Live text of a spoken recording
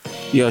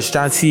Yo,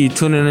 Stati,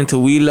 tuning into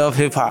We Love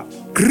Hip Hop.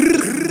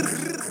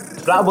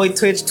 Black Boy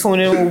Twitch, tune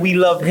in with We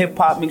Love Hip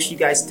Hop. Make sure you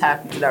guys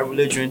tap into that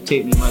religion.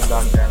 Take me, my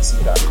dog, There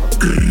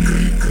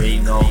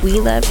you know. We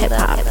Love Hip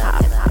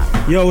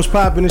Hop. Yo, what's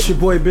poppin'? It's your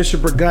boy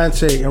Bishop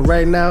Brigante, and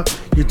right now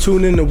you're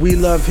tuned in to We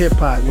Love Hip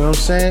Hop. You know what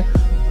I'm saying?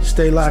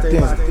 Stay locked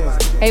in.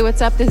 Hey,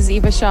 what's up? This is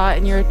Eva Shaw,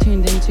 and you're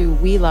tuned into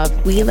We Love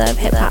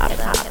Hip Hop.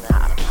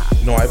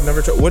 No, I've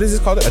never tried. What is this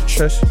called? A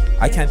tresh?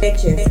 I can't.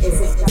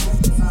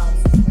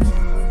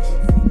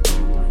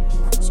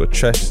 So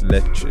tres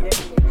leches.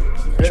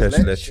 Tres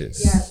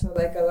leches. Yeah, so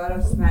like a lot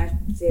of Spanish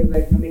say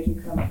like make you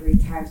come 3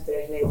 times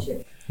tres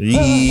leches.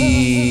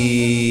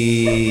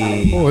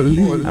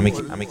 I make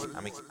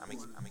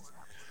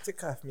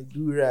take off my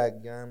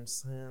do-rag, you know what I'm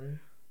saying?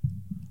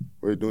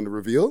 We're doing the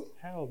reveal?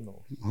 Hell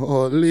no.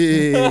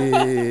 Holy.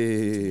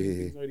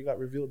 It's already got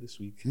revealed this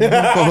week. Holy.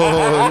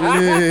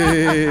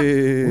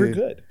 We're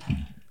good.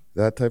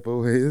 That type of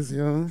ways,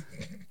 yo.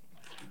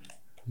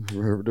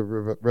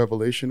 The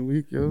Revelation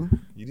week, yo.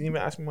 You didn't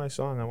even ask me my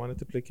song. I wanted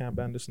to play Can't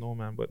Ban the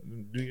Snowman, but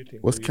do your thing.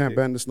 What's Can't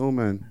Ban the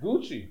Snowman?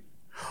 Gucci.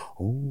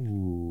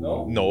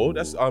 Oh. No,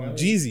 that's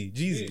Jeezy.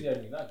 Yeah, I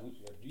mean, not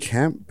Gucci.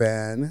 Can't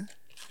Ban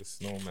The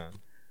Snowman.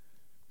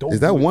 Is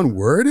that one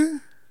word?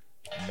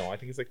 No, I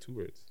think it's like 2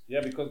 words.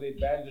 Yeah, because they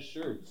banned the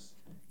shirts.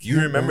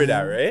 You remember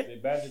that, right? They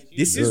banned the t-shirts.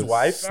 This is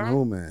why, fam.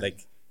 Snowman.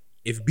 Like,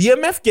 if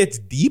BMF gets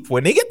deep,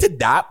 when they get to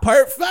that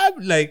part,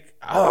 fam, like,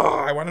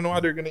 I want to know how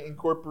they're gonna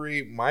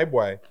incorporate my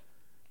boy.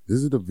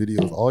 This is the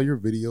videos. All your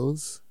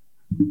videos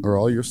or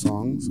all your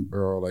songs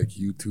are like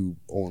YouTube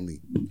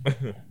only.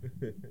 You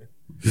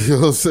know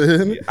what I'm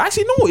saying?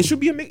 Actually, no. It should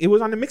be it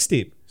was on the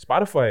mixtape,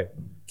 Spotify.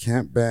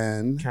 Can't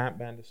ban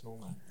The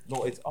Snowman.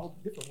 No, it's all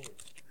different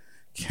words.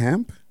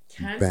 Can't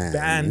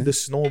ban the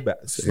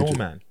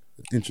snowman.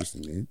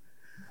 Interesting name.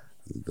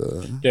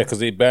 Yeah, because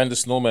they banned the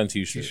Snowman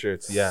t-shirt.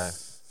 T-shirts, yeah.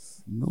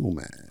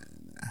 Snowman.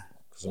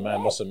 Because the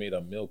man must have made a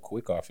meal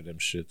quick off of them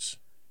shits.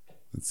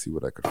 Let's see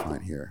what I could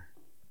find here.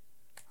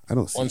 I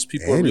don't see Once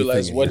people anything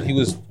realize what here. he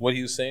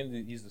was saying,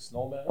 that he's the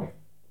Snowman. Like,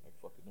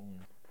 fuck it, don't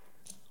worry.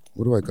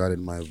 What do I got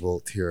in my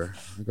vault here?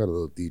 I got a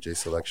little DJ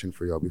selection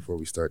for y'all before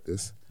we start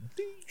this.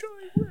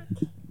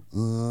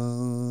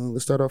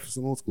 Let's start off with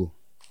some old school.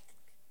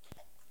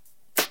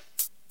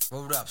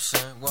 Word up,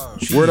 son.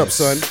 Word up,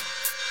 son.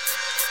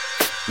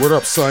 Word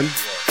up, son.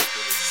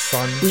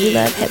 We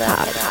Love Hip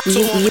Hop.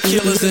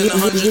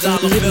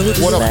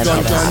 What up,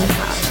 Dun Dun?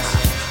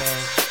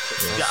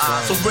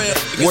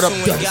 What up,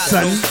 Dun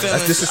Son?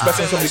 That's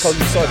disrespecting somebody calling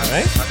you son,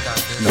 right?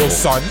 No,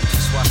 son.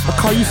 I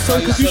call you son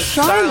because you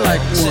shine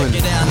like one.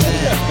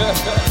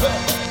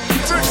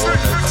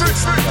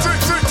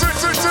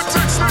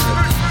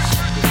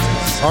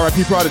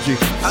 R.I.P. Prodigy.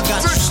 I got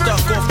you stuck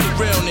off the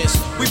realness.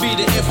 We be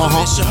the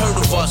infamous, you heard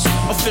of us.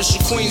 Official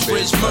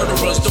Queensbridge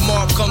murderers. The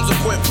mob comes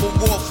equipped for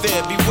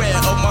warfare. Beware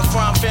of my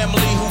crime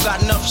family who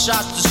got enough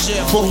shots to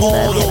share. For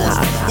all those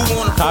who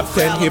wanna Top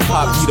 10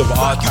 hip-hop beat of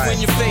all time.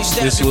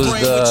 This was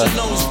the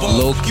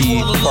low-key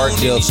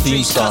Parkdale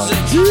theme song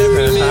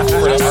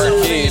for the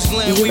arcade.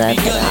 We Love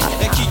Hip Hop.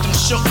 and keep them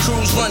shook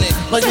crews running.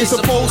 Like they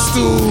supposed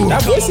to.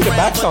 That voice in the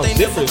back sounds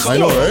different. I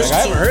know, right? Like,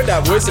 I haven't heard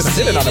that voice in a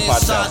minute on the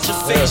podcast. Your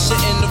face, shit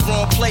in the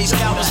wrong place.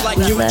 Cowards like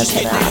you just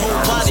get their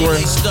whole body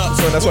laced up.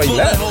 So that's why you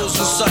left. Holes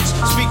and such.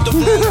 Speak the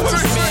wrong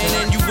words,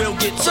 man, and you will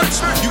get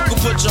touched. You can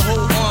put your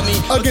whole army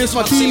Against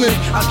my team.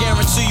 I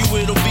guarantee you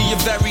it'll be your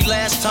very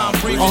last time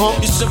breathing.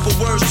 Your simple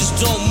words just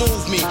don't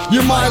move me.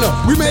 You're minor.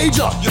 We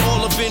major. You're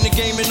all up in the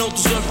game and don't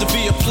deserve to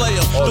be a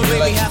player. Don't you're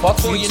make me like, have to fuck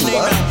pull you your too,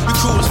 name huh? out. Your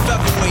crew is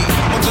featherweight.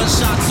 My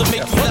gunshots will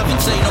make you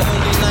levitate. I'm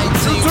only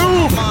 19.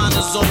 YouTube. Mine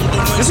is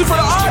older. This is for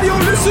the audio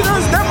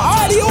listeners, them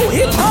audio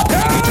hip-hop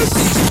guys.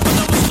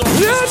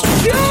 Let's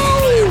go.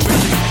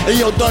 Hey,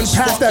 yo, done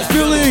past that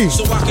Philly.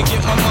 So I can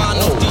get my mind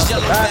off these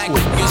yellow back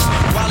niggas.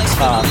 While they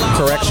spin alive,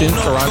 Correction,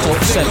 Toronto,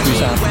 Century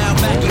Sound.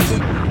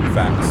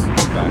 Facts.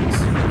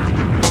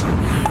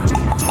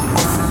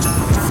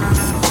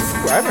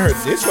 Ooh, I haven't heard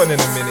this one in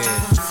a minute.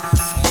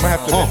 I might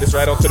have to let this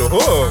right out to the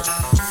hook.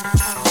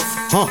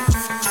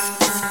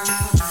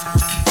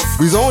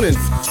 We zoning.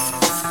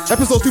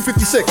 Episode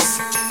 256.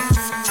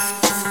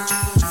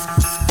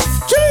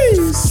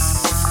 Jeez.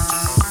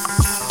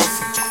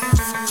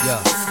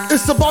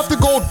 It's about to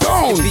go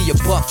down. Be a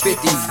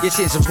 $150. This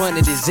here's a run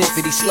of this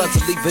infinity. Slugs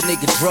will leave a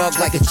nigga drug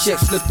like a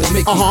chick slip the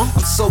Mickey. I'm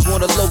so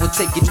on the low and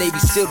take your Navy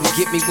SEAL to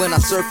get me when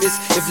I surface.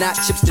 If not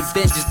chips, then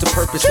vengeance to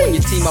purpose. On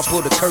your team, I pull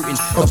the curtain.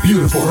 A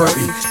beautiful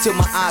hurting. Till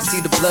my eyes see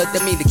the blood,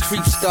 that mean the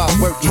creeps start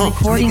working.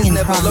 Recording in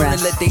Niggas never learn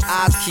progress. to let their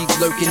eyes keep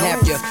lurking.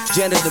 Have your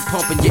janitor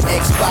pumping, your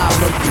X5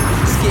 lurking.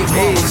 Skip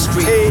on the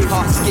street,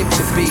 heart skip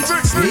the beat.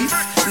 Beef?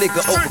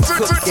 nigga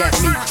overcooked at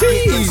me.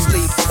 Getting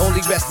sleep,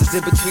 only rest is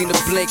in between the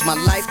blink. My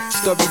life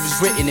story was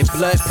written in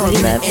blood,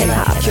 permanent ink.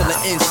 Killer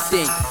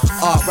instinct,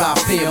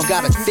 R.I.P.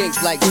 Gotta think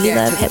like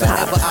that, cause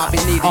forever I've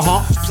been needing.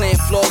 Playing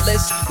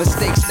flawless,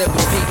 mistakes never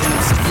beating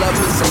them. Some love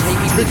me, some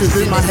hate me. Bitches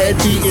in my head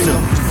beating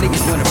them.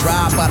 Niggas wanna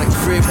ride by the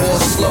crib all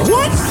slow.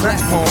 What?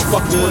 Platform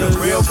fuck with a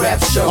real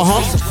rap show.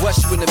 Piece of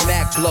brush when the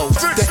Mac blow.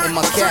 Threaten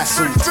my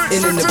castle.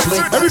 And in the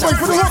blink, Everybody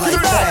put a rock in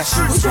the back.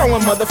 What's wrong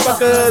with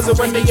motherfuckers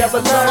when they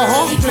ever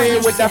learn?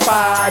 Playing with that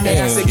fire, they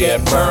have to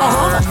get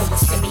burned.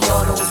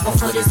 Semi-autos, my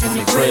foot is in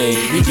the grave.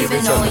 We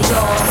giving all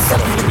y'all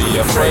Something to be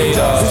afraid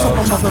of.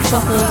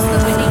 motherfuckers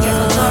when they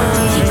ever learn.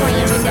 Keep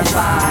playing with that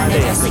fire,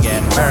 they have to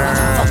get burned.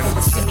 Fucking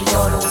with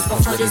semi-autos, my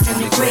foot is in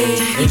the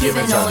grave. We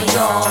giving all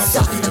y'all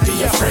something to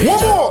be afraid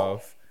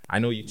of. I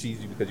know you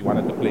cheesy because you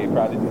wanted to play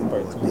Prodigy's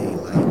part 2.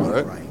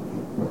 Alright.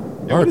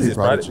 Yo, what is this,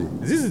 Prodigy.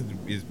 Is this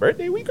his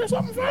birthday week or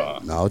something,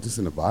 fam? No, just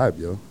in the vibe,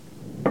 yo.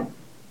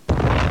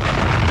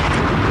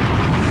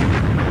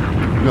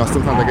 You know,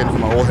 sometimes I get into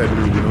my old head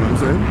mood, you know what I'm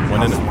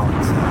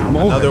saying?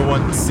 Another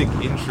one sick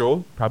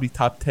intro, probably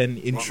top 10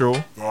 intro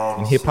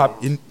in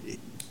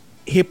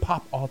hip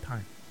hop all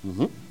time.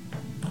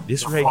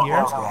 This right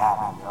here.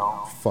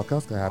 Fuck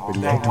else could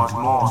happen,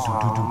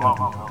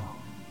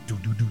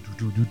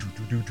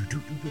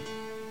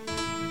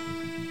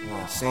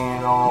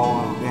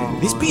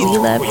 This beat. We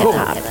love hip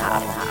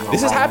hop.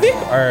 This is Havoc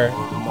or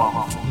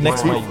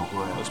next mic?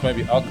 This might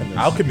be Alchemist.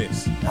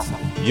 Alchemist.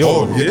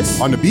 Yo,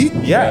 this on the beat?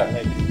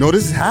 Yeah. No,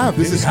 this is Half.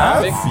 This is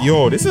Half.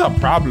 Yo, this is a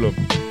problem.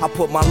 I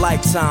put my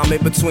lifetime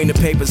in between the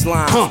paper's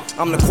lines.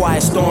 I'm the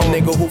quiet storm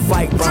nigga who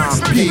fight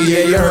rhymes.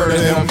 Yeah, you heard of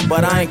them.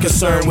 But I ain't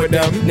concerned with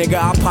them. Nigga,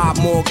 I pop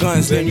more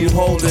guns than you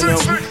holding them.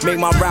 Make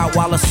my route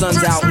while the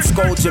sun's out and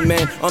scold your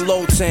men.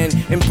 Unload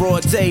 10 in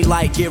broad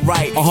daylight, get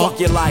right. Fuck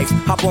your life.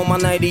 Hop on my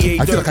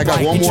 98 I feel dirt like I got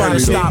bike. one You more trying to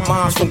in me, stop though.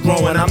 moms from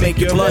growing. I make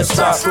your blood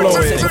stop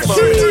flowing. Take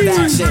affirmative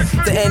action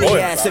to any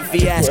ass if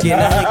he asking.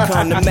 Now here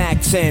come the Mac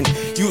 10.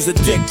 Use a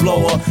dick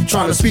blower.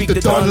 Trying to speak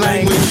the done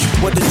language.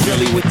 What the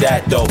drilly with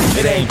that though?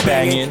 It ain't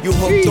banging. You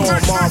hooked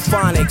on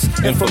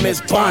Marphonics,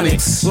 infamous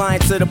Bonics. Lying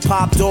to the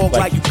pop dog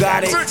like you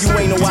got it. You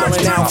ain't no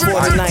wildin' out for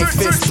the night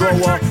fist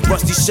thrower.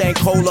 Rusty Shank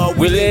Cola,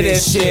 we lit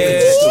this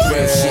shit.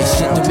 Real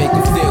shit to make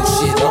you feel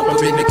shit.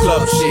 Up in the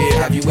club shit.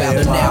 Have you out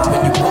and out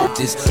when you pump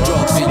this?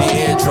 Drugs in your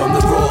eardrum,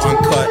 the raw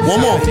uncut. One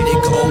more. Nigga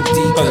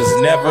OD. Cause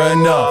it's never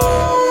enough.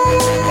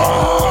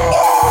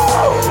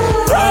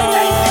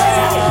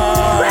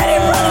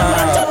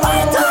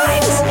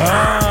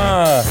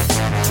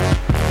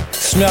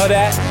 Smell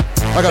that?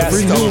 I got That's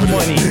free new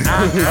money. You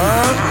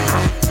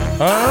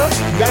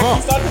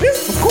gotta start with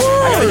this? Of course.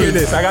 I gotta hear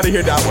this. I gotta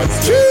hear that one.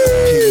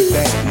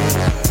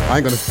 I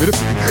ain't gonna spit it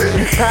for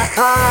you.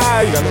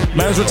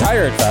 Man's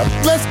retired, fam.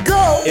 Let's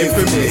go.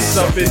 Infamous,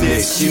 up in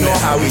this, you know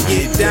how we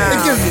get down.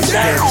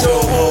 That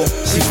Joe,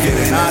 she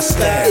feeling our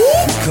style.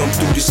 We come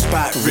through the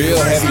spot Real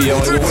heavy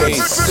on the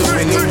waist. So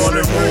when they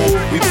wanna move,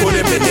 we put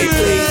them in their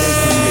place.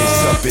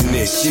 Infamous, up in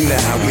this, you know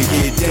how we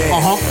get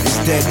down. It's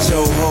that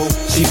Joe,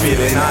 she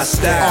feeling our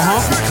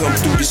style. We come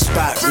through the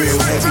spot real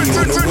heavy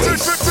on the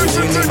waist. So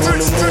when they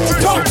wanna move,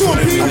 Talk to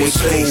him, we put them in their please.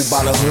 place.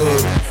 By the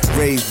hood,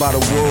 raised by the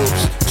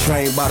wolves,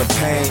 trained by the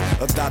pain,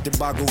 adopted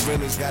by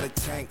gorillas, got a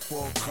tank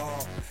for a car.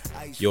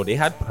 Yo, they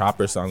had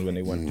proper songs when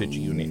they went to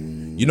G-Unit.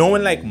 You know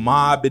when like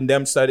Mob and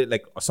them started,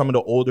 like some of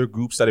the older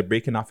groups started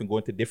breaking off and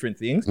going to different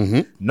things?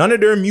 None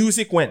of their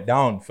music went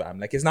down, fam.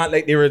 Like it's not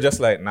like they were just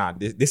like, nah,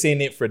 this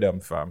ain't it for them,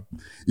 fam.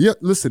 Yeah,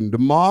 listen, the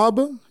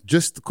Mob,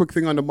 just a quick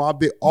thing on the Mob,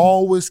 they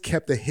always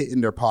kept a hit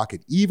in their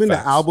pocket. Even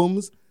Facts. the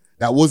albums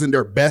that wasn't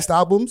their best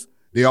albums,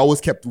 they always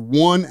kept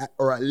one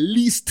or at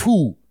least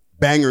two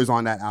bangers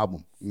on that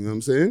album. You know what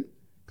I'm saying?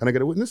 Can I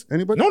get a witness?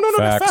 Anybody? No, Facts.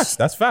 that's facts.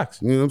 That's facts.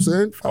 You know what I'm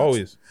saying? Facts.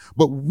 Always.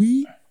 But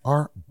we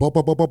are Bach.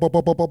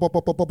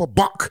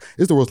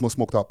 It's the world's most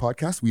smoked out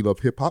podcast. We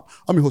love hip hop.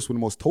 I'm your host with the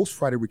most toast,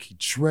 Friday Ricky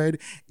Dread,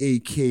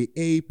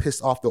 aka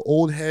Piss Off the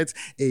Old Heads,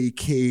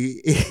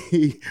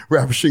 aka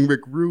Ravishing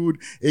Rick Rude,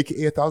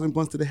 aka 1,000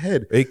 Blunts to the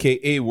Head.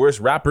 AKA worst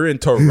rapper in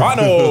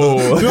Toronto.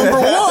 Number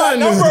one.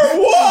 Number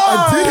one.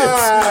 I did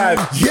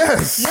it.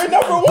 Yes. You're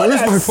number one.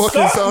 Where's my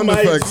fucking sound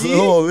effects?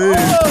 Holy.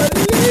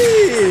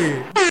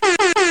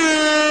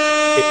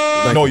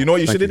 No, you know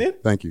what you should have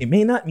did? Thank you. It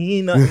may not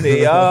mean nothing to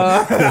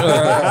y'all.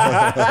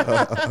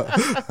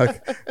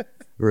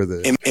 Where is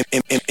it?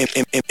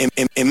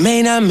 It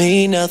may not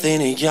mean nothing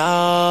to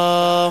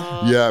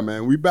y'all. Yeah,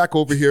 man. We back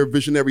over here,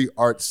 Visionary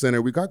Arts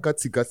Center. We got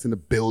Gutsy Guts in the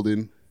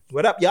building.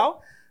 What up,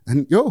 y'all?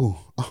 And yo,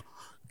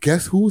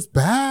 guess who's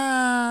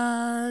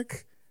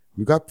back?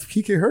 We got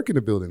PK Herc in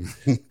the building.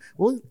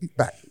 Well, he's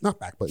back. Not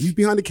back, but he's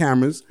behind the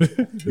cameras. You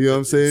know what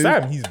I'm saying?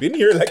 Sam, he's been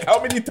here like how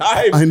many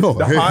times? I know.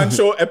 The Han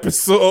Show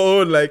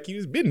episode, like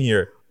he's been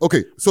here.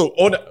 Okay, so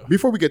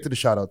before we get to the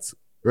shout outs,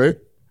 right?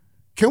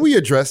 Can we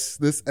address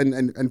this?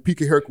 And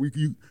PK Herc, we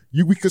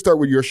can start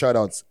with your shout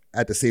outs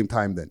at the same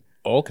time then.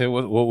 Okay,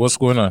 what's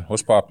going on?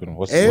 What's popping?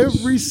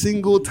 Every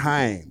single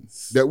time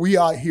that we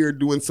out here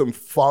doing some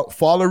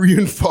follery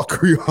and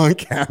fuckery on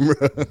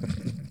camera,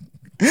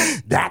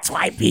 That's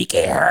why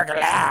PK Herc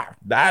left.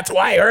 That's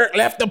why Herc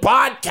left the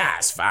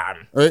podcast,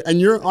 fam. All right, and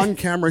you're on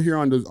camera here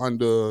on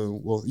the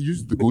well, you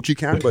use the Gucci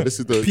cam, but this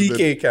is the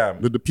PK cam.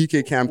 The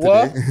PK cam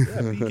What? today.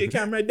 Yeah, PK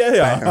cam right there.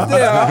 Yeah. Go on.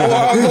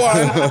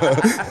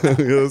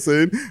 You know what I'm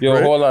saying? Yo,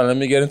 Right? hold on. Let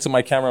me get into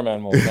my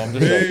cameraman mode. I'm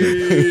just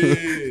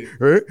joking.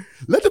 Right?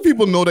 Let the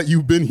people know that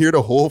you've been here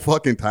the whole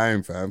fucking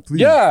time, fam.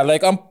 Please. Yeah,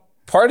 like I'm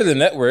part of the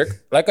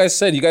network. Like I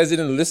said, you guys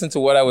didn't listen to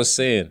what I was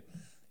saying.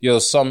 Yo,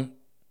 some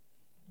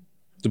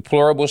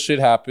deplorable shit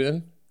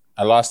happened.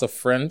 I lost a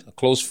friend, a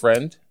close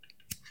friend,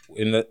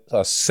 in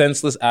a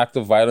senseless act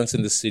of violence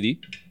in the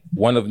city.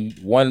 One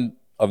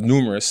of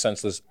numerous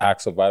senseless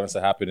acts of violence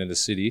that happened in the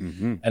city.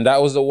 And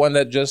that was the one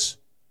that just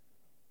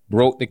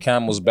broke the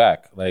camel's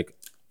back. Like,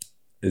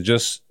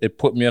 it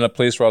put me in a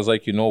place where I was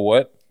like, you know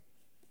what?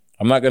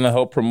 I'm not going to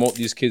help promote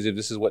these kids if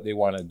this is what they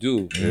want to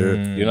do.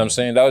 You know what I'm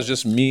saying? That was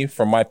just me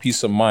for my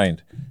peace of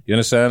mind. You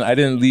understand? I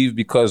didn't leave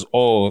because,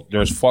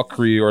 there's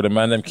fuckery or the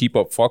man them keep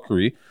up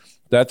fuckery.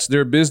 That's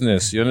their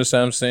business. You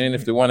understand what I'm saying?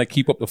 If they want to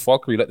keep up the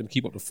fuckery, let them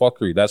keep up the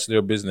fuckery. That's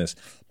their business.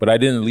 But I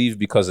didn't leave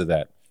because of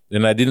that.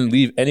 And I didn't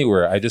leave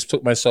anywhere. I just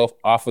took myself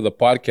off of the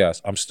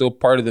podcast. I'm still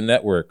part of the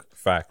network.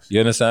 Facts.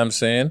 You understand what I'm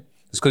saying?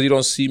 Just because you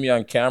don't see me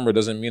on camera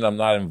doesn't mean I'm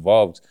not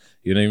involved.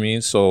 You know what I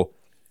mean? So,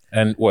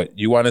 and what?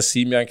 You want to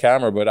see me on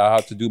camera, but I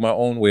have to do my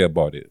own way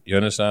about it. You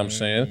understand what I'm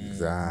saying?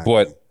 Exactly.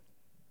 But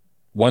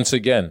once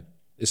again,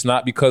 it's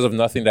not because of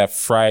nothing that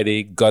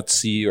Friday,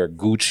 Gutsy, or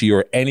Gucci,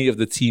 or any of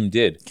the team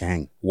did.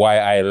 Gang. Why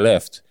I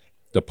left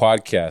the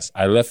podcast.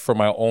 I left for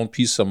my own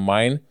peace of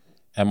mind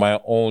and my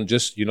own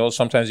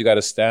sometimes you got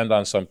to stand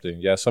on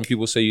something. Yeah, some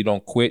people say you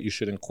don't quit. You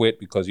shouldn't quit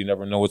because you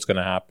never know what's going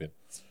to happen.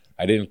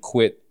 I didn't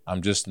quit.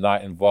 I'm just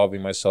not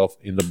involving myself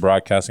in the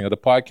broadcasting of the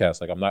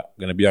podcast. Like, I'm not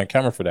going to be on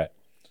camera for that.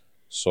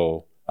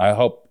 So I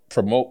help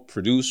promote,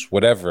 produce,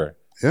 whatever.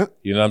 Yeah.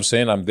 You know what I'm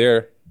saying? I'm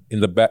there in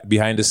the back,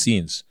 behind the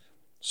scenes.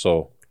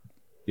 So,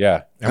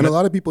 yeah. And a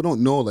lot of people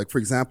don't know, like, for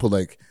example,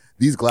 like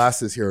these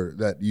glasses here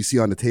that you see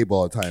on the table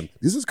all the time,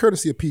 this is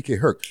courtesy of PK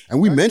Herc.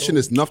 And we mentioned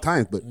this enough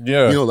times, but,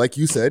 like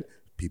you said,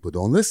 people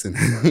don't listen.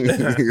 You know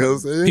what I'm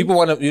saying? People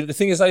want to, the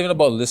thing is not even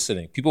about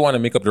listening. People want to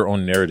make up their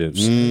own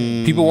narratives.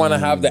 People want to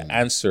have the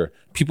answer.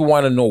 People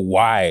want to know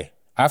why.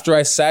 After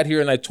I sat here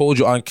and I told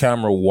you on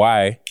camera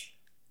why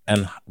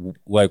and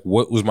like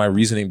what was my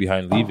reasoning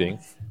behind leaving,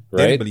 They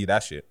right? didn't believe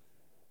that shit.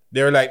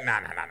 They were like, nah.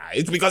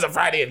 It's because of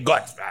Friday and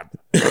Guts,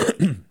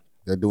 fam.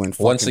 They're doing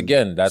Once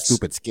again, that's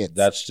stupid skits.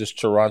 That's just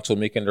Toronto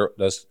making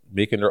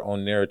their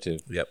own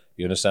narrative. Yep.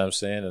 You understand what I'm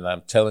saying? And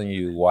I'm telling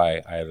you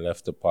why I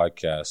left the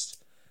podcast.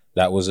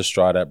 That was a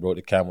straw that broke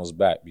the camel's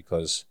back,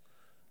 because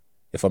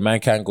if a man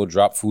can't go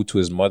drop food to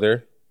his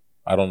mother,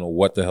 I don't know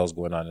what the hell's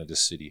going on in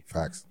this city.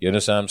 Facts. You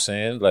understand what I'm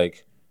saying?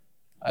 Like,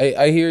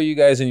 I hear you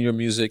guys in your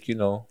music,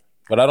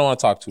 but I don't want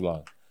to talk too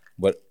long.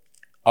 But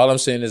all I'm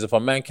saying is if a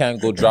man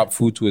can't go drop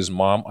food to his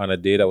mom on a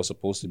day that was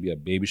supposed to be a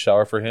baby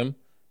shower for him,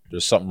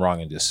 there's something wrong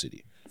in this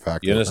city.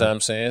 Fact. You understand what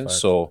I'm saying?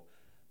 So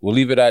we'll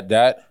leave it at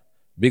that.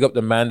 Big up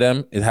the man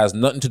them. It has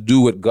nothing to do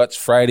with Guts,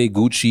 Friday,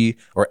 Gucci,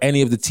 or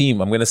any of the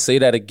team. I'm going to say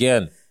that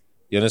again.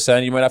 You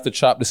understand? You might have to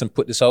chop this and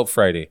put this out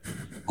Friday.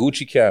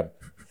 Gucci cam.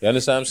 You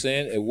understand what I'm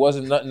saying? It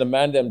wasn't nothing the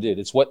man them did.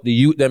 It's what the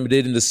youth them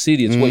did in the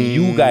city. It's what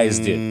you guys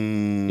did.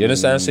 You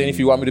understand what I'm saying? If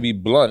you want me to be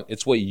blunt,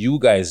 it's what you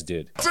guys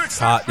did.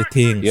 Taught the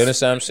things. You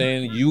understand what I'm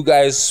saying? You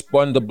guys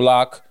spun the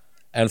block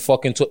and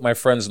fucking took my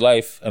friend's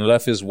life and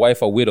left his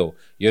wife a widow.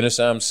 You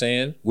understand what I'm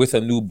saying? With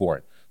a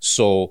newborn.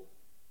 So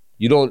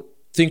you don't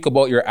think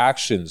about your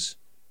actions.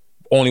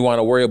 Only want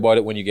to worry about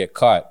it when you get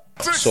caught.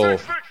 So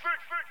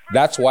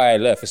that's why I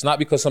left. It's not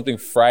because something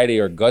Friday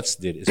or Guts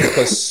did. It's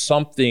because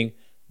something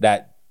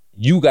that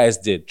you guys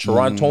did.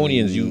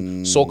 Torontonians,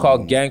 you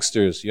so-called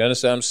gangsters. You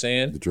understand what I'm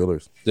saying? The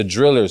drillers. The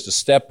drillers, the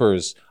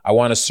steppers. I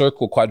want to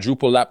circle,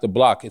 quadruple lap the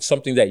block. It's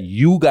something that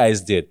you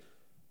guys did,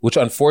 which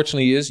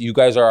unfortunately is you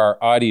guys are our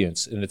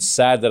audience. And it's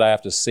sad that I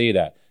have to say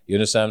that. You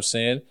understand what I'm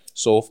saying?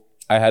 So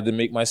I had to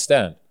make my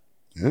stand.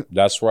 Yeah.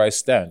 That's where I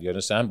stand. You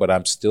understand? But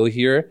I'm still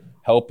here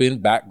helping,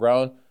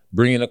 background,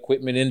 bringing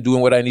equipment in,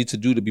 doing what I need to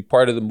do to be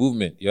part of the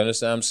movement. You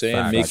understand what I'm saying?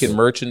 Facts. Making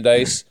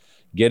merchandise,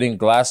 getting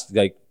glass,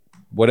 like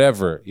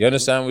whatever. You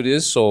understand what it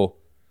is? So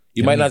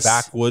you might not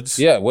backwoods.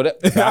 Yeah, what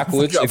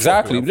backwoods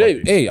exactly.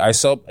 Hey, I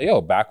sell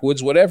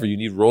backwoods. Whatever you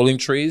need, rolling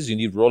trays, you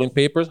need rolling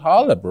papers.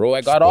 Holla, bro.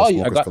 I got all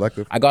you.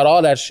 I got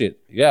all that shit.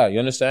 Yeah, you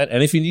understand.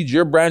 And if you need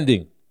your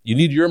branding, you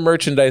need your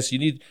merchandise.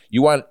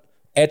 You want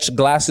etched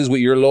glasses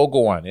with your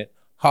logo on it.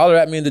 Holler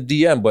at me in the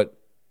DM, but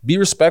be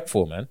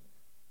respectful, man.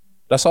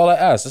 That's all I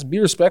ask. Just be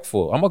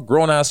respectful. I'm a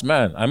grown-ass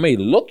man. I may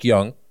look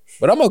young,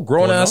 but I'm a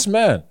grown-ass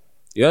man.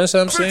 You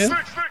understand what I'm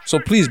saying? So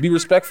please be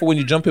respectful when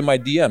you jump in my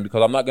DM,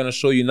 because I'm not going to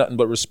show you nothing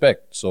but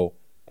respect. So,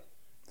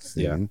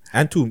 yeah.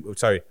 And two,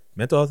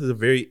 mental health is a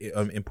very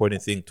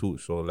important thing too.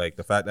 So like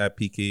the fact that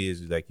PK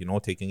is like,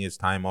 taking his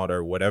time out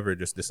or whatever,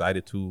 just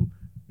decided to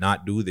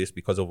not do this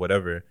because of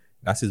whatever.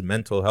 That's his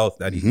mental health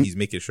that he's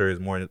making sure is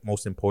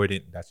most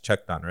important. That's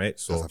checked on, right?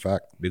 So that's a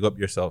fact. Big up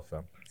yourself,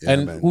 fam. Yeah,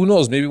 and man. Who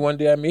knows? Maybe one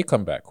day I may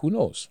come back. Who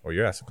knows? Or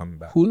your ass coming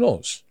back. Who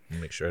knows?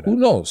 Make sure that. Who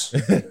knows?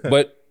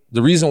 But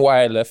the reason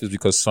why I left is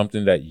because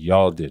something that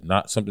y'all did,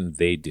 not something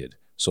they did.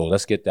 So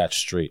let's get that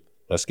straight.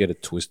 Let's get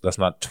it twist. Let's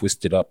not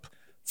twist it up.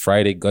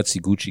 Friday,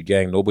 Gutsy Gucci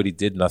Gang, nobody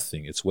did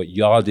nothing. It's what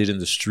y'all did in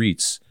the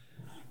streets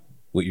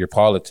with your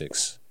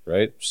politics,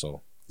 right?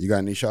 So you got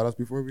any shout outs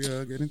before we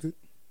get into it?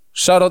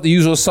 Shout out the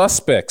usual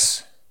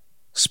suspects.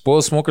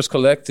 Spoiled Smokers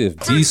Collective,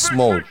 Beast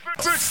Mode,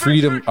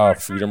 Freedom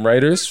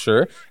Riders,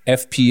 sure,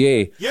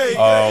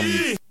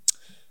 FPA,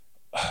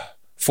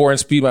 Foreign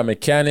Speed, my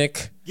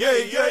mechanic,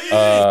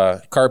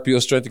 Carpio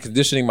Strength and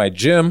Conditioning, my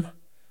gym.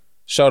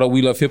 Shout out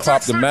We Love Hip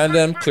Hop, the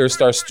Mandem, Clear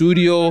Star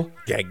Studio,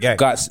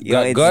 Guts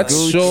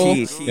Show,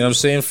 you know what I'm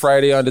saying?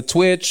 Friday on the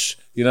Twitch,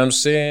 you know what I'm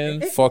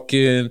saying?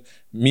 Fucking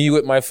me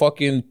with my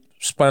fucking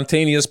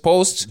spontaneous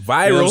posts.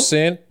 Viral. You know what I'm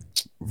saying?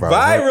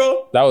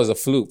 Viral. That was a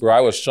fluke, bro. I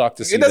was shocked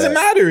to see that. It doesn't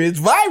matter. It's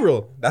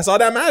viral. That's all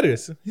that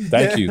matters.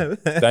 Thank you.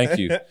 Thank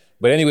you.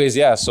 But anyways,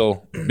 yeah,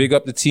 so big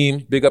up the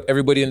team. Big up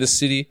everybody in the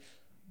city.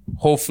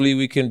 Hopefully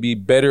we can be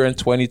better in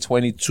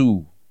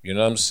 2022. You know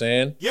what I'm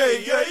saying?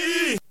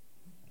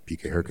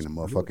 PK Herc in the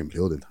motherfucking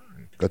building.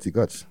 Gutsy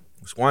Guts.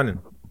 What's going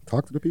on?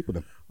 Talk to the people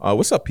then.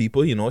 What's up,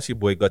 people? You know, it's your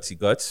boy Gutsy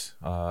Guts.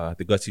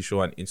 The Gutsy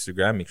Show on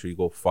Instagram. Make sure you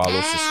go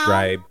follow,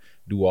 subscribe,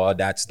 do all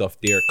that stuff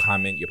there.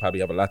 Comment. You probably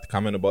have a lot to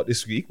comment about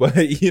this week, but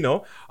you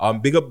know,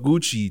 big up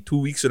Gucci. 2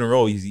 weeks in a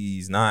row,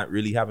 he's not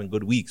really having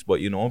good weeks, but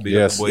you know, big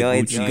up the boy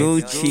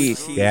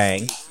Gucci.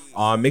 Gang.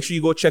 Make sure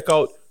you go check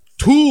out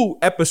 2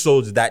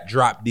 episodes that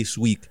dropped this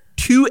week.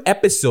 2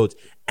 episodes,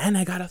 and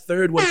I got a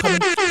 3rd one coming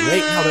right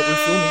now that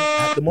we're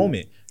filming at the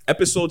moment.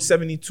 Episode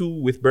 72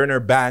 with Burner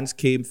Bands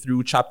came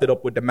through, chopped it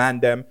up with the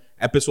Mandem.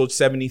 Episode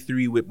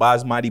 73 with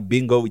Basmati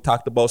Bingo. We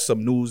talked about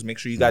some news. Make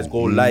sure you guys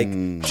go like,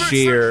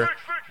 share,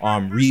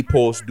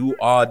 repost, do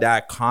all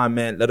that,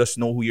 comment. Let us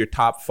know who your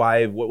top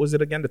 5, what was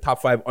it again? The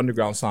top 5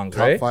 underground songs,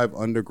 right? Top 5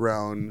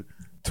 underground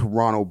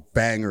Toronto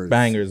bangers.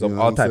 Bangers of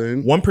all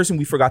time. One person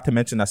we forgot to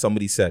mention that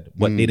somebody said,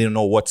 but they didn't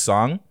know what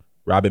song.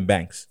 Robin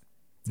Banks.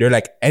 They're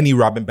like, any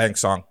Robin Banks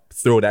song,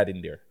 throw that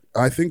in there.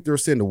 I think they're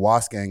saying the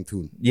Wasp Gang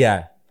tune.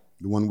 Yeah.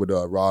 The one with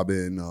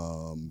Robin,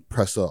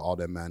 Pressa, all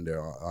that man there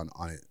on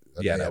it.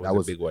 Yeah, that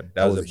was a big one.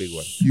 That was a big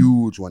one.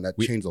 Huge one. That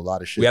changed a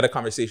lot of shit. We had a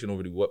conversation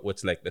over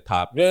what's like the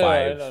top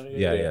 5.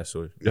 Yeah.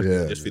 So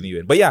just filling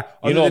you in. But yeah.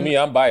 You know me,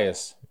 I'm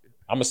biased.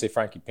 I'm going to say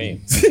Frankie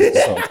Payne.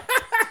 So.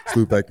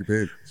 Salute Frankie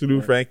Payne.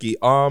 Salute Frankie.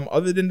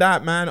 Other than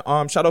that, man,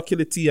 shout out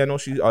Killer T. I know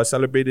she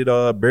celebrated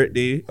a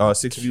birthday,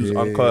 6 Views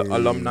Uncut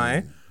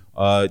alumni.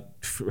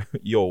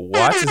 Yo,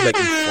 Watts is like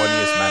the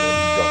funniest man when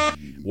he's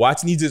drunk.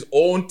 Watts needs his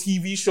own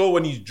TV show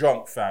when he's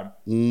drunk, fam.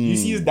 You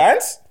see his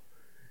dance?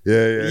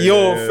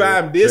 Yeah.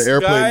 Fam, this the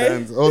airplane guy.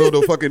 Dance. Oh, no,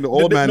 the fucking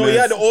old man. No, dance. he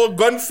had the old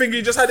gun finger.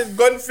 He just had his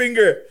gun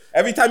finger.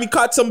 Every time he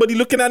caught somebody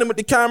looking at him with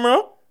the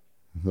camera.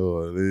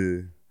 Oh,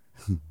 man.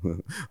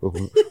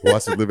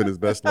 Watts is living his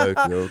best life,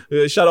 yo.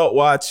 Yeah, shout out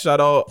Watts. Shout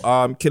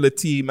out Killer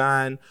T,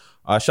 man.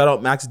 Shout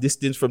out Max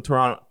Distance from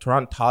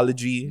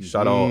Torontology.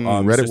 Shout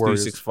out Reddit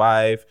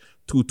 365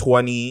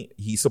 220.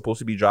 He's supposed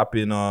to be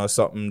dropping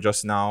something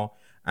just now,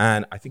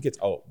 and I think it's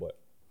out. But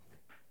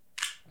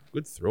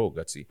good throw,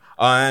 Gutsy.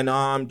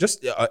 And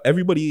just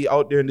everybody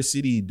out there in the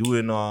city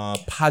doing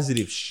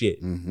positive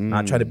shit,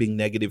 not trying to bring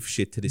negative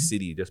shit to the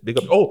city. Just big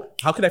up. Oh,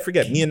 how could I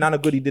forget? Me and Nana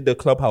Goody did the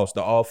clubhouse,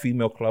 the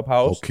all-female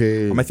clubhouse.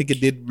 Okay. I think it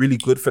did really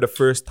good for the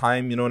first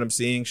time. You know what I'm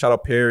saying? Shout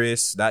out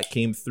Paris, that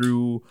came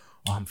through.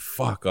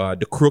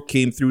 The Crook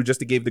came through just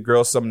to give the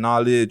girls some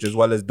knowledge, as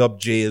well as Dub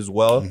J as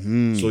well.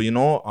 So you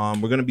know,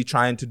 we're gonna be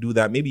trying to do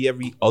that maybe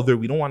every other.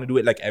 We don't want to do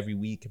it like every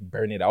week and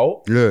burn it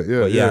out.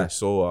 Yeah.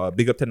 So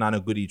big up to Nana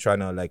Goody trying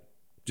to like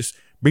just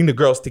bring the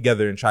girls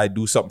together and try to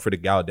do something for the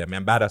gal there,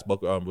 man. Badass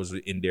Buck was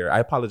in there. I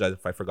apologize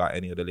if I forgot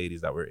any of the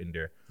ladies that were in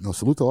there. No,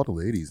 salute to all the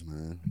ladies,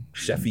 man.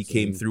 Sheffy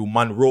came through.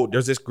 Monroe,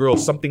 there's this girl,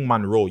 something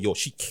Monroe. Yo,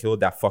 she killed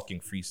that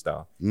fucking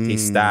freestyle.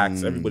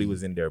 K-Stacks, everybody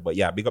was in there. But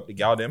yeah, big up the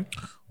gal them.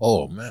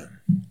 Oh, man.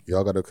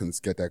 Y'all got to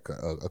get that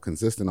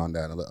consistent on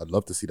that. I'd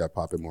love to see that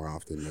popping more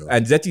often. Yo.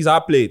 And Zetti's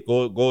Hot Plate.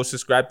 Go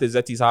subscribe to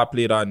Zetti's Hot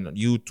Plate on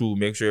YouTube.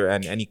 Make sure,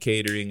 and any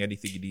catering,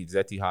 anything you need,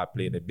 Zetti Hot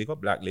Plate. And big up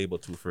Black Label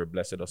too for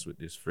blessing us with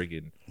this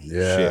friggin'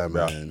 shit,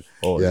 man.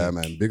 Oh,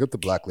 man. Big up the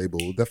Black Label.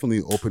 We'll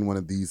definitely open one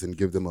of these and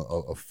give them a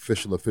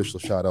official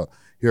shout out.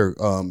 Here,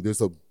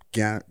 there's a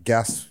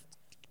gas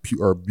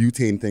or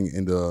butane thing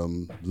in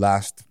the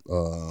last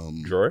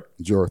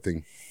drawer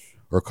thing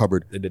or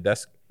cupboard in the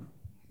desk.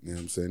 You know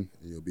what I'm saying?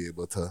 You'll be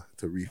able to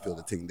refill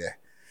the thing there.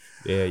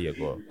 There you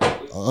go.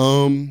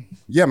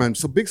 Yeah, man.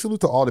 So big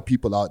salute to all the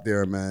people out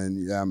there,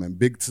 man. Yeah, man.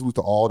 Big salute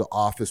to all the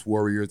office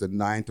warriors, the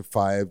 9 to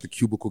 5, the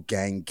cubicle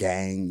gang.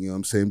 You know what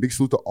I'm saying? Big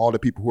salute to all the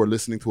people who are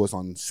listening to us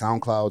on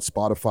SoundCloud,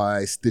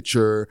 Spotify,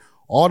 Stitcher,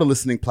 all the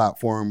listening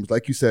platforms.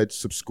 Like you said,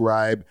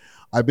 subscribe.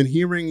 I've been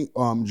hearing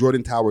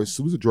Jordan Towers.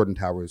 Salute to Jordan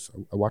Towers.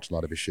 I watch a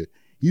lot of his shit.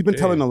 He's been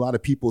telling a lot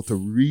of people to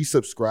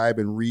resubscribe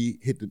and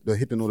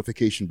hit the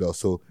notification bell.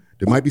 So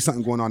there might be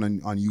something going on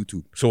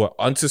YouTube. So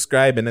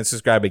unsubscribe and then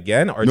subscribe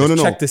again, or no,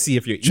 check to see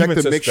if you're check even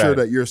to subscribed. make sure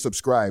that you're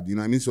subscribed. You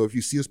know what I mean? So if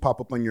you see us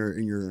pop up on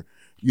your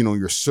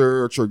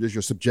search or just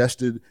your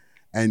suggested,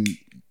 and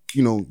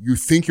you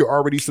think you're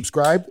already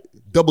subscribed,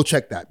 double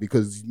check that,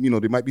 because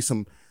there might be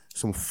some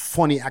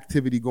funny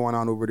activity going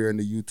on over there in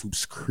the YouTube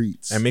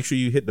streets. And make sure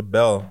you hit the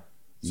bell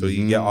so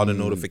you get all the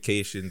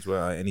notifications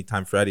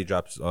anytime Friday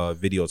drops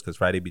videos, because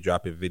Friday be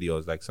dropping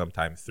videos like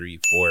sometimes 3-4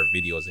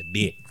 videos a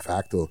day.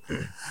 Facto.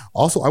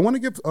 Also, I want to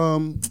give I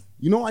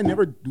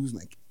never do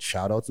like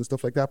shout outs and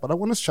stuff like that, but I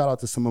want to shout out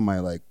to some of my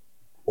like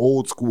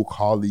old school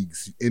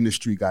colleagues,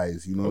 industry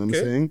guys, you know what I'm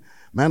saying?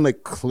 Man,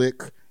 like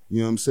Click, you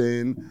know what I'm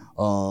saying?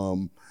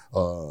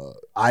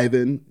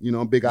 Ivan,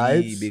 Big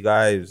Eyes. Big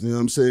Eyes. You know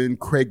what I'm saying?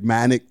 Craig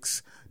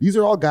Mannix. These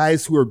are all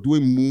guys who are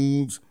doing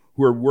moves,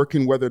 who are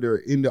working, whether they're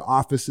in the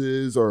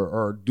offices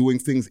or doing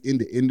things in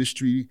the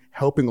industry,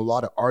 helping a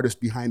lot of artists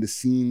behind the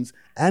scenes,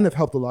 and have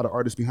helped a lot of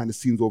artists behind the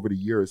scenes over the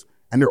years.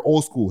 And they're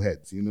old school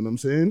heads, you know what I'm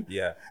saying?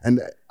 Yeah.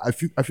 And I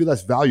feel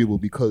that's valuable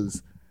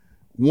because,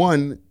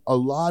 one, a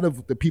lot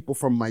of the people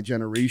from my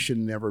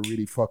generation never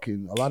really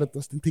a lot of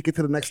us didn't take it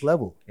to the next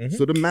level. Mm-hmm.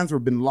 So the mans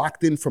have been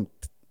locked in from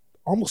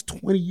almost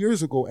 20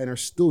 years ago and are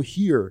still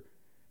here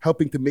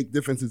helping to make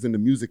differences in the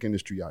music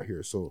industry out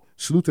here. So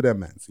salute to them,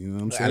 man. You know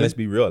what I'm saying? And let's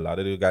be real, a lot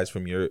of the guys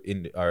from your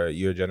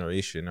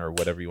generation or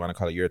whatever you want to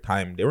call it, your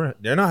time,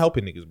 they're not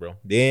helping niggas, bro.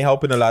 They ain't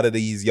helping a lot of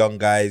these young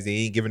guys. They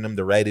ain't giving them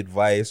the right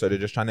advice, or they're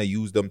just trying to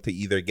use them to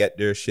either get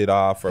their shit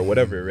off or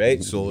whatever,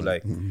 right? So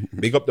like,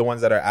 big up the ones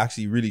that are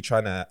actually really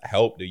trying to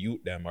help the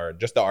youth them, or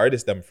just the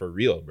artists them for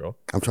real, bro.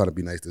 I'm trying to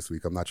be nice this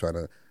week. I'm not trying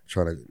to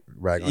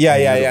rag on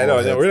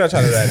No, we're not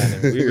trying to rag on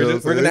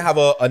them. We're gonna have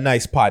a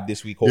nice pod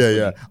this week, hopefully.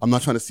 Yeah. I'm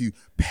not trying to see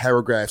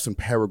paragraphs and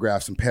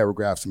paragraphs and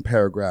paragraphs and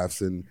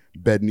paragraphs and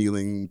bed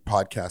kneeling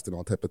podcast and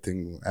all type of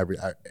thing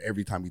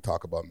every time we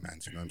talk about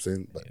mans, you know what I'm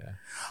saying? But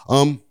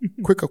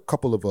quick, a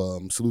couple of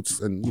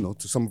salutes and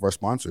to some of our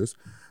sponsors.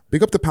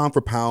 Big up to Pound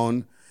for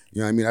Pound.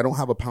 I don't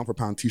have a Pound for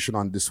Pound t-shirt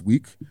on this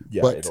week,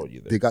 but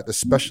they got the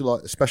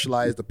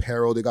specialized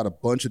apparel. They got a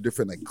bunch of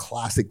different like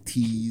classic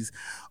tees.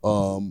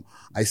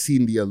 I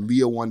seen the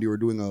Aaliyah one.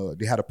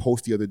 They had a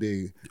post the other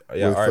day.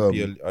 Yeah, with,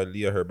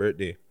 Aaliyah, her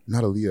birthday.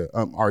 Not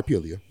Aaliyah, R.I.P.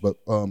 Aaliyah, but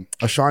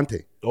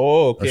Ashanti.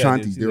 Oh, okay.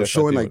 Ashanti. They were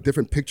showing like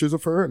different pictures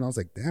of her, and I was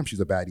like, damn, she's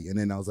a baddie. And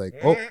then I was like,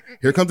 oh,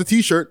 here comes the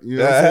t-shirt. You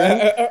know what I'm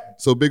saying?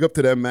 So big up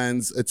to them,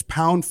 mans. It's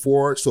pound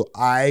for, so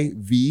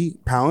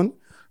IV pound.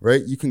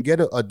 Right, you can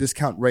get a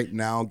discount right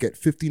now. Get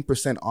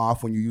 15%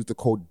 off when you use the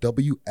code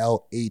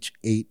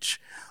WLHH.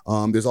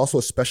 There's also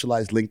a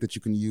specialized link that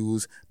you can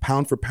use: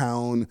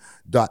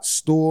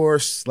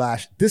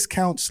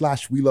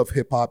 poundforpound.store/discount/We Love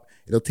Hip Hop.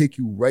 It'll take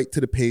you right to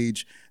the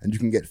page, and you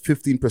can get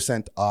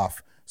 15%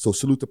 off. So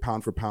salute to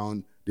Pound for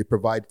Pound. They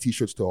provide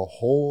t-shirts to a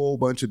whole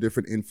bunch of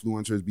different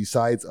influencers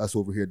besides us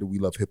over here at the We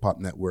Love Hip Hop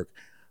Network.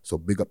 So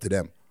big up to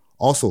them.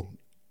 Also,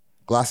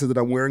 glasses that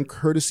I'm wearing,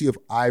 courtesy of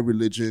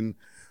iReligion.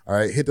 All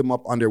right, hit them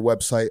up on their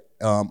website,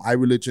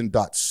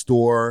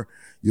 ireligion.store.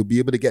 You'll be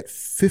able to get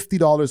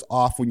 $50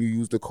 off when you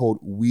use the code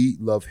We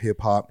Love Hip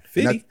Hop.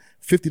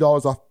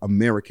 $50 off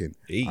American.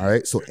 Hey. All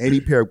right, so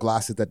any pair of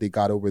glasses that they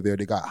got over there,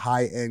 they got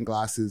high-end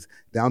glasses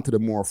down to the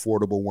more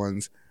affordable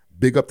ones.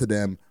 Big up to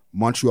them.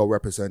 Montreal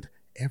represent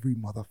every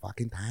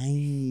motherfucking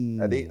time.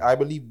 I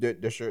believe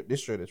this shirt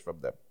is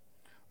from them.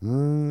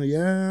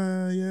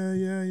 Yeah.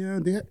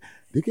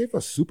 They gave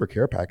us super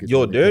care package.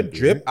 Yo, their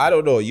drip, right? I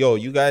don't know. Yo,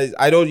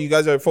 I know you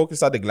guys are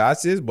focused on the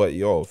glasses, but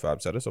yo,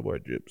 fam, send us some more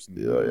drips.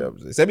 Yeah.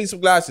 Send me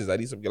some glasses. I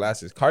need some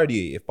glasses.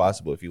 Cartier, if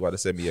possible. If you want to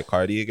send me a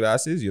Cartier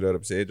glasses, you know what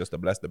I'm saying? Just to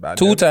bless the band.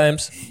 2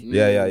 times.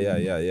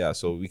 Yeah.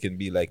 So we can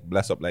be like,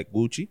 bless up like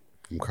Gucci.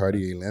 Some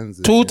Cartier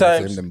lenses. 2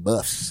 times. Them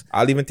buffs.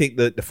 I'll even take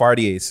the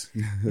Fardiers.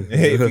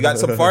 Hey, if you got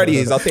some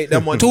Fardiers, I'll take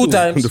them 2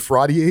 times. The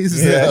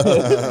Fraudiers. Yeah.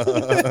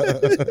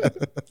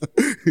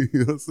 You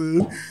know what I'm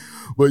saying?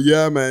 But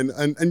yeah, man.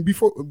 And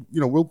before,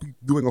 we'll be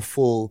doing a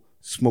full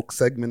smoke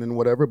segment and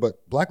whatever,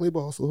 but Black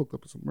Label also hooked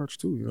up with some merch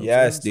too. You know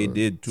yes, they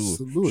did too.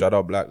 Salute. Shout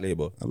out Black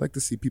Label. I like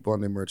to see people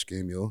on their merch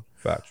game, yo.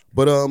 Facts.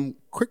 But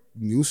quick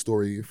news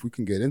story, if we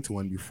can get into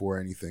one before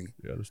anything.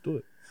 Yeah, let's do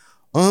it.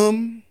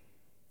 Do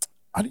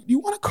you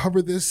want to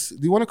cover this?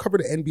 Do you want to cover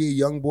the NBA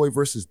YoungBoy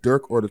versus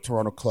Dirk or the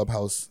Toronto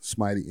Clubhouse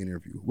Smiley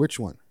interview? Which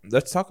one?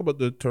 Let's talk about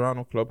the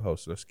Toronto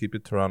Clubhouse. Let's keep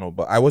it Toronto.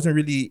 But I wasn't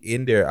really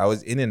in there. I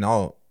was in and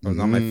out. I was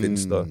on my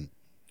Finsta.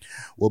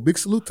 Well, big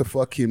salute to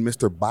fucking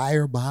Mr. Buy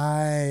or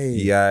Buy.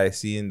 Yeah, I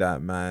seen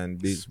that, man.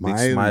 Big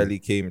Smiley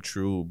came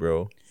true,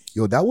 bro.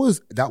 Yo, that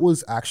was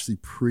actually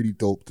pretty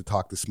dope to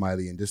talk to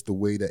Smiley and just the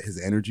way that his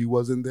energy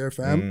was in there,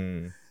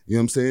 fam. You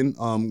know what I'm saying?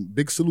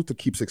 Big salute to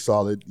Keeps It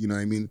Solid. You know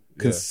what I mean?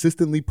 Yeah.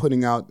 Consistently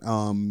putting out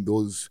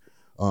those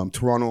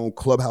Toronto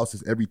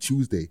clubhouses every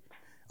Tuesday.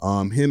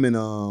 Him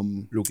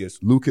and Lucas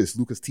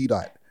T.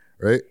 Dot.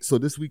 Right? So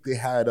this week they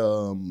had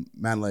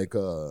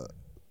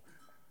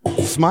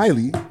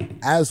Smiley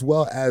as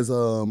well as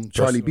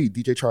Charlie B,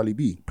 DJ Charlie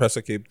B.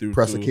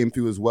 Pressa came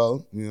through as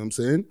well. You know what I'm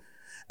saying?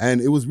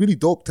 And it was really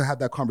dope to have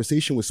that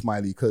conversation with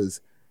Smiley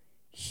because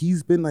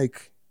he's been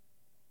like,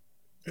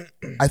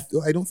 I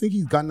don't think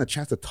he's gotten a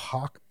chance to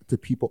talk to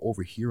people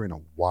over here in a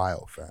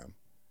while, fam.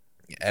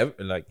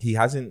 Like he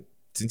hasn't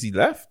since he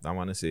left, I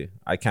want to say.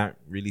 I can't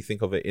really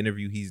think of an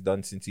interview he's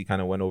done since he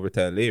kind of went over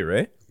to LA,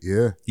 right?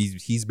 Yeah.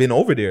 He's been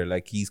over there.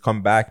 Like, he's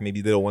come back,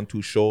 maybe did a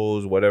 1-2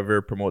 shows,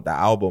 whatever, promote the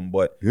album.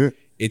 But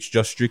it's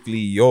just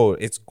strictly,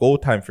 it's go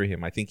time for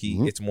him. I think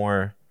it's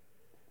more,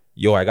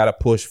 I got to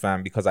push,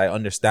 fam, because I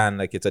understand,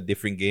 like, it's a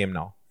different game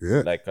now.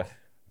 Yeah. Like,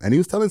 and he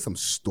was telling some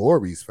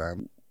stories,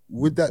 fam,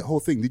 with that whole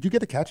thing. Did you get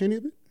to catch any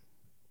of it?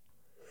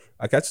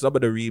 I catch some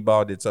of the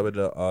rebound, did some of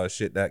the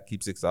shit that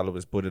Keep Six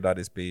Dollars put it on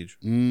his page.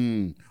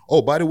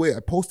 Oh, by the way,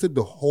 I posted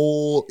the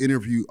whole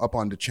interview up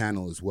on the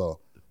channel as well.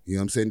 You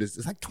know what I'm saying?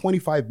 It's like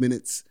 25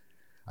 minutes.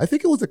 I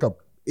think it was like a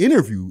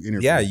interview.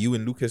 Yeah, you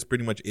and Lucas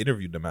pretty much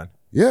interviewed the man.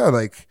 Yeah,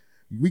 like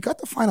we got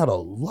to find out a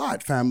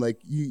lot, fam.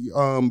 Like you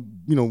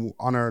know,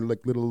 on our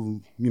like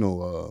little,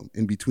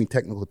 in between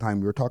technical time,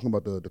 we were talking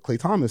about the Klay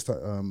Thomas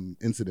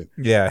incident.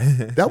 Yeah,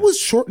 that was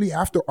shortly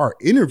after our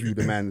interview.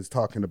 The man is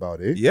talking about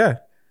it. Yeah.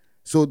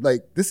 So,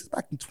 like, this is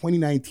back in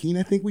 2019,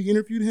 I think we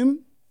interviewed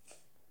him.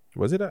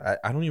 Was it? I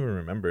don't even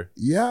remember.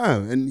 Yeah,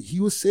 and he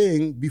was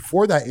saying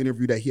before that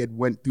interview that he had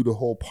went through the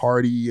whole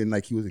party and,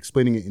 like, he was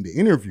explaining it in the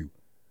interview.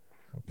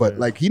 But,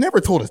 like, he never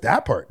told us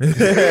that part. You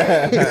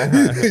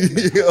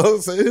know what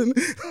I'm saying?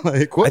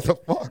 Like, what the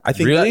fuck? I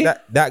think really?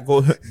 that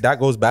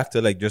goes back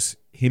to, like, just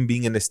him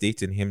being in the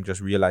States and him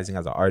just realizing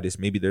as an artist,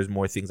 maybe there's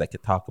more things I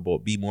could talk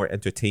about, be more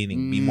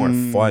entertaining, be more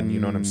fun. You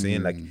know what I'm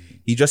saying? Like,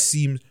 he just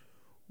seems...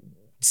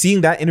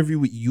 Seeing that interview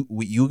with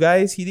you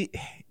guys, he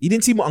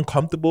didn't seem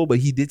uncomfortable, but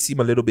he did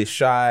seem a little bit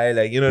shy.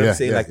 Like, you know what I'm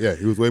saying? Yeah,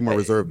 he was way more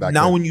reserved back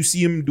now then. When you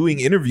see him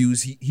doing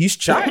interviews, he's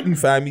chatting,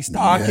 fam. He's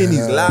talking,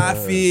 he's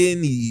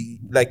laughing.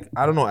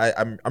 I don't know.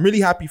 I'm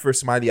really happy for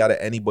Smiley out of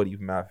anybody,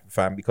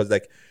 fam, because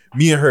like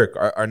me and Herc,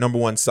 our number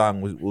one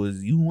song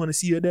was "You Want to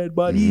See a Dead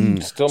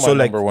Body." Still my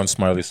number one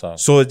Smiley song.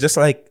 So it's just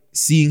like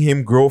seeing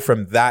him grow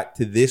from that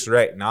to this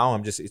right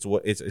now.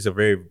 It's a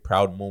very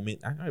proud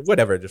moment.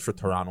 Whatever, just for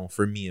Toronto,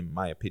 for me, in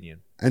my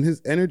opinion. And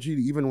his energy,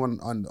 even when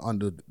on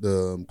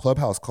the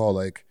Clubhouse call,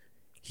 like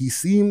he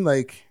seemed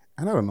like,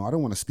 and I don't know, I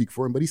don't want to speak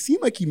for him, but he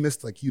seemed like he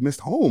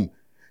missed home,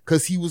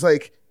 because he was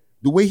like,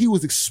 the way he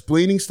was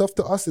explaining stuff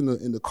to us in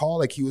the call,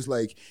 like he was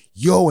like,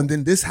 yo, and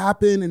then this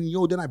happened, and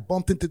yo, then I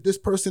bumped into this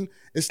person.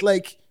 It's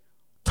like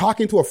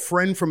talking to a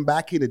friend from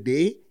back in the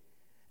day.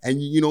 And,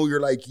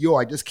 you're like, yo,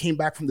 I just came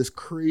back from this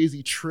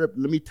crazy trip.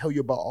 Let me tell you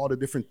about all the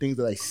different things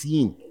that I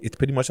seen. It's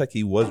pretty much like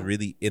he was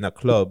really in a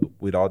club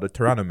with all the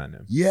Toronto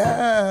men.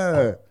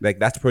 Yeah. Like,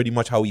 that's pretty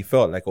much how he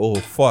felt. Like, oh,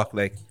 fuck.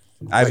 Like,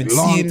 I haven't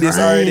seen this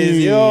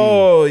artist.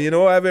 Yo,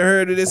 I haven't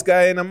heard of this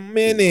guy in a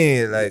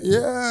minute. Like,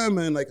 yeah,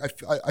 man. Like,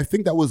 I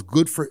think that was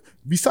good for,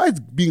 besides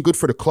being good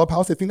for the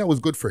Clubhouse, I think that was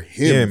good for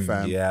him,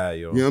 fam. Yeah,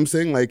 yo. You know what I'm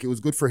saying? Like, it was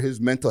good for his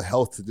mental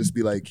health to just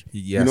be like,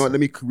 you know what, let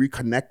me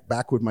reconnect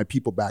back with my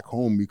people back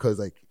home, because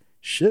like,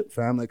 shit,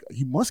 fam, like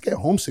he must get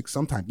homesick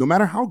sometimes. No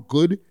matter how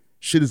good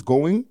shit is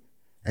going,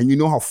 and you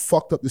know how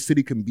fucked up the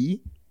city can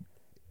be,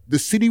 the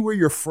city where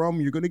you're from,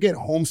 you're gonna get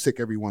homesick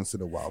every once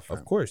in a while, fam.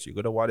 Of course, you're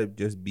gonna want to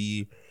just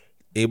be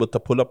able to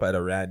pull up at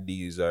a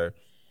Randy's or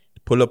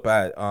pull up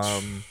at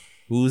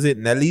who's it,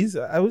 Nelly's?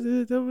 I was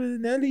at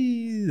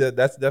Nelly's.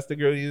 That's the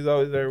girl he's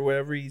always there,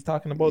 wherever he's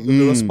talking about the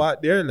little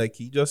spot there. Like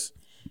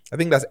I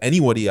think that's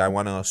anybody I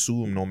want to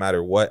assume, no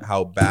matter what,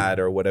 how bad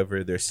or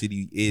whatever their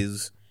city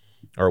is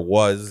or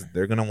was,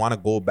 they're gonna want to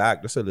go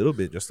back just a little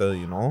bit, just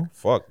to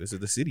fuck, this is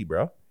the city,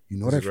 bro. You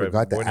know what I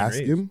forgot to ask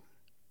him,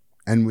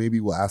 and maybe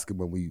we'll ask him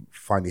when we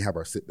finally have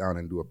our sit down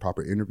and do a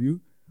proper interview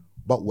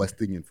about West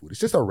Indian food. It's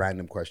just a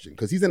random question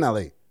because he's in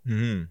LA,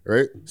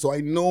 right? So I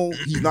know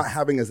he's not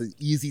having as an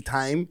easy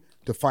time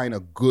to find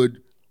a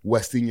good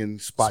West Indian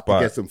spot to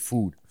get some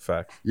food.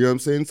 Fact. You know what I'm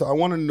saying? So I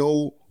want to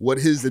know what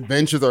his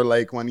adventures are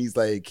like when he's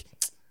like,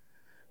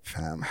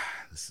 fam,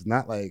 it's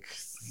not like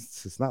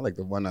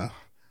the one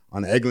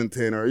on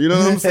Eglinton, or you know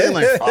what I'm saying?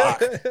 Like,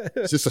 fuck.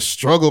 It's just a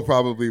struggle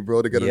probably,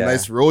 bro, to get a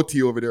nice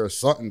roti over there or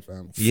something,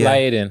 fam. Fly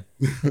it in.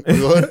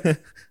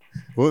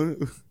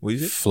 What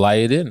is it? Fly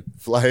it in.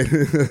 Fly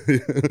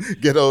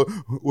it. Get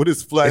what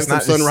is fly it's some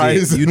not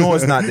sunrise? You know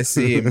it's not the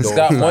same. It's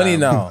got money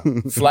now.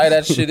 Fly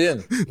that shit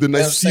in. The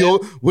nice seal.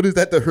 What is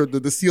that?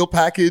 The seal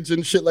package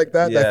and shit like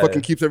that. Yeah. That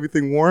fucking keeps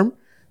everything warm.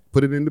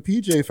 Put it in the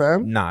PJ,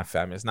 fam. Nah,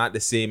 fam. It's not the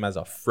same as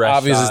a fresh.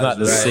 Obviously, it's not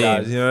the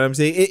same. You know what I'm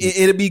saying?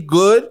 It'll be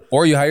good.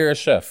 Or you hire a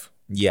chef.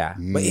 Yeah,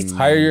 but it's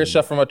hire your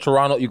chef from a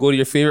Toronto. You go to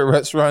your favorite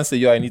restaurant and say,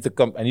 "Yo, I need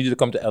you to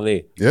come to LA."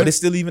 Yeah. But it's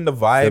still even the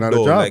vibe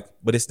though.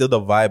 But it's still the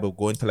vibe of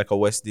going to like a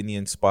West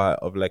Indian spot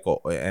of like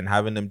and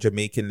having them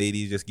Jamaican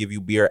ladies just give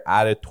you beer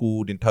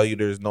attitude and tell you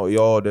there's we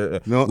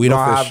don't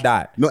have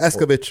that. No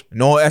escovitch.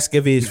 No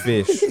escovitch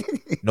fish.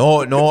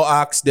 no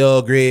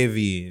oxtail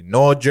gravy.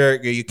 No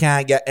jerk. You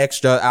can't get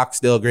extra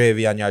oxtail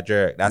gravy on your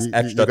jerk. That's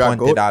extra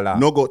 $20.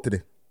 No goat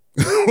today.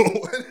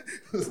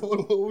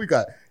 What we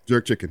got?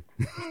 Jerk chicken.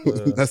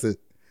 That's it.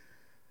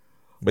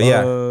 But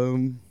yeah,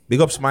 big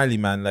up Smiley,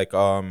 man. Like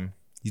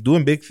he's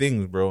doing big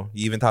things, bro.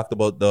 He even talked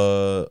about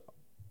the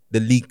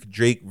leaked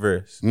Drake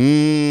verse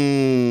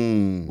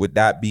with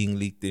that being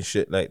leaked and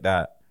shit like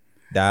that.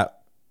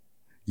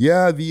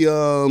 Yeah,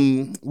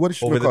 the what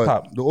is over the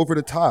top. The over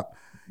the top.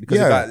 because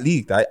it got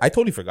leaked. I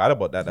totally forgot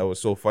about that. That was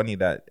so funny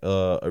that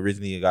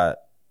originally it got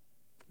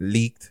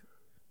leaked.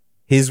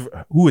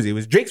 Who was it? It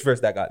was Drake's verse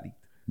that got leaked.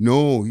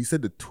 No, he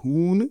said the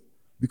tune,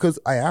 because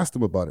I asked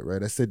him about it,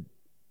 right? I said,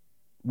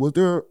 was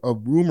there a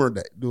rumor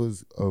that there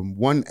was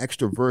one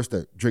extra verse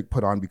that Drake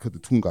put on because the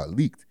tune got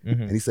leaked?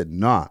 Mm-hmm. And he said,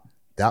 nah,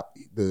 that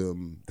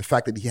the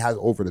fact that he has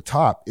Over the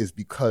Top is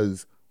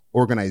because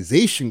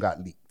Organization got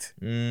leaked.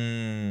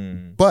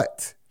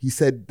 But he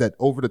said that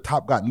Over the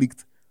Top got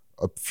leaked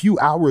a few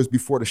hours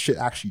before the shit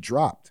actually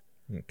dropped.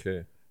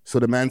 Okay. So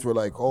the mans were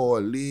like, oh,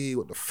 Lee,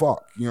 what the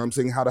fuck? You know what I'm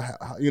saying? How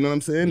you know what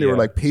I'm saying? They were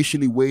like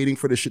patiently waiting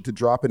for the shit to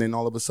drop, and then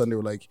all of a sudden they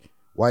were like,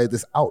 why is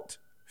this out?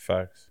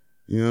 Facts.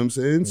 You know what I'm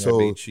saying? Yeah, so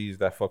big cheese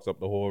that fucks up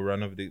the whole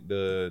run of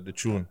the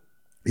tune.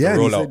 Yeah,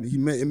 he said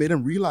it made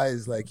him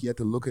realize like he had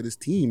to look at his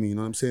team, you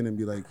know what I'm saying, and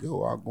be like,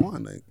 yo, I'll go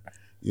on. Like,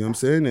 you know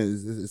what I'm saying?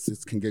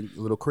 It can get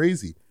a little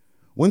crazy.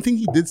 One thing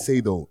he did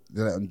say though,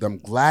 that I'm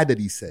glad that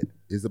he said,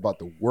 is about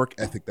the work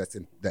ethic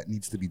that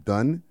needs to be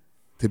done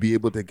to be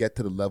able to get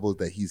to the levels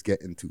that he's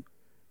getting to.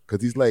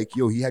 Because he's like,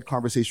 yo, he had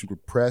conversations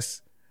with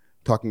press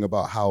talking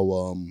about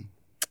how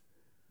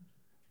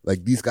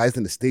like these guys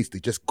in the States, they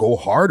just go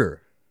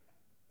harder.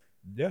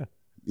 Yeah.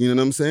 You know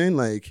what I'm saying?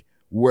 Like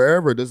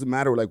wherever, it doesn't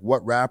matter like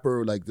what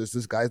rapper, like there's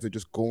this guys that are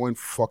just going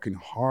fucking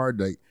hard.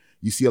 Like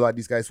you see a lot of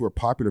these guys who are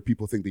popular,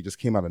 people think they just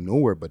came out of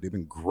nowhere, but they've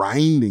been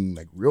grinding,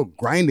 like real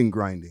grinding.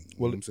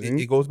 Well,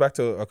 it goes back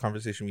to a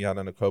conversation we had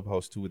on the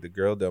Clubhouse too with the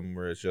girl them,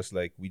 where it's just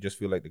like we just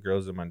feel like the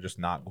girls them are just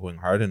not going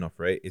hard enough,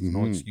 right? It's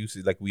no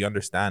excuses. Like we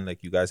understand,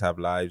 like you guys have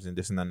lives and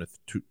this and that,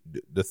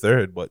 the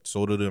third, but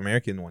so do the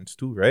American ones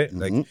too, right?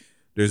 Like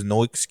there's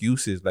no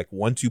excuses. Like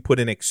once you put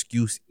an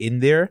excuse in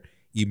there,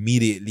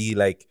 immediately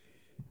like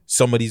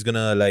somebody's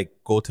gonna like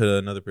go to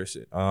another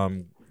person.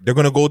 They're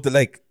gonna go to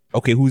like,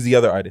 okay, who's the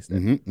other artist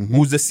then?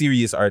 Who's the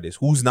serious artist?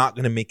 Who's not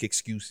going to make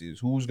excuses?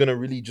 Who's going to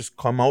really just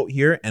come out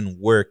here and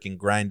work and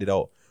grind it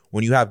out?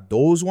 When you have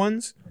those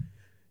ones,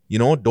 you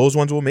know, those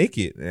ones will make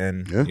it.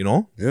 And, you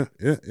know? Yeah.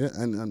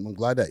 And I'm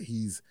glad that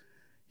he's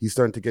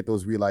starting to get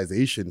those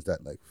realizations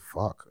that like,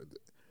 fuck.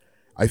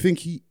 I think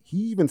he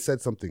even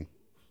said something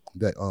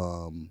that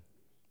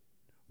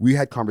we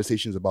had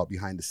conversations about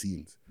behind the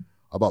scenes,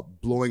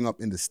 about blowing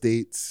up in the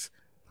States.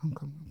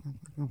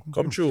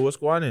 Come true. What's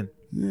going on?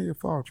 Yeah,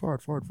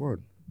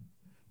 forward.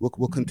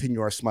 We'll continue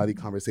our smiley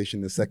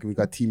conversation in a second. We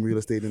got Team Real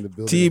Estate in the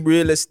building. Team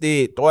Real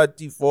Estate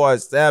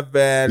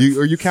 24/7.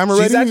 Are you camera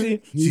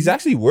ready? She's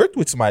actually worked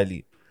with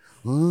Smiley.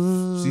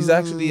 She's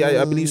actually,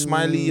 I believe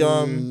Smiley.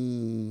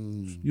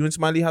 You and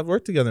Smiley have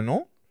worked together,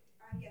 no?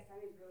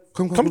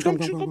 Come.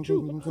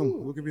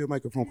 We'll give you a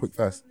microphone quick,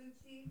 fast.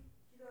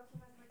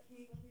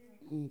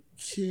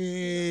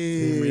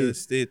 Okay. Real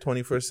Estate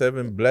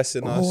 24/7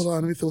 blessing us. Hold on,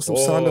 let me throw some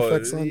sound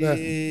effects on that.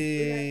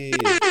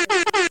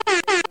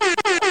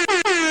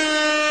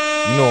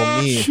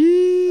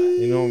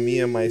 You know me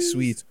and my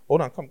sweets.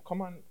 Hold on,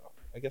 come on.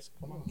 I guess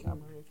come on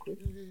camera real quick.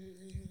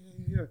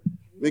 Yeah.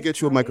 Let me get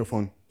you a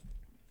microphone.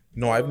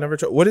 No, I've never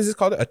tried. What is this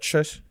called? A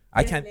tres?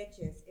 I can't.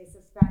 Leches. It's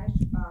a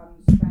Spanish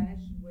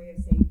way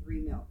of saying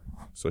 3 milk.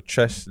 So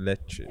tres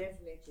leches.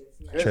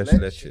 Tres Tres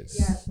leches.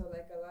 Yeah, so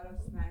like a lot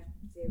of Spanish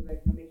say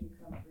like no make you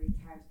come 3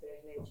 times tres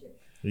leches.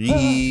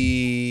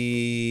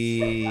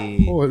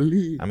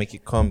 Holy. I make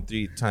it come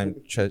 3 times.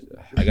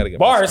 I gotta get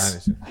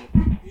bars.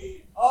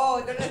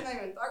 Oh, they're not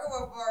even talking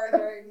about bars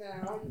right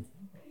now.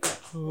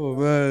 Oh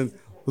man.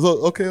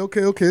 So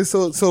okay.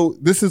 So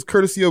this is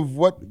courtesy of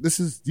what?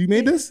 You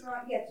made this?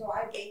 Yeah, so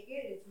I bake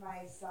it. It's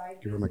my side.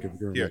 Give her a mic.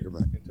 Into the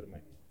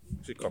mic.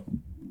 She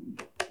come.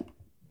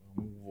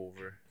 I'll move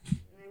over. And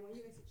I want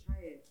you guys to try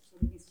it so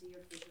we can see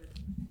your future.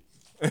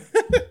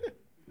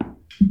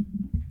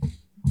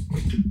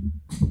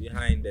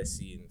 Behind the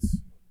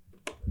scenes.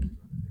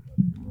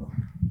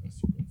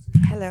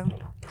 Hello.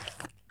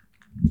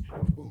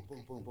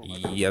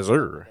 Yes,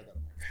 sir.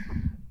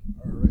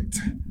 All right.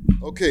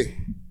 Okay.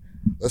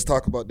 Let's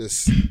talk about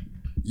this.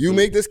 You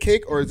make this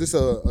cake, or is this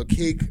a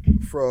cake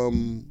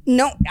from?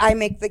 No, I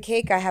make the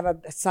cake. I have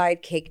a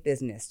side cake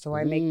business, so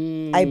I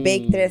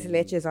bake tres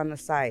leches on the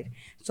side.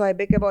 So I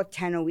bake about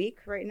 10 a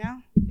week right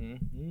now,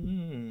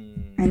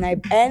 and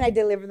I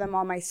deliver them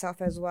all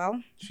myself as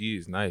well.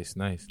 Jeez, nice.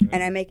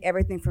 And I make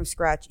everything from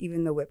scratch,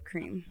 even the whipped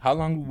cream. How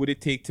long would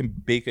it take to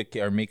bake a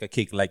cake or make a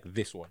cake like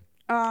this one?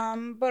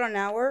 About an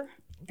hour.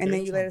 And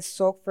then you let it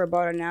soak for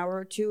about an hour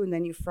or 2, and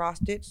then you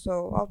frost it.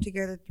 So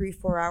altogether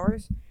 3-4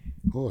 hours.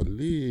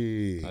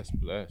 Holy. That's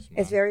blessed, man.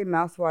 It's very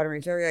mouth-watering.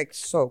 It's very like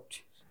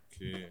soaked.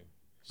 Okay.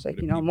 It's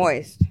like,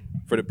 moist.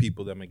 For the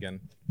people, them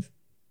again.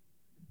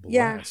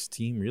 Yeah. Blast.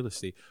 Team Real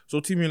Estate. So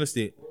Team Real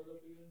Estate.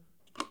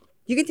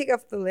 You can take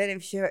off the lid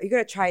and share. You're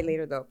going to try it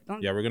later, though.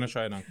 Yeah, we're going to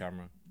try it on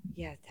camera.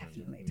 Yeah,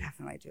 definitely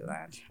do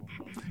that.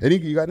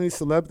 You got any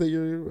celebs that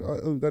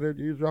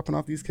you're dropping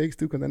off these cakes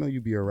to? Because I know you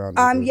be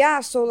around.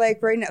 Yeah. So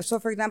like right now, so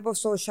for example,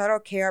 shout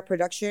out KR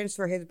Productions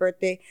for his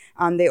birthday.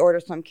 They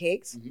ordered some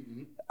cakes.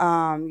 They've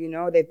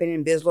been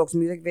in Bizlok's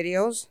music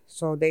videos,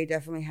 so they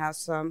definitely have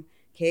some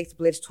cakes.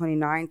 Blitz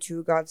 29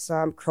 too got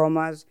some.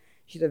 Chromas,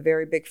 She's a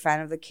very big fan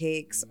of the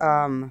cakes.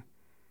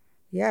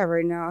 Yeah,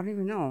 right now, I don't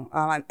even know.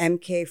 I'm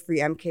free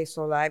MK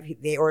So Live.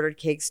 They ordered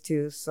cakes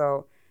too.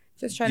 So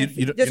just trying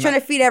to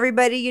feed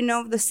everybody, you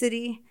know, the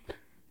city.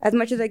 As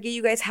much as I give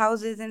you guys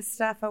houses and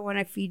stuff, I want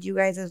to feed you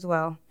guys as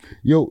well.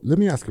 Yo, let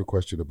me ask you a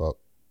question about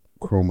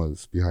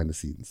Chroma's behind the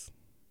scenes.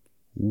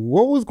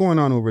 What was going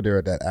on over there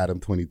at that Adam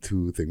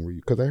 22 thing? Were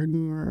you? Because I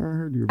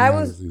heard you. I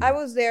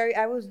was there.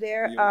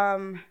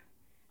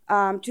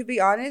 To be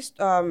honest,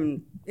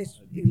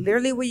 it's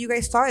literally what you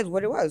guys saw is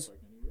what it was.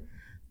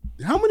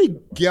 How many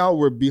gal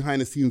were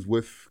behind the scenes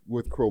with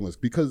Chroma's?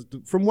 Because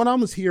from what I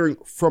was hearing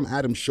from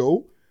Adam's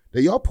show,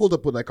 that y'all pulled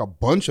up with like a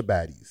bunch of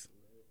baddies.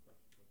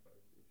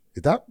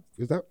 Is that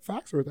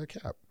facts or is that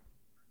cap?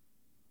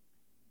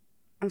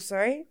 I'm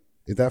sorry?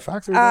 Is that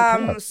facts or is that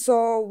cap?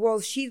 So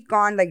she's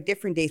gone like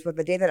different days, but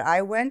the day that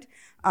I went,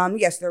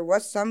 yes, there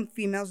was some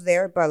females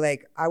there, but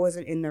like I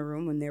wasn't in the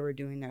room when they were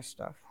doing their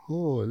stuff.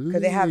 Holy.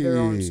 Because they have their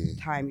own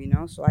time, you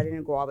know, so I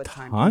didn't go all the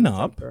time.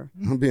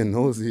 I'm being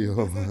nosy.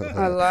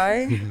 A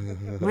lie?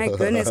 My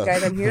goodness,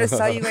 guys, I'm here to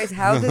sell you guys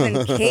houses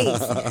and cakes.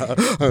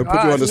 Put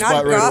you on the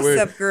spot right away.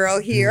 Not gossip girl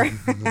here.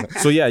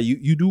 So yeah,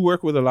 you do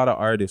work with a lot of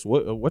artists.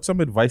 What's some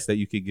advice that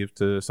you could give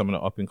to some of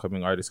the up and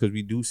coming artists? Because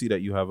we do see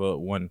that you have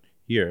one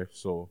here.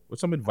 So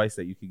what's some advice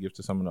that you could give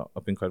to some of the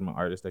up and coming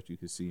artists that you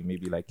could see,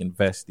 maybe like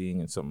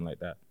investing and something like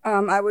that?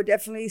 I would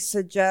definitely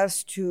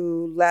suggest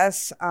to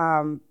less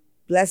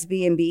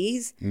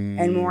B&Bs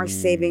and more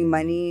saving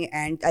money,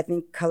 and I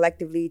think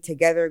collectively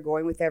together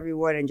going with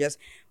everyone and just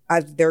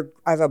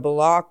as a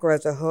block or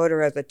as a hood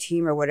or as a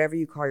team or whatever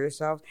you call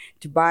yourselves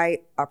to buy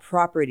a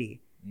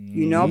property,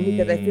 you know,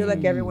 because I feel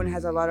like everyone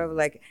has a lot of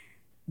like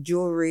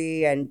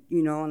jewelry and,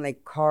 you know, and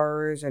like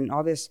cars and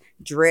all this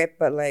drip,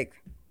 but like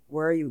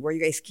where are you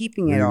guys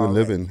keeping it all?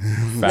 Living.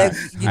 Like,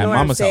 you know what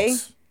I'm saying?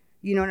 House.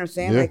 You know what I'm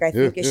saying? Like I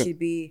think it should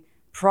be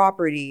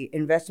property,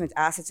 investments,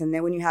 assets, and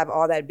then when you have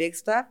all that big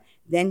stuff,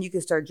 then you can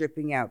start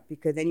dripping out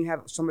because then you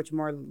have so much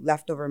more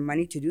leftover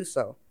money to do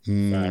so.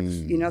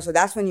 You know, so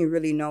that's when you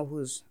really know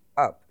who's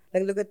up.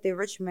 Like look at the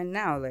rich men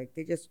now, like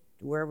they just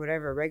wear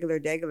whatever, regular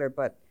degular,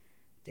 but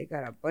they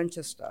got a bunch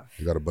of stuff.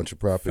 You got a bunch of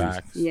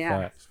properties.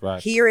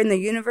 Facts. Here in the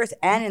universe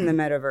and in the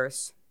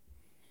metaverse.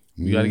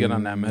 We got to get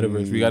on that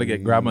metaverse. We got to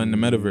get Grabba in the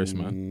metaverse,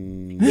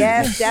 man.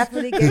 Yes,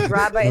 definitely get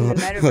Grabba in the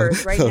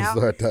metaverse. Right now,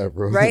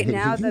 right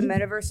now, the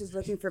metaverse is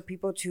looking for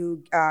people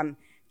to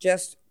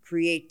just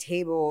create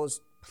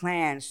tables,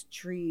 plants,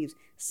 trees,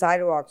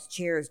 sidewalks,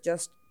 chairs,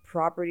 just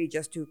property,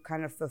 just to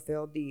kind of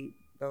fulfill the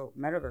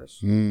metaverse.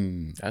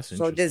 That's interesting.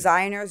 So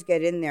designers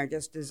get in there,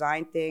 just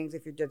design things.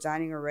 If you're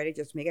designing already,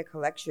 just make a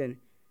collection.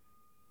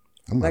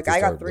 Like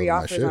I got 3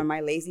 offers on my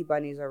Lazy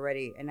Bunnies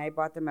already, and I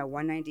bought them at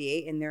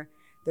 $198, and they're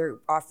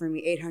offering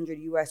me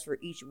 $800 US for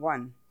each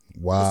one.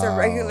 Wow. Just a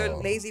regular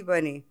Lazy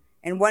Bunny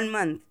in 1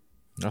 month.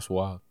 That's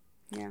wild.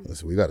 Yeah.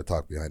 Listen, we got to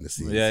talk behind the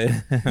scenes.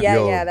 Yeah.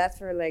 That's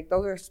for like,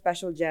 those are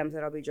special gems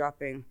that I'll be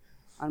dropping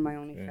on my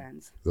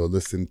OnlyFans. So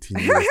listen, team,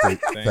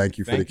 thank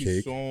you for the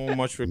cake. Thank you so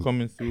much for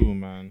coming through,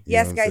 man.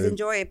 Yes, guys,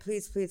 enjoy it.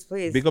 Please.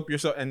 Big up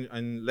yourself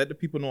and let the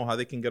people know how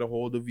they can get a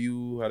hold of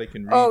you, how they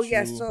can reach you.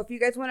 Yes. So if you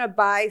guys want to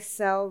buy,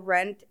 sell,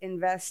 rent,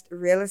 invest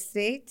real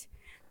estate,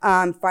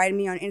 find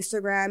me on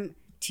Instagram,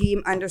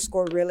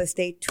 team_real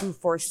estate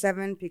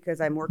 247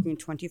 because I'm working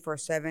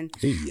 24/7.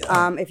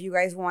 If you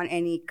guys want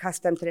any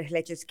custom Tres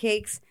Leches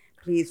cakes,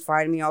 please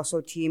find me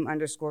also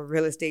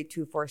team_real estate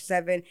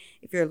 247.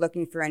 If you're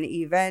looking for any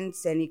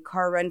events, any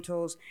car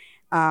rentals,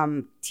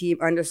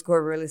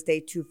 team_real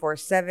estate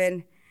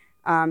 247.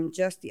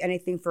 Just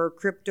anything for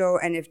crypto,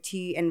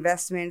 NFT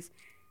investments,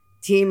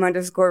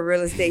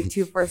 team_real estate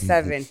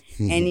 247.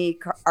 Any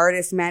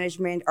artist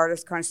management,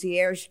 artist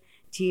concierge,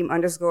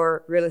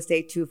 team_real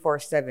estate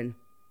 247.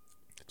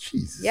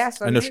 Jesus. Yeah,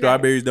 so and the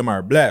strawberries, them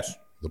are blessed.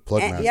 The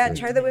plug master. Yeah,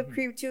 try the whipped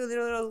cream too.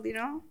 Little, you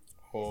know.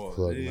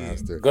 Plug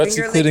master.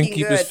 Gutsy couldn't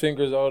keep his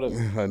fingers out of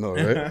it. I know,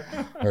 right?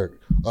 All right.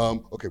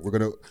 Okay, we're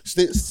gonna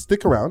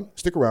stick around.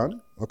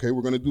 Okay,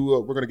 we're gonna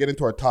get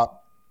into our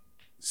top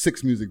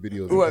 6 music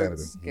videos in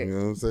Canada. Okay. You know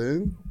what I'm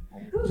saying?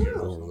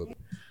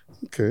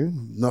 Okay.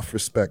 Enough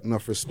respect. Yeah,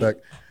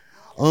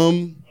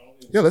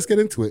 let's get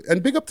into it.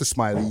 And big up to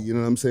Smiley. You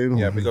know what I'm saying?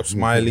 Yeah, big up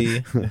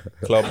Smiley,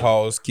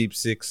 Clubhouse, Keep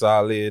Six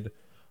Solid.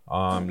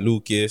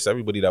 Lucas,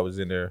 everybody that was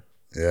in there.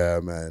 Yeah,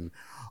 man.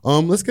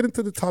 Let's get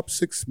into the top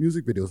 6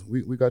 music videos.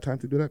 We got time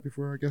to do that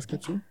before our guest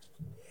gets here?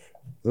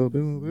 A little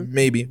bit?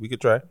 Maybe. We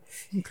could try.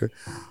 Okay.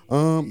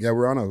 Yeah,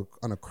 we're on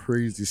a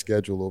crazy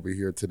schedule over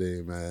here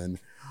today, man.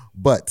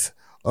 But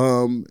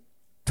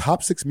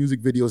top 6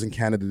 music videos in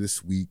Canada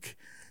this week.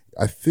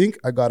 I think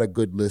I got a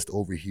good list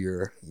over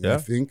here. Yeah. I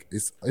think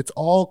it's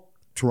all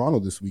Toronto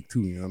this week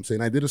too, you know what I'm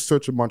saying? I did a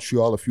search in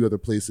Montreal, a few other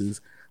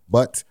places,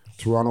 but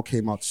Toronto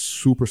came out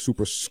super,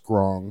 super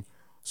strong.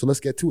 So let's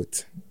get to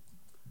it.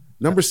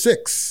 Number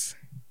 6,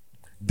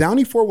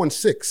 Downey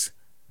 416,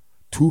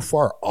 Too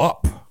Far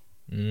Up.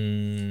 Let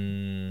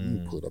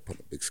me pull it up on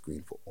the big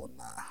screen for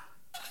Ona.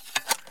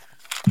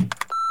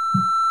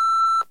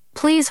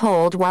 Please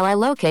hold while I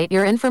locate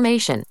your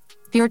information.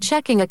 Your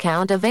checking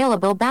account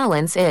available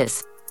balance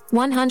is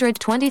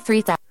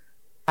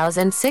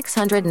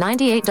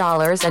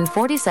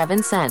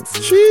 $123,698.47.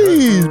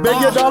 Jeez,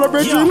 beg your dollar,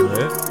 Bridget.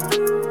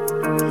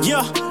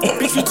 Yeah,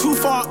 bitch, we too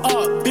far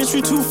up. Bitch,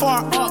 we too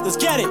far up. Let's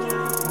get it.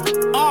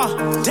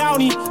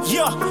 Downey,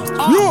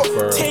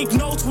 take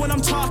notes when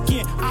I'm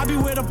talking. I be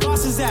where the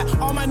boss is at.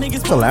 All my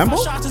niggas a Lambo?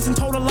 shots and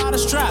told a lot of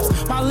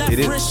straps. My left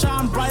wrist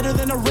shine brighter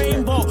than a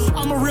rainbow.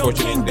 I'm a real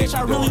king, bitch.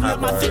 I really let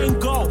my thing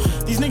go.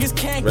 These niggas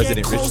can't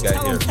get close.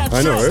 Tell them catch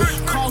I know,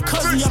 right? Call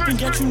Cuzzy up and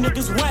get you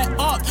niggas wet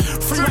up.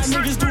 Free my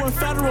niggas doing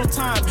federal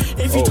time.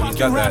 If you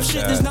talking rap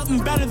shit, there's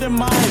nothing better than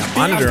mine. Bitch,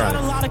 I got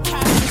a lot of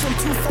cash, bitch. I'm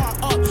too far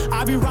up.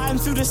 I be riding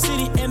through the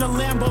city in a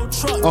Lambo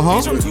truck.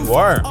 Bitch, I'm too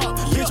far up.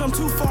 Bitch, I'm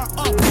too far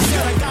up.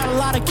 I got a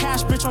lot of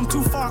cash, bitch, I'm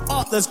too far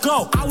up. Let's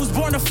go. I was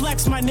born to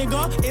flex, my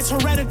nigga. It's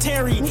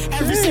hereditary.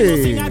 Every single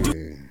thing I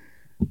do.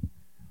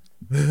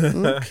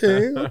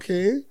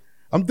 Okay.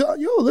 I'm done.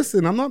 Yo,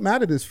 listen, I'm not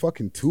mad at this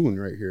fucking tune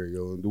right here,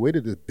 yo. The way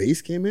that the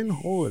bass came in,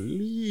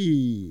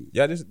 holy.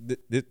 Yeah, this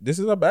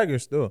is a bagger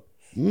still.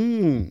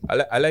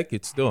 I like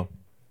it still.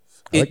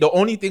 The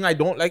only thing I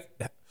don't like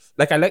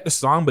I like the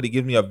song, but it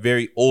gives me a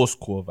very old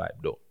school vibe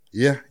though.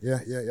 Yeah.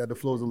 The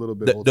flow's a little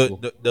bit old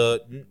school.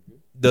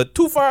 The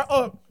too far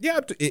up, yeah,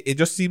 it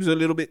just seems a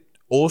little bit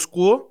old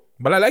school,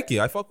 but I like it.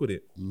 I fuck with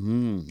it. I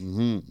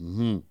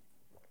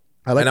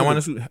like. And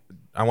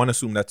I want to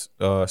assume that's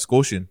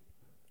Scotian.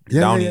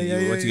 Yeah, Downey.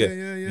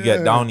 you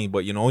get Downey,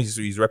 but you know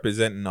he's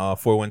representing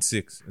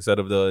 416 instead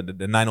of the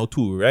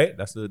 902, right?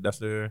 That's the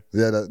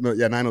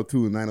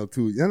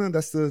 902. Yeah, no,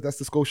 that's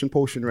the Scotian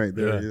potion right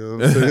there. Yeah. You know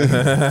what I'm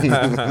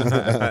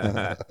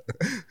saying?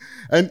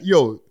 And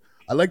yo,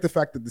 I like the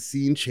fact that the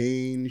scene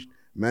changed.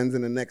 Man's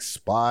in the next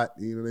spot.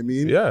 You know what I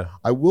mean? Yeah.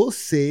 I will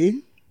say,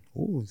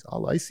 it's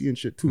all icy and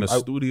shit too. In the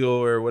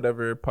studio or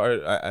whatever part.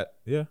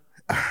 Yeah.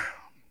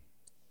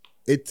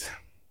 They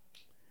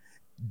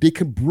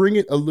could bring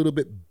it a little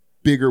bit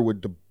bigger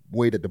with the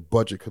way that the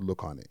budget could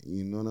look on it.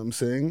 You know what I'm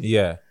saying?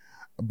 Yeah.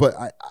 But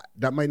I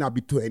that might not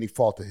be to any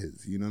fault of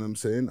his. You know what I'm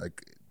saying?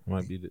 Like,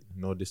 might be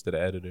no diss to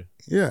the editor.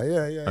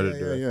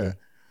 Yeah.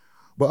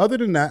 But other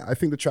than that, I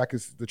think the track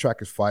is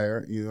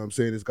fire. You know what I'm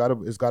saying? It's got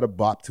a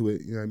bop to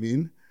it. You know what I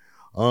mean?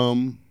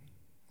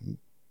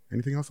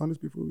 Anything else on this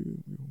before we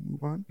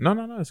move on? No,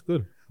 it's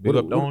good. Big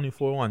up Downey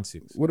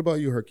 416. What about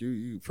you, Herc?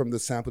 You from the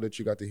sample that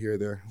you got to hear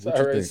there? It's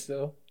all right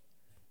still.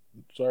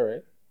 It's all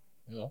right.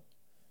 You know,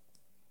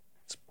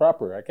 it's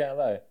proper. I can't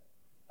lie.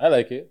 I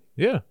like it.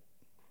 Yeah.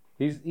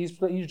 He's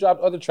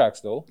dropped other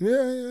tracks though.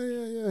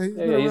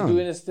 Yeah. He's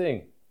doing his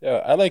thing.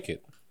 Yeah, I like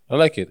it.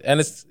 And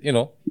it's, you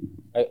know,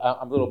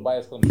 I'm a little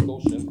biased on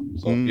Scotian,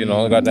 so you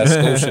know I got that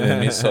Scotian in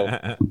me. So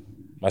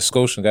my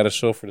Scotian got to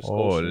show for the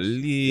Scotian. Holy,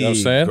 you know what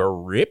I'm saying?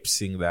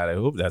 Gripsing that. I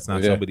hope that's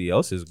not somebody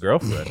else's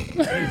girlfriend.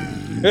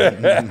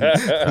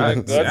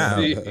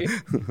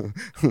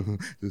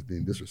 Just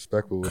being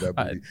disrespectful with that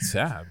booty.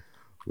 Damn.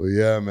 Well,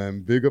 yeah,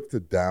 man. Big up to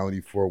Downey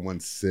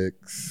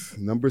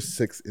 416, number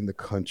 6 in the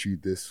country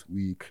this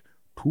week.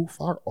 Too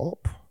far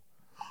up,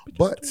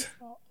 but.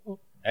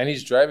 And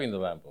he's driving the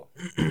Lambo.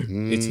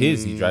 It's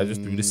his. He drives us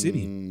through the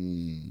city.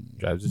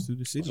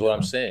 That's what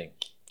I'm saying.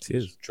 It's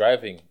his. He's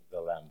driving the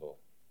Lambo.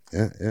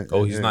 Yeah.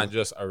 He's not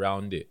just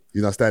around it.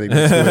 You're not standing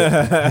next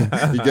to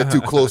it. You get too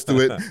close to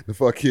it. The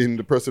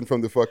person from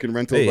the fucking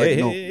rental back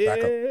up.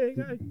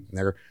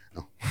 Never.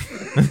 No.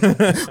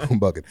 I'm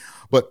bugging.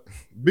 But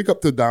big up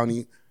to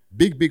Downey.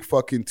 Big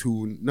fucking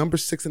tune. Number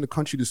 6 in the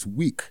country this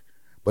week.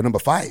 But number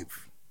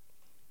 5,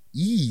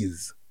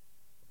 Ease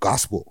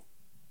Gospel.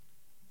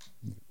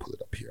 Pull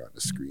it up here on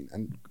the screen.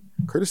 And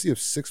courtesy of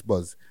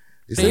 6Buzz.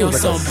 They say it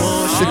was like a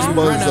 6Buzz exclusive.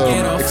 Like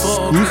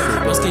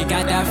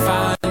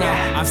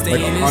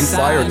on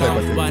fire type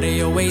of thing. But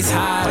they always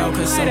hide out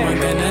cause someone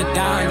gonna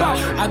die now.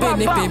 I've been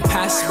nipping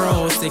past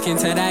bro, sticking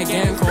to that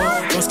gang core.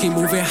 Just keep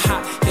moving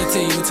hot, get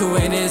to you to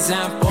an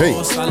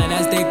example. Solid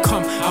as they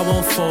come, I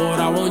won't fold,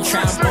 I won't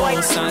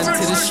trample. Sign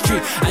to the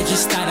street, I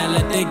just gotta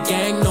let the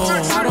gang know.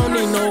 I don't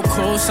need no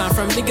cosign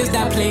from niggas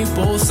that play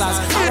both sides.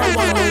 I don't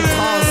want no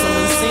calls,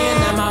 someone saying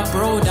that my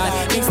bro died.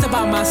 Thinks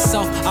about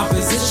myself,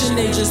 opposition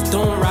they just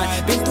don't ride.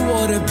 Been through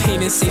all the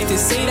pain, it's safe to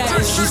say that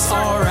it's just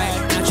alright.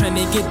 Not trying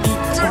to get deep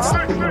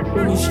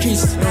in these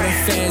streets, know the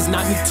feds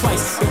knock me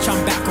twice. Bitch,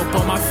 I'm back up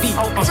on my feet.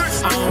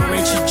 I don't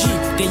rent your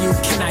Jeep, then you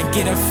cannot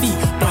get a fee.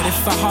 But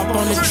if I hop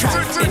on the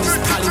track, then it's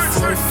probably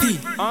for a fee.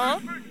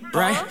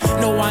 Right?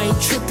 No, I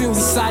ain't tripping.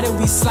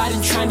 We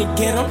sliding, trying to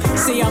get them.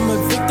 Say I'm a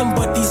victim,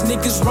 but these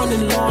niggas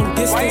running long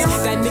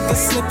distance. That nigga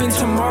slipping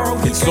tomorrow.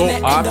 It's so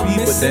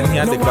obvious, but then he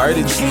had the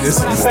garden seat.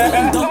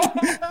 I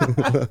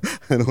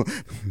know.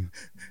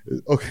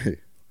 Okay.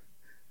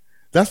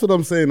 That's what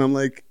I'm saying. I'm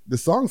like, the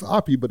song's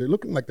oppy, but they're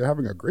looking like they're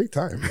having a great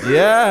time.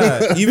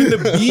 Yeah. Even the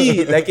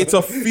beat, like it's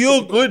a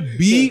feel-good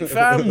beat,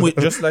 fam, with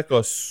just like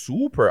a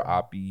super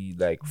oppy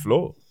like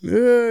flow.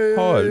 Yeah.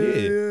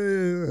 Holy.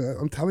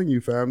 I'm telling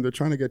you, fam, they're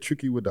trying to get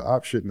tricky with the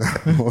op shit now.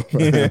 You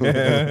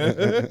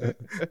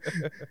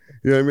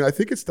know what I mean? I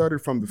think it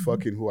started from the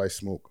fucking Who I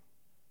Smoke.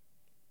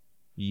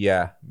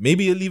 Yeah,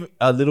 maybe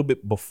a little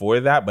bit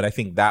before that, but I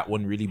think that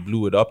one really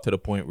blew it up to the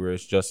point where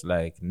it's just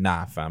like,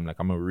 nah, fam, like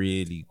I'm gonna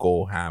really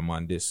go ham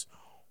on this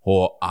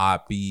whole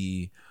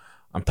oppie.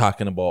 I'm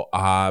talking about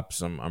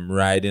ops. I'm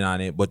riding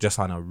on it, but just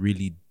on a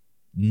really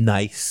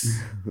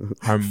nice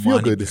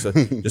harmonic, just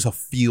a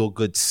feel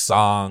good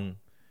song.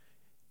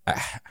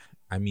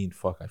 I mean,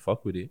 I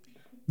fuck with it.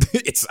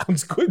 It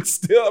sounds good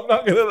still. I'm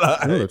not gonna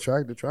lie. No, the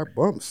track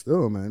bumps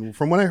still, man.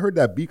 From when I heard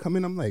that beat come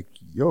in, I'm like,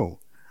 yo.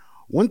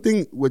 One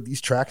thing with these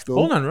tracks, though.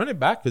 Hold on, run it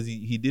back because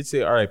he did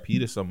say R.I.P.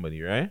 to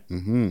somebody, right?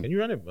 Mm-hmm. Can you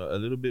run it a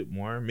little bit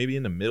more? Maybe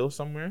in the middle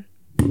somewhere.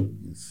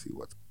 Let's see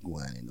what's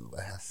going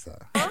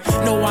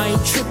on. No, I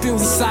ain't tripping. We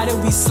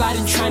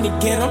sliding, trying to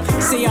get up.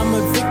 Say I'm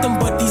a victim,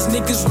 but these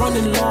niggas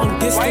running long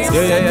distance.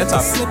 Yeah.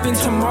 Top. Slipping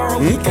tomorrow.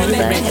 We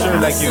gonna make sure,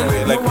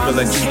 because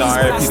I seen the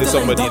R.I.P. to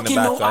somebody in the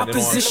back, so I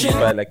didn't want to see if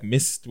I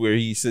missed where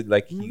he said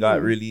he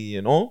got really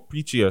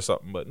preachy or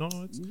something. But no,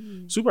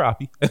 it's super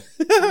happy.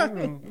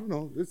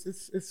 No,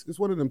 it's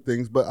one of them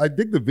things. But I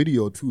dig the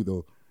video too,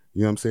 though.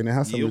 You know what I'm saying? It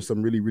has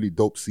some really, really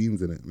dope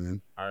scenes in it,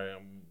 man. All right,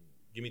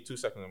 give me 2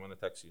 seconds. I'm gonna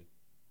text you.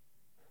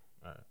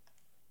 All right.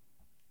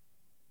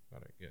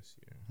 Gotta guess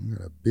here. You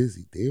got a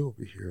busy day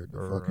over here at the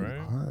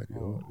fucking pod,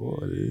 yo.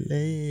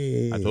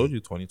 I told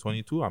you,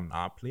 2022. I'm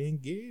not playing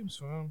games,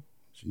 fam.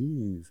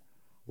 Jeez.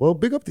 Well,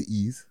 big up to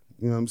Ease.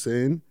 You know what I'm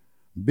saying?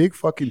 Big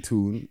fucking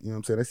tune. You know what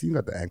I'm saying? I see you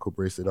got the ankle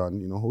bracelet on.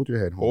 You know, hold your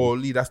head, homie.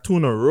 Holy, that's 2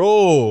 in a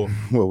row.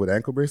 What, with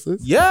ankle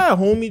bracelets? Yeah,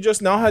 homie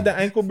just now had the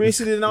ankle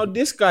bracelet and now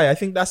this guy. I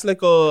think that's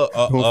like a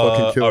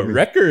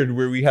record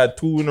where we had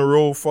 2 in a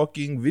row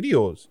fucking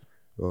videos.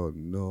 Oh,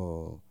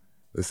 no.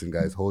 Listen,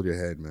 guys, hold your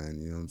head, man.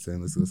 You know what I'm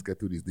saying? Let's get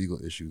through these legal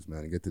issues,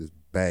 man, and get to this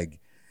bag.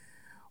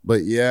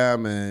 But yeah,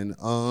 man.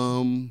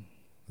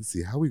 Let's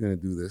see. How are we gonna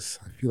do this?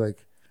 I feel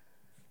like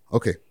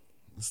okay.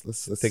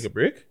 Let's take a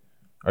break?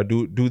 Or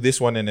do this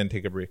one and then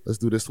take a break? Let's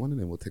do this one and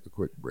then we'll take a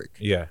quick break.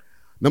 Yeah.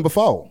 Number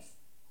 4,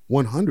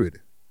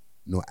 100.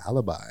 No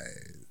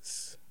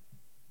Alibis.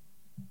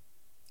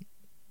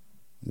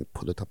 Let me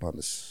pull it up on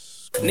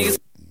this.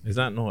 Is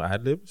that no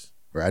ad-libs?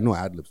 Right, no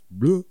ad-libs.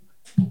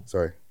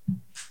 Sorry.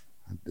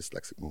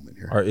 Dyslexic moment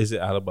here. Or is it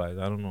alibis?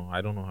 I don't know.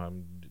 How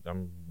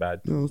I'm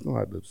bad. No, it's no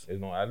ad-libs. There's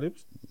no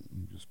ad-libs? Let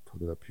me just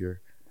put it up here.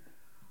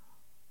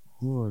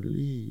 Holy,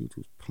 you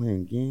was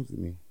playing games with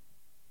me.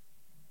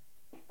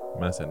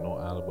 Man said no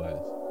alibis.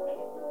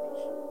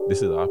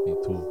 This is Oppie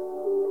too.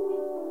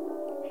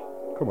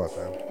 Come on,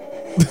 fam.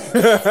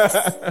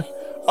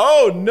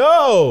 Oh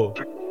no!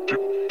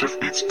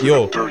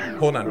 Yo,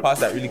 hold on. Pause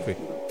that really quick.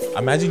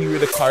 Imagine you were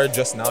the car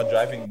just now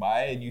driving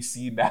by and you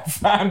see that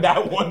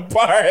one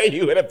part.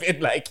 You would have been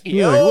like,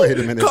 yo, wait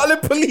a minute. Call the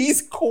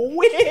police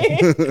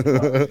quick.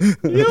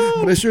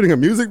 Yo. Are they shooting a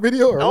music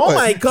video? Or oh what?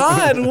 my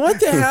God, what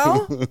the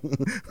hell?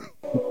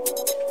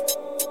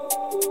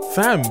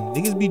 Fam,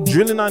 niggas be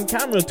drilling on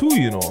camera too,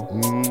 you know.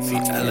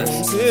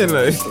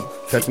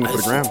 Catching it for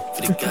the gram.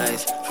 For the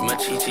guys, for my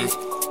chi-chis.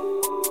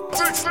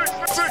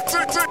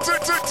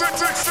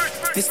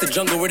 This the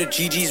jungle where the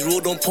GG's rule.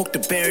 Don't poke the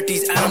bear,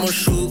 these animals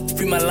shoot.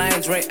 Free my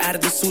lions right out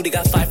of the zoo. They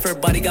got 5 for a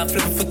body, got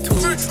flipping for 2.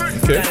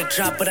 Okay. Got a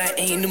drop, but I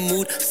ain't in the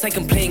mood. It's like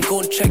I'm playing, go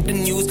and check the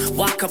news.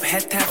 Walk up,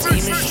 head tap,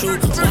 aim and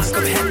shoot. Walk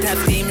up, head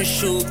tap, aim and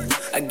shoot.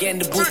 I get in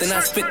the booth and I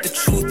spit the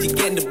truth. You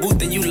get in the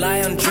booth and you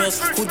lie on drills.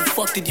 Who the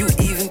fuck did you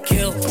even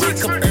kill?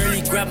 Wake up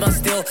early, grab my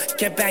still.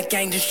 Get back,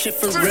 gang, this shit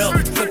for real.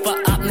 Flip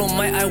a op, no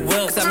might, I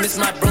will. Cause I miss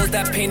my bros,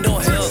 that pain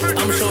don't heal.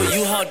 I'ma show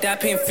you how that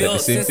pain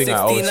feels. Yeah, the same thing I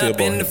always say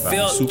about him,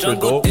 fam. Super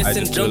dope. I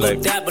just feel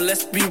like that, but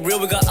let's be real,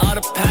 we got all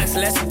the packs.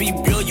 Let's be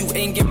real, you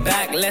ain't get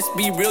back. Let's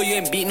be real, you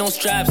ain't beat no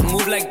straps.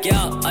 Move like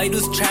y'all, all you do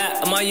is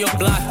trap. I'm on your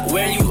block,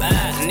 where you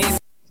at?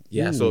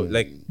 Yeah, so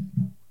like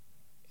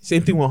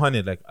same thing with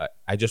 100. Like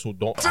I just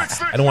don't.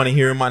 I don't want to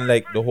hear him on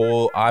like the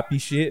whole Oppie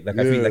shit. Like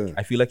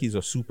I feel like he's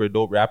a super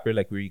dope rapper.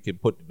 Like where you can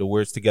put the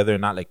words together,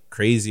 and not like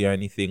crazy or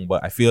anything.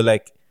 But I feel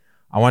like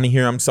I want to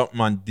hear him something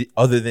on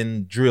other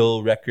than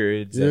drill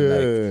records. And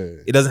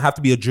like it doesn't have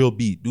to be a drill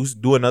beat.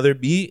 Do another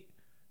beat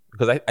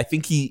because I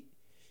think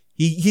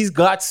he's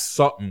got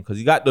something because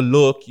he got the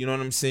look. You know what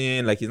I'm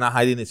saying? Like he's not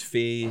hiding his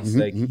face.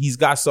 Like he's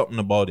got something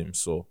about him.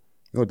 So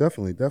no,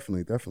 definitely.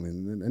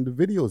 And the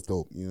video is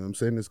dope. You know what I'm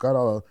saying? It's got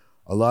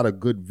a lot of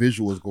good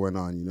visuals going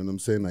on. You know what I'm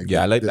saying? Like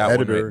I like the that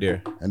editor one right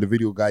there. And the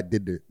video guy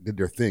did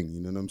their thing.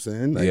 You know what I'm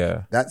saying? Like,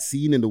 yeah. That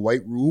scene in the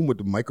white room with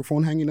the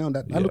microphone hanging down,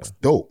 that looks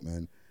dope,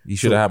 man. You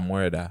should have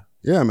more of that.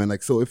 Yeah, man.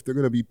 Like so, if they're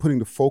gonna be putting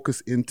the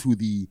focus into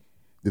the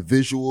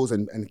visuals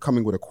and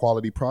coming with a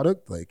quality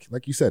product,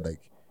 like you said,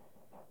 like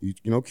you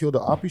know, kill the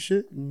Oppie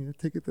shit and you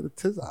take it to the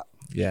Tizop.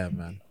 Yeah,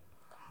 man.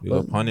 You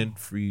up 100,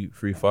 free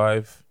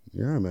 5.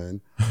 Yeah,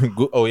 man.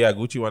 Oh yeah,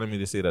 Gucci wanted me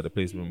to say that the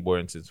place been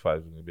boring since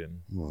 5 has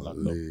been locked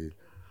up.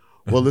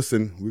 Well,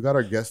 listen, we got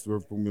our guests. We're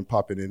gonna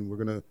pop it in. We're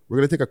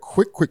gonna take a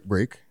quick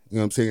break. You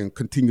know what I'm saying? And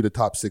continue the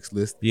top 6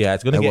 list. Yeah,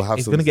 it's gonna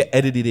get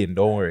edited in.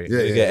 Don't worry.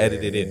 Yeah, get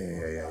edited in.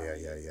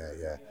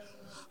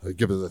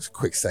 Give us a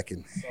quick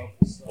second.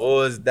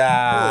 What's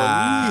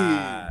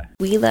that?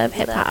 We love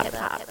hip hop.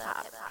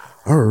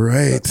 All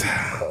right,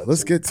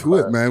 let's get to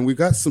it, man. We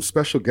got some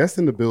special guests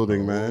in the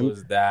building, man.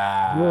 Who's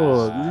that?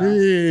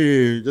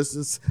 Holy,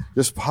 just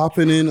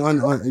popping in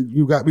on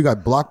we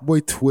got Block Boy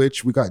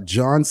Twitch. We got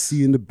John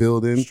C in the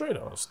building. Straight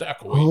on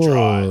Stackaway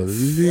Drive.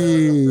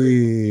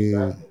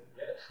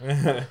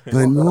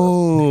 I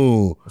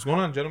know. What's going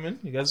on, gentlemen?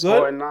 You guys What's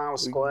good? going on?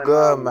 What's going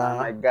on, man?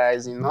 My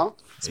guys, you know,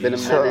 it's been a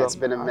minute. It's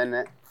been a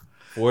minute.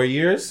 4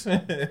 years.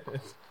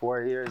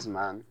 4 years,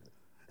 man.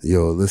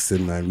 Yo,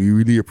 listen, man, we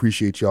really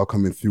appreciate y'all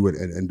coming through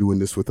and doing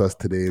this with us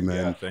today,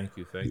 man. Yeah, thank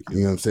you. You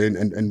know what I'm saying?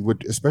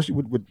 And especially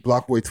with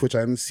Block Boy Twitch, I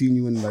haven't seen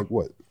you in like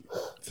what?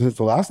 Since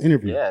the last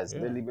interview? Yeah, it's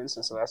literally been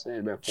since the last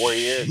interview. It's been 4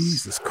 years.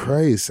 Jesus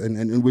Christ.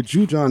 And with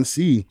you, John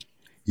C.,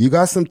 you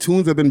got some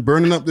tunes that have been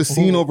burning up the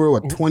scene over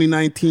what,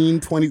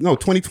 2020,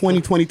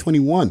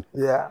 2021.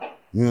 Yeah.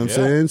 You know what I'm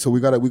saying? So we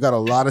got a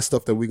lot of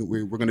stuff that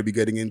we're going to be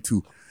getting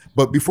into.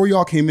 But before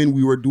y'all came in,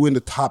 we were doing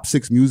the top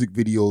 6 music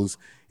videos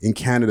in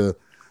Canada.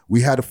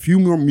 We had a few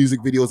more music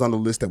videos on the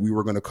list that we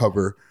were going to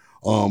cover.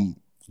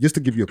 Just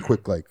to give you a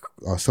quick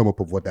sum up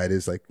of what that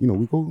is. Like, you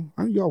know,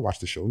 y'all watch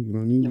the show. You know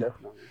what I mean?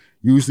 Definitely.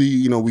 Usually,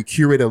 you know, we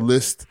curate a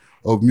list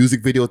of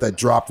music videos that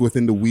dropped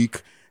within the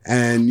week.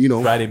 And, you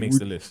know, Friday makes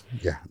the list.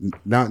 Yeah.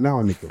 Now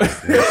I make the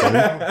list. You know what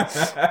I'm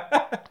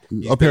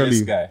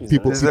apparently,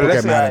 people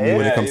get mad at me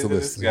when it comes to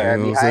lists. You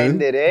know what I'm saying?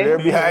 They're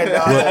behind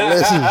all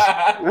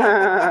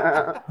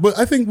the But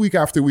I think week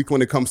after week,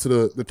 when it comes to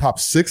the top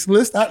 6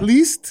 list, at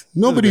least,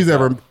 nobody's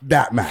ever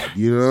that mad.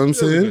 You know what I'm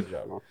saying?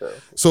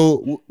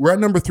 So we're at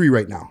number 3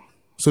 right now.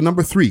 So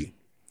number 3,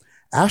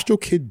 Astro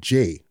Kid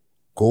J,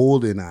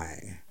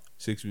 GoldenEye.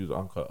 6 views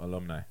Uncut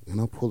alumni.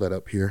 And I'll pull that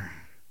up here.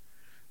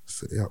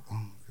 So, yeah,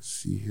 let's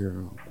see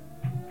here.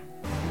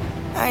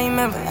 I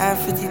remember I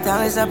had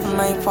 $50 up in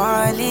my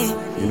party.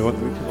 You know what?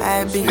 I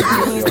had big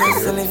dreams, they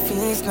selling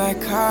fiends,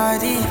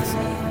 narcotics.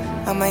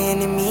 All my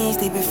enemies,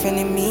 they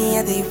befriending me,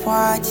 yeah, they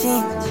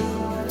watching.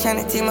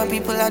 Trying to take my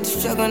people out the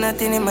struggle,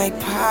 nothing in my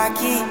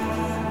pocket.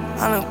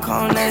 On a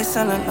cold night,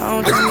 sun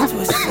alone, turn me to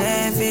a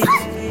savage.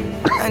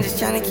 I'm just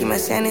trying to keep my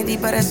sanity,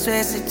 but I swear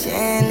it's a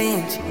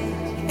challenge.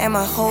 And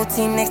my whole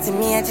team next to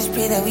me, I just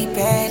pray that we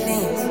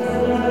balance.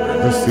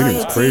 This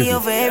city's crazy.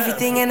 Over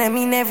everything, and I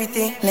mean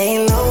everything.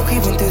 Laying low,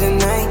 creeping through the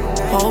night.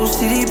 Whole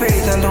city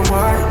bathed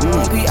underwater.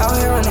 We out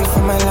here running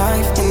for my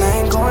life, and I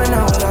ain't going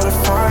out without a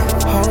fight.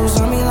 Hoes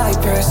on me like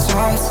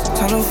parasites.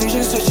 Tunnel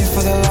vision, searching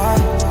for the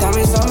light.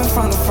 Diamonds on me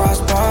from the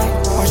frostbite.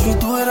 Watch me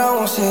do it, I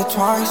won't say it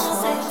twice.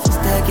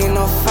 Stuck in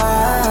no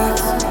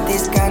fights.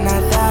 This guy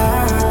not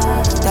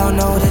that. Don't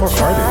know the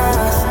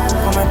trust.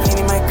 Put my pain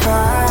in my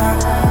car.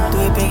 Do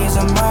it big as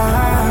a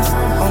must.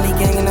 Only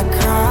gang in the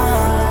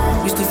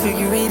car. Used to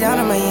figure it out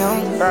on my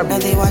own. Now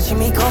they watching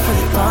me go for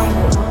the throne.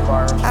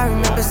 I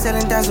remember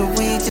selling dimes of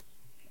weed.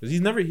 Cause he's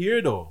never here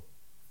though.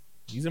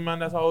 He's a man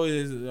that's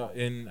always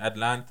in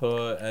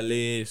Atlanta,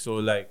 LA. So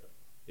like,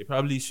 they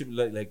probably should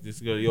like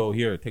this girl. Yo,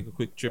 here, take a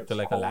quick trip to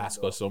like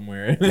Alaska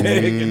somewhere.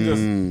 And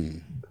just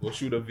go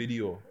shoot a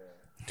video.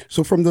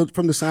 So from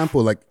the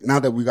sample, like now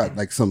that we got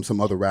like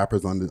some other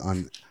rappers on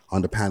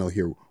the panel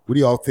here, what do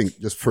y'all think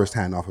just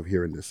firsthand off of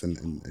hearing this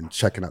and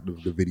checking out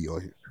the video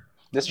here?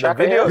 This track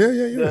video?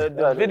 Yeah.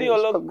 The video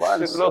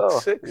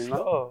looks sick. You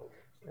know?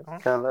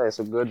 Can't lie, it's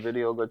a good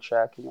video, good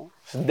track, you know.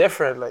 It's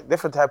different,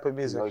 different type of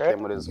music, right? He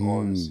came with his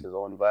own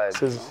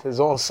vibe. His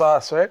own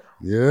sauce, right?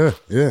 Yeah.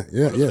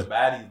 The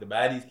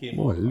baddies came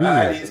out.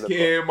 Baddies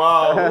came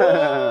out.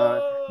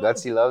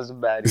 Gutsy loves the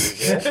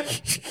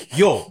baddies. Yeah.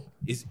 Yo,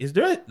 is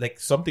there like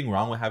something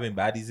wrong with having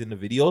baddies in the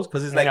videos?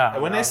 Because it's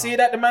like when I see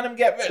that, the man them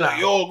get like,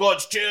 yo,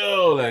 God's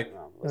chill, like.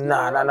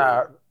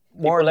 Nah.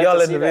 More y'all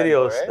in the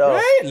videos, though.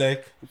 Right?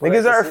 Like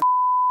niggas are.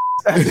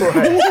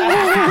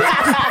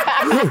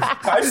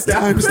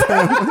 Timestamp.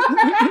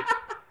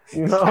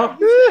 You know?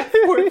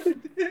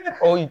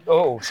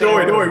 Oh.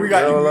 Don't worry, we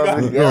got you.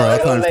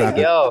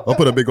 I'll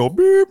put a big old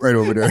beep right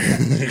over there.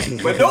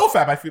 But no,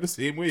 fam, I feel the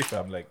same way,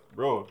 fam. Like,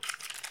 bro.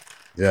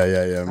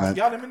 Yeah, man.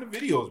 Y'all them in the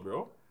videos,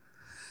 bro.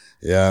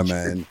 Yeah,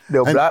 man.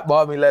 They'll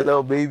blackball me like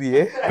little baby,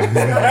 eh?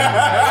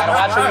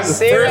 Watch what you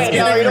say right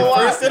now. You don't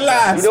want the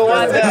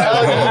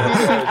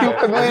LGBTQ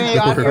community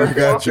on here. We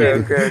got you.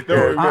 Okay. Don't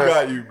worry, we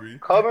got you, bro.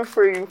 Coming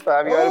for you,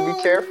 fam. You gotta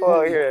be careful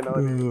out here.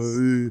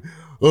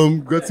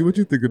 Gutsy, what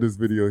you think of this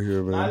video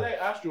here, man? I like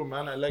Astro,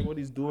 man. I like what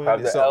he's doing.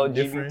 Have the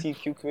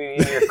LGBTQ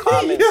community in your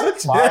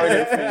comments.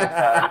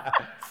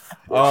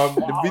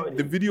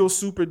 The video's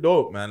super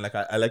dope, man. Like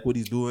I like what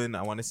he's doing.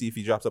 I want to see if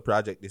he drops a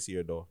project this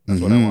year, though. That's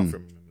what I want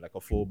from him, like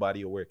a full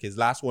body of work. His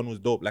last one was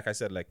dope. Like I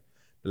said, like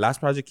the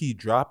last project he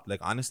dropped, like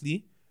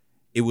honestly,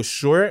 it was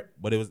short,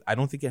 but I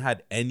don't think it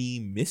had any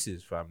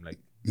misses, fam. Like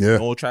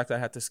no tracks I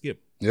had to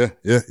skip. Yeah.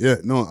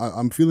 No,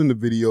 I'm feeling the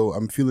video.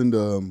 I'm feeling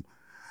the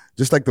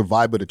just like the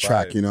vibe of the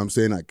track, you know what I'm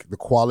saying? Like the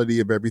quality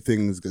of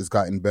everything has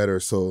gotten better.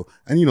 So,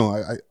 and you know,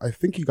 I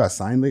think he got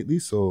signed lately,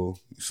 so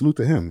salute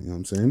to him, you know what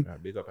I'm saying? Yeah,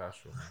 big up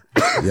Astro,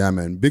 man. Yeah,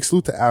 man. Big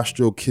salute to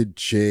Astro Kid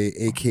J,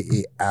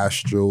 aka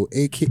Astro,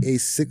 aka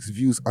 6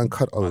 Views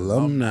Uncut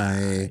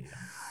alumni.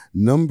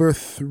 Number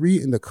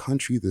 3 in the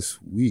country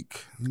this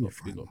week. Big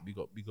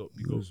up.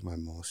 Where's my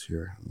mouse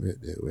here?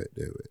 Right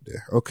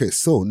there. Okay,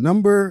 so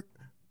number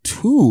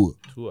 2.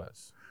 To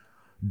us.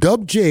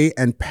 Dub J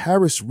and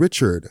Paris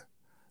Richard.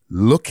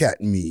 Look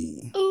at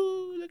me.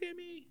 Ooh, look at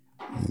me.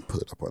 Let me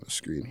put it up on the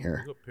screen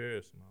here. Look at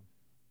Paris, man.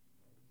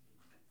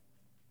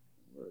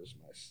 Where's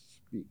my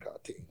speaker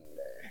thing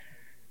there?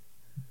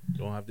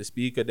 Don't have the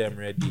speaker them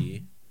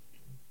ready.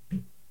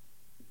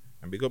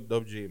 And big up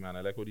Dub J, man.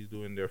 I like what he's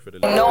doing there for the.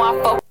 No,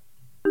 I fuck.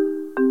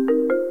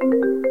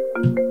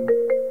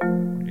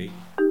 Hey.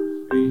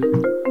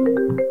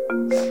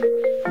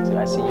 See,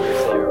 I see you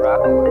say you're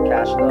rocking with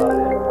Cash Doll.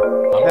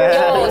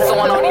 Yo,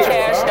 someone on the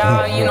Cash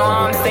Doll, you know what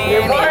I'm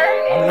saying? You know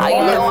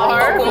I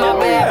fuck with my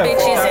bad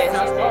bitches.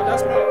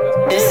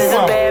 This is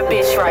a bad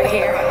bitch right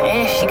here.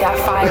 And she got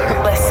fire.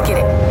 Let's get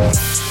it.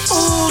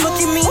 Ooh, look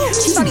at me.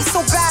 Shawty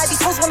so bad,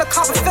 these hoes wanna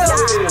cop a fill.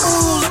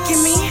 Ooh, look at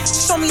me.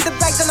 Show me the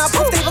bag, then I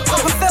post they will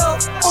cop a fill.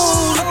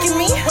 Ooh, look at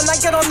me. When I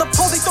get on the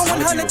pole, they throw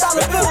 $100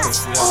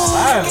 bills. Ooh,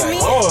 look at me.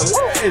 Ooh,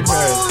 look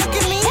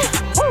at me.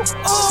 Ooh,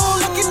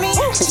 look at me.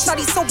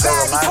 Shawty so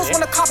bad, these hoes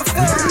wanna cop a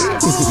fill.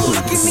 Ooh,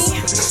 look at me.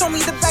 Show me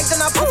the bag,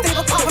 then I post they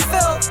will cop a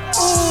fill.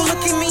 Ooh,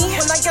 look at me.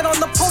 When I get on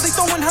the pole, they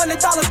throw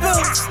 $100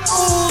 bills.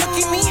 Ooh, look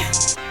at me.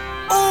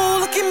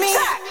 Ooh, look at me.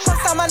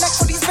 Bust out my neck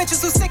for these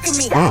bitches who sick of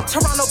me.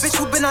 Toronto bitch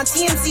who been on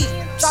TMZ.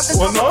 Dropped the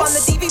top up on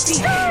the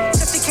DVP.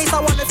 Just in case I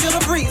wanna feel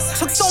the breeze.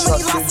 Took so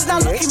many losses, now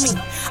look at me.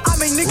 I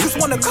make niggas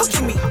wanna cook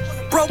me.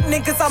 Broke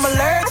niggas, I'm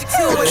allergic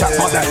to it.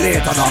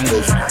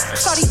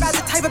 Shawty bad,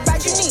 the type of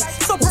bad you need.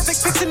 So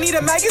perfect picture, need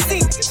a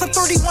magazine. So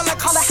 31, I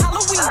call it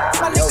Halloween.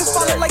 My niggas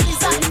falling like these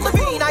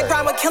Levine. I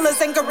grind with killers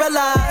and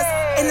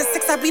gorillas. In the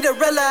 6, I be the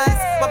realest.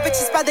 My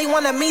bitches bad, they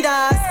wanna meet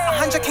us.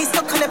 100K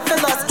still couldn't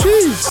fill us.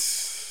 Jeez.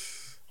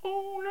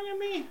 Oh, look at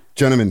me.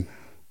 Gentlemen,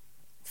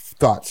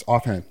 thoughts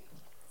offhand.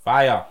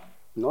 Fire.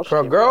 No, for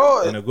a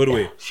girl, in a good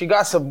way. She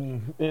got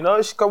some,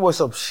 she come with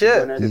some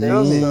shit. You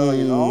feel me?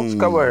 She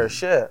come with her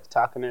shit.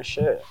 Talking her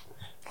shit.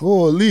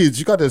 Oh, Leeds,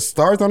 you got the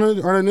stars on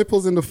her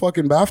nipples in the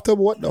fucking bathtub?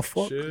 What the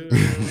fuck?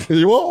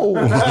 Whoa.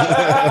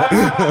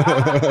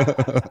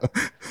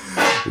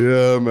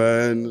 Yeah,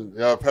 man.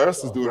 Yeah,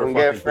 Paris is doing her Don't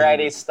fucking get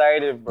Friday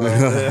started, bro.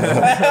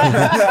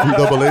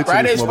 Double H.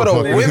 Friday's for the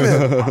women.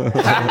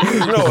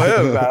 You know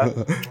him,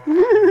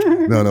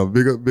 man. No,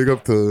 big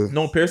up to.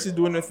 No, Paris is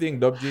doing their thing.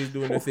 Dub J is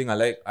doing their thing. I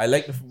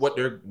like what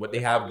they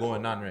have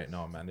going on right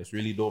now, man. It's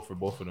really dope for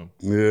both of them.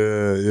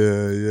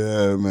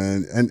 Yeah,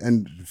 man.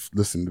 And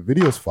listen, the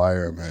video's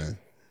fire, man.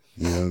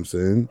 You know what I'm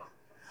saying?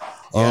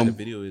 Yeah, the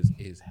video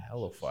is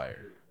hella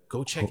fire.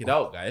 Go check it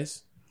out,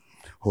 guys.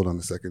 Hold on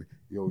a second.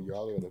 Yo,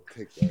 y'all gotta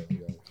take that.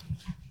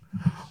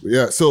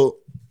 Yeah, so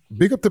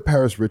big up to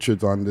Paris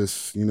Richards on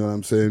this. You know what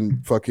I'm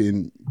saying?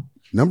 Fucking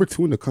number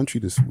 2 in the country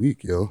this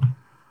week, yo.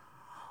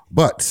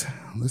 But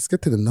let's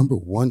get to the number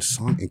 1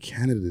 song in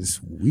Canada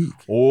this week.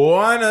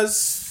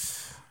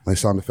 My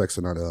sound effects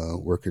are not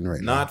working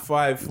right now. Not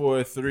 5,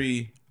 4,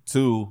 3,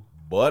 2,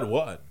 but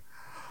 1.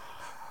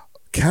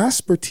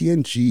 Casper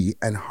TNG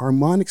and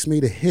Harmonix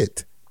made a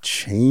hit.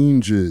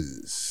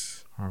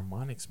 Changes.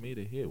 Harmonix made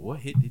a hit. What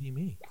hit did he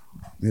make?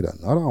 Made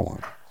another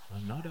one.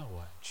 Another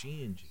one.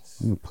 Changes.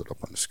 Let me put it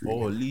up on the screen.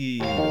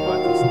 Holy.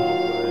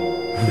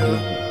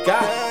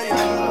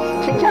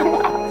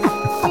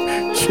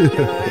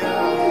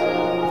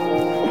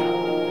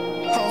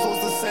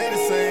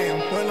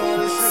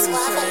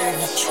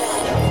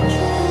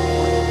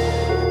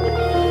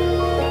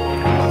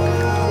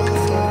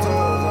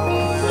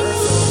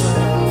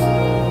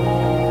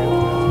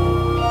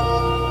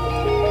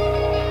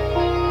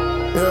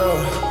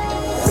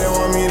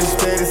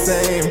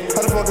 Same.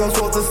 How the fuck I'm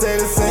supposed to stay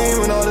the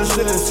same when all this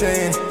shit has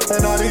changed? And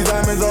all these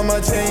diamonds on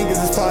my chain,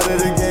 cause it's part of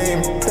the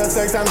game. That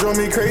sex time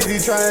drove me crazy,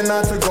 trying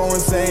not to go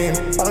insane.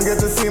 I don't get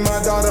to see my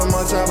daughter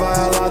much, I buy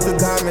a lot of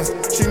diamonds.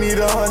 She need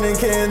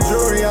 100K in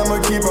jewelry,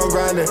 I'ma keep on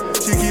grinding.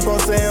 She keep on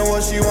saying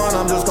what she want,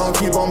 I'm just gonna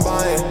keep on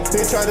buying.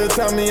 They try to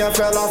tell me I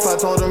fell off, I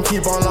told them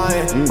keep on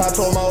lying. I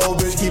told my old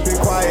bitch keep it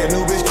quiet,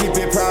 new bitch keep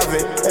it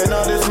private. And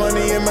all this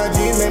money in my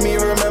jeans made me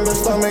remember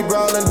stomach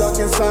growling,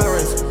 ducking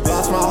sirens.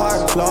 Lost my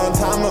heart long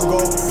time ago,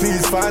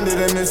 please find it.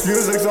 And this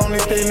music's only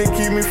thing that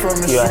keep me from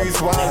the streets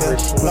wildin'.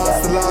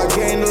 Lost a lot,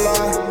 gained a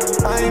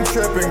lot, I ain't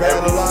tripping.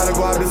 Got a lot of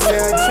guap to say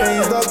I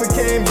changed up,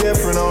 became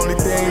different. Only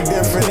thing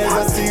different is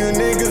I see you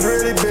niggas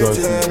really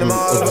bitchin'. And I'm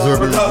all about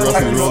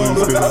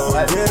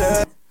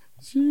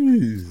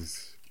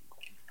Jeez.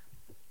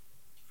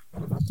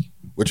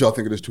 What y'all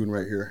think of this tune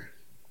right here?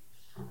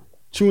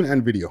 Tune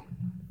and video.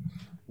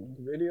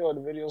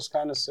 The video's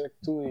kind of sick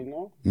too, you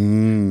know?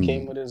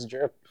 Came with his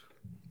drip.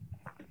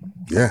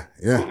 Yeah.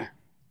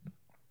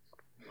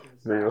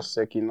 Video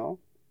sick, you know?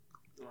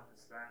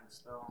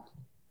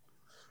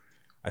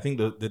 I think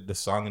the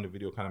song and the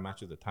video kind of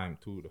matches the time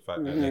too. The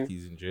fact that like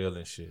he's in jail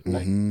and shit.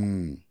 Like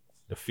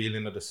the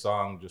feeling of the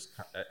song just,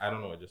 I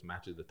don't know, it just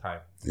matches the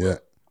time. Yeah.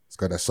 It's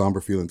got that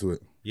somber feeling to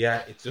it.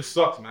 Yeah, it just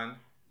sucks, man.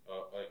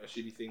 A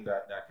shitty thing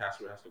that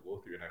Casper has to go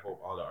through, and I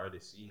hope all the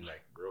artists see,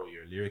 like, bro,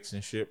 your lyrics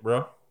and shit,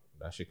 bro,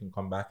 that shit can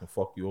come back and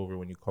fuck you over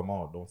when you come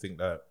out. Don't think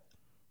that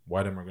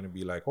why them are gonna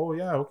be like, oh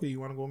yeah, okay, you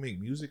want to go make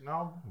music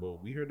now? Well,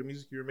 we heard the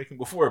music you were making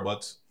before,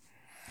 but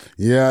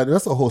yeah,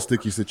 that's a whole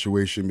sticky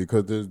situation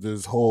because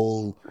there's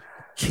whole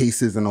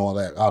cases and all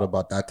that out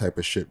about that type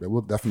of shit that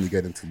we'll definitely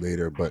get into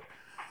later. But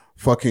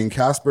fucking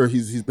Casper,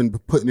 he's been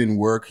putting in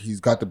work. He's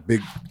got the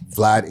big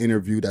Vlad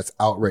interview that's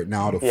out right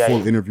now. The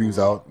full interview's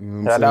out. You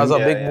know what I'm that was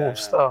saying? a big move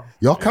stuff.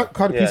 Y'all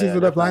caught pieces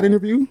of that Vlad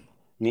interview?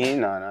 Me?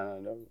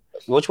 No.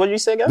 Which one did you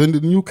say again?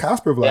 The new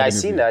Casper Vlad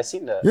interview. I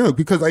seen that. Yeah,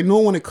 because I know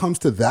when it comes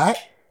to that,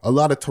 a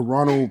lot of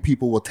Toronto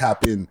people will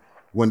tap in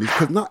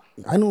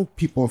I know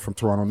people from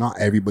Toronto, not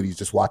everybody's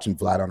just watching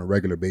Vlad on a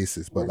regular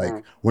basis, but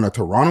like when a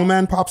Toronto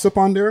man pops up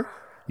on there,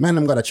 man,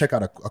 I'm gotta check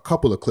out a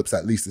couple of clips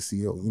at least to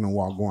see,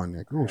 while going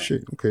like, oh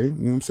shit, okay, you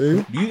know what I'm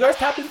saying? Do you guys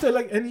tap into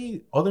like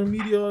any other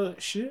media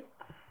shit,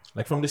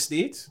 like from the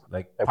States,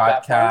 like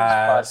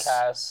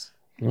podcasts?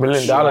 $1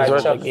 million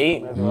worth of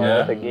game.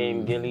 The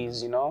game,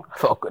 Gillies,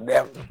 Fuck with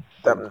them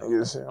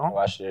niggas,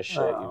 Watch their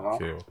shit,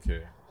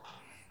 Okay.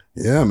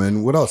 Yeah,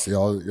 man. What else?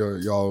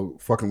 Y'all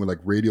fucking with like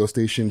radio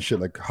station shit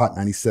like Hot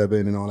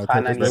 97 and all that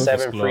Hot type of stuff?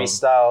 97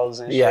 freestyles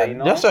and shit,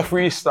 just a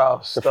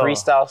freestyle stuff. The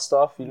freestyle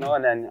stuff, and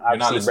then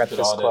obviously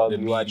Breakfast Club, the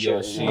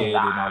media shit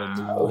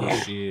and all the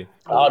news shit.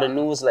 All the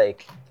news,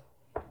 like,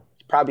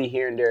 probably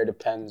here and there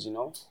depends,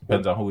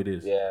 Depends on who it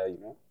is. Yeah,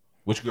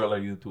 Which girl are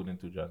you tuned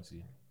into, John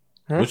C?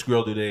 Which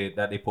girl do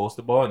they post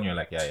about and you're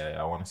like, yeah,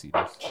 I want to see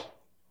this?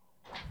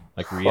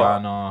 Like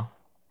Rihanna?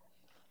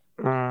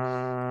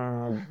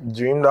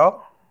 Dream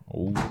Doll? I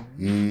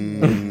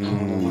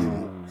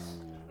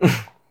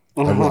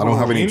don't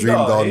have any Dream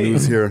Doll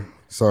news here.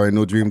 Sorry,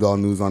 no Dream Doll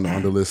news on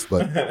the list,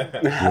 but you know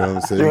what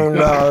I'm saying? Dream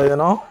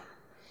Doll,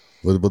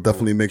 We'll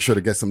definitely make sure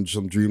to get some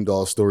Dream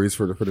Doll stories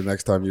for the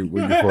next time you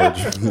forward. You know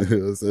what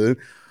I'm saying?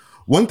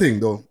 One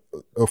thing though,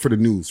 for the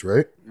news,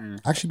 right?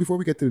 Actually, before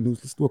we get to the news,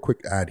 let's do a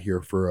quick ad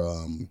here for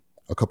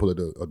a couple of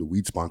the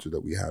weed sponsors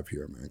that we have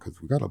here, man,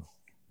 because we got a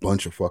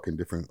bunch of fucking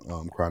different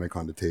chronic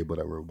on the table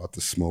that we're about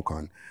to smoke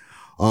on.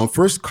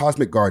 First,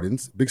 Cosmic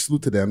Gardens. Big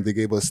salute to them. They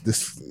gave us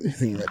this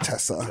thing at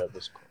Tessa. You know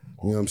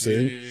what I'm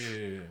saying?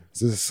 Yeah.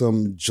 This is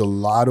some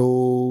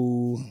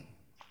gelato.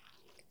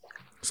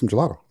 You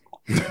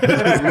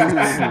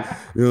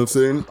know what I'm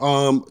saying?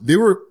 They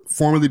were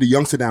formerly the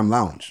Youngsterdam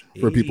Lounge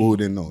for people who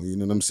didn't know. You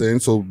know what I'm saying?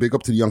 So big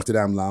up to the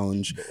Youngsterdam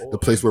Lounge, the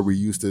place where we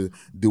used to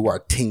do our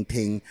ting.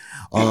 You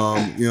know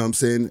what I'm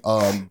saying?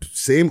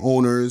 Same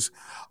owners.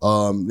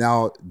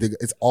 Now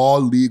it's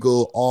all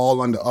legal,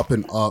 all on the up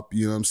and up.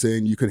 You know what I'm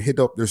saying? You can hit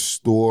up their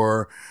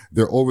store.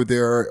 They're over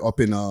there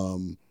up in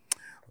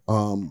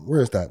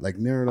where is that? Like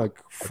near like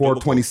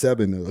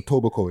 427, the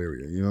Etobicoke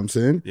area. You know what I'm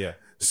saying? Yeah.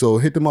 So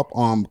hit them up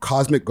on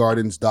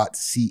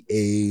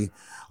cosmicgardens.ca.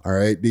 All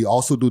right. They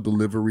also do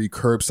delivery,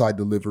 curbside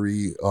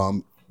delivery,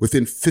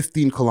 within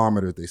 15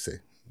 kilometers, they say.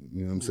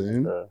 You know what I'm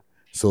saying?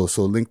 So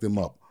link them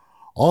up.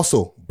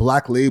 Also,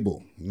 Black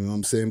Label. You know what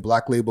I'm saying?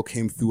 Black Label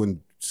came through and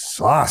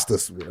sauced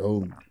us,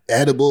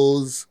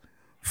 edibles,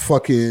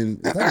 fucking.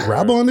 Is that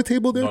Rabble on the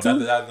table there too?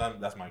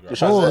 That's my girl.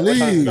 Holy.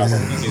 You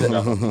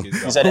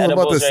said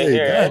edibles right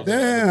here. God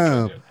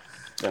damn.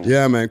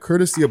 Yeah, man.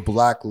 Courtesy of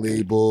Black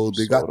Label.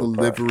 They got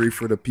delivery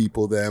for the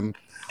people, them.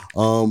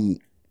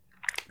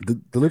 The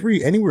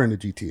delivery anywhere in the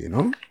GTA,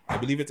 no? I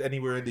believe it's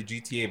anywhere in the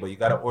GTA, but you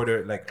gotta order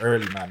it like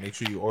early, man. Make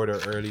sure you order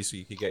early so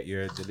you can get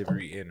your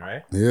delivery in,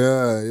 right?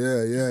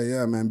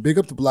 Yeah, man. Big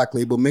up to Black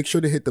Label. Make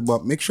sure to hit them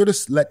up. Make sure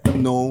to let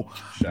them know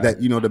that,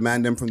 the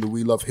man them from the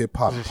We Love Hip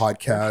Hop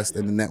podcast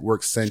and the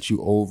network sent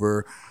you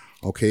over.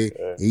 Okay?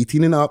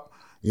 18 and up.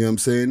 You know what I'm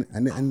saying?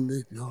 And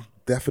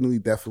definitely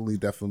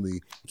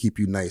keep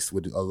you nice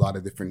with a lot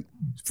of different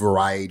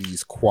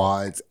varieties,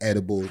 quads,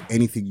 edibles,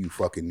 anything you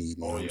fucking need.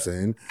 You know what I'm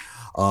saying?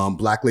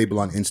 Black Label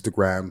on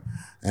Instagram.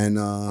 And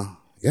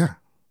yeah.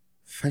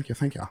 Thank you.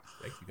 Thank you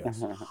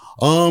guys.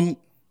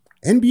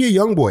 NBA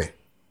Youngboy.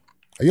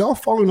 Are y'all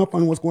following up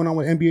on what's going on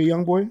with NBA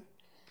Youngboy?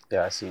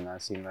 Yeah, I seen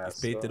that.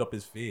 He's painted up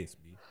his face,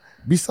 B.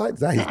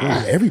 Besides that, he's going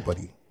at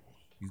everybody.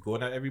 He's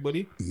going at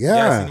everybody?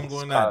 Yeah. I seen him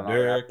going at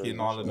Dirk and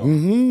all of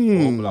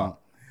them.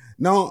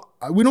 Now,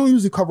 we don't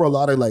usually cover a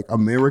lot of like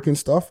American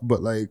stuff,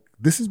 but like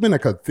this has been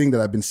like a thing that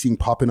I've been seeing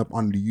popping up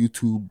on the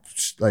YouTube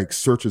like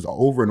searches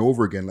over and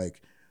over again.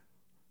 Like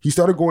he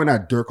started going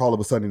at Dirk all of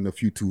a sudden in a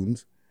few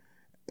tunes,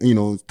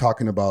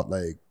 talking about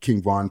like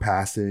King Von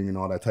passing and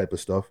all that type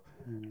of stuff.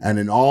 And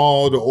then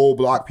all the old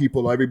block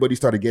people, everybody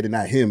started getting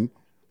at him,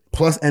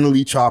 plus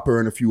NLE Chopper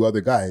and a few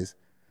other guys.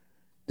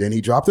 Then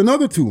he dropped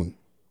another tune.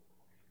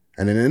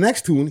 And then in the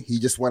next tune, he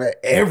just went at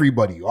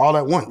everybody all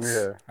at once.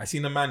 Yeah. I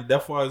seen a man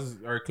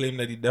claim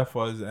that he deaf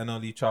was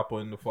NLE Chopper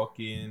in the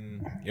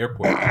fucking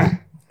airport.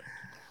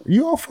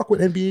 You all fuck with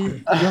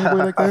NBA Youngboy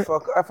like that?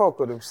 I fuck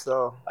with him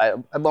still. I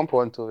bump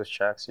on two of his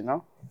tracks,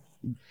 I'm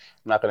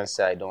not gonna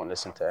say I don't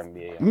listen to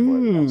NBA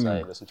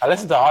Youngboy. I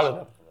listen to all of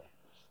them.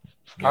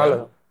 Yeah. All of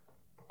them.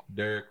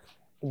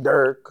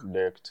 Dirk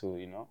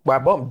too, But I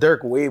bump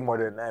Dirk way more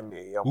than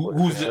NBA Youngboy.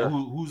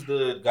 Who's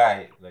the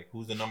guy? Like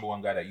who's the number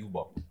one guy that you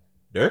bump?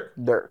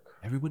 Dirk.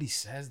 Everybody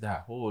says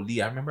that.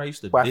 Holy, I remember I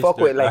used to. But I fuck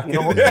with like you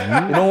know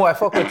who I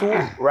fuck with too?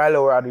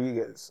 Rilo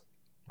Rodriguez.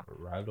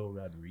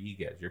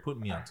 You're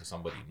putting me onto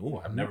somebody new.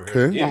 I've never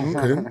heard.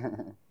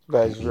 Okay.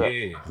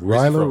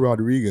 Rilo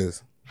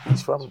Rodriguez.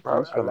 He's from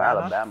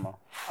Alabama.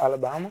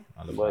 Alabama.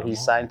 But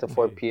he's signed to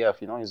Fort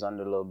PF. You know, he's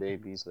under Lil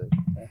Baby. He's like,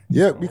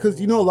 yeah,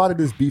 because you know a lot of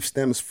this beef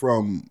stems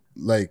from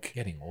like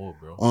getting old,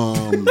 bro.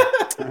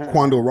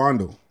 Quando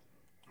Rondo.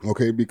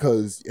 Okay,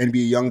 because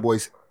NBA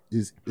YoungBoy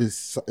is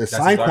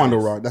signed Quando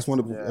Rondo. That's one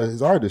of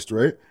his artists,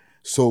 right?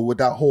 So with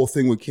that whole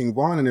thing with King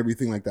Von and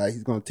everything like that,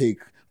 he's gonna take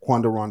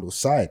Quando Rondo's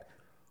side.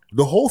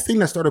 The whole thing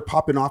that started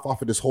popping off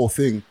of this whole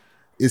thing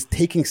is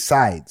taking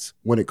sides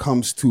when it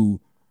comes to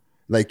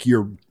like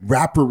your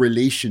rapper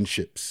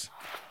relationships.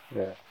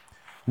 Yeah.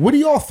 What are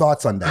y'all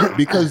thoughts on that?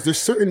 Because there's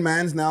certain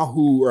mans now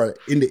who are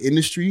in the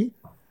industry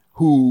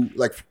who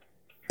like,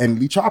 and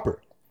Lee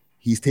Chopper,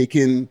 he's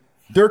taking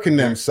Dirk and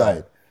them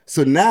side.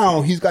 So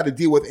now he's got to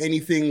deal with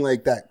anything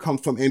like that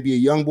comes from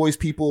NBA YoungBoys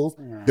people,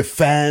 the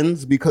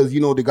fans, because you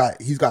know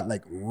he's got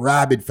like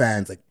rabid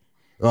fans, like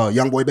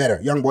YoungBoy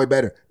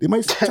better. They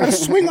might try to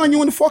swing on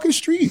you in the fucking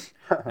street.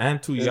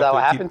 And too, is that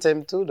what happened to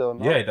him too, though?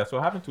 No? Yeah, that's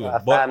what happened to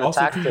him. But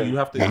also too, you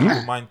have to keep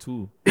in mind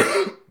too,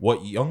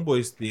 what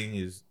YoungBoy's thing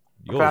is.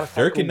 Yo,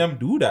 Dirk and them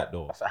do that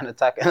though. A fan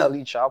attack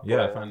NLE Chopper.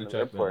 Yeah, fan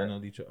attack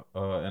NLE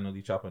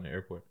Chopper in the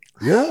airport.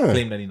 Yeah,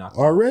 claim that he knocked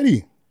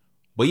already.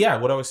 But yeah,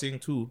 what I was saying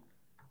too.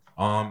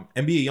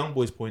 NBA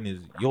YoungBoy's point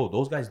is, yo,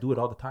 those guys do it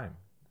all the time.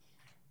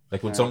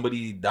 Like when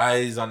somebody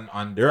dies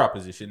on their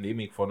opposition, they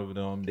make fun of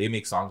them, they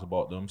make songs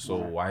about them. So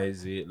why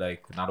is it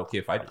like not okay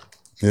if I do?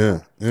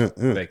 Yeah.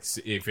 Like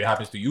if it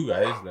happens to you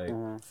guys,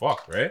 like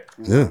fuck, right?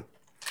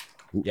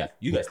 Yeah,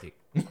 you guys take.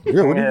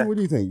 What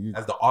do you think?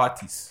 As the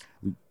artists,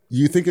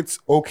 you think it's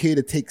okay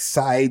to take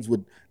sides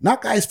with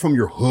not guys from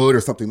your hood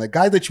or something, like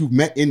guys that you've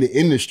met in the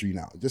industry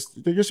now?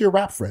 They're just your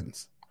rap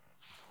friends.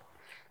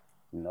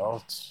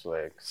 No, it's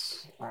like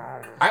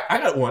I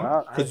got one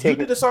because you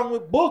did a song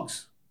with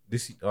Bugs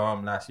this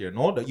last year.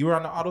 No, that you were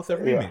on the Auto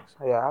Theft remix.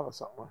 Yeah, I have a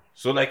song.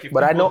 So like,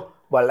 I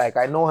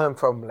know him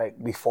from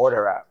like before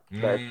the rap.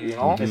 Like you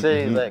know,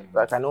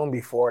 like I know him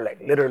before,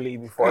 like literally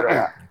before the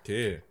rap.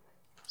 Okay.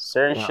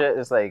 Certain shit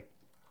is like,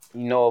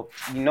 you know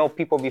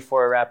people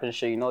before rap and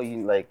shit. You know,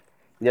 you like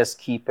just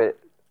keep it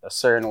a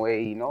certain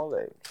way. You know,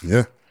 like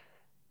you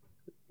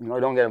know,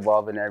 don't get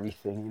involved in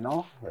everything, you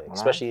know? Like,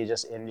 especially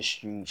just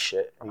industry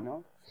shit, you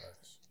know?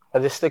 I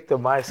just stick to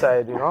my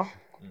side, you know?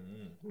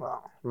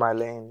 My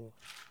lane.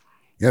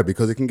 Yeah,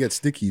 because it can get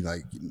sticky.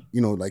 Like,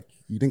 you know, like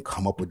you didn't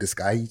come up with this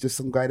guy. He's just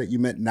some guy that you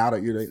met now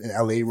that you're in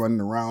LA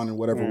running around and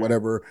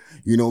whatever.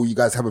 You know, you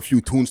guys have a few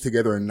tunes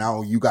together and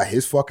now you got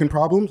his fucking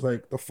problems.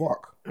 Like, the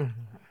fuck?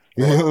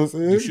 You know what I'm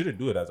saying? You shouldn't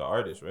do it as an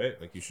artist, right?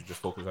 Like you should just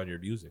focus on your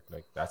music.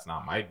 Like that's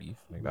not my beef.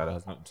 Like that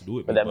has nothing to do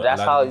with me. But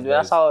that's how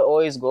it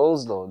always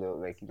goes though.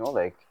 Like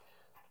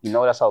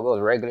that's how it goes.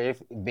 Regular,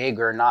 big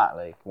or not.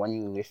 Like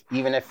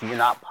even if you're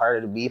not part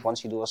of the beef,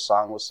 once you do a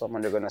song with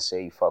someone, they're gonna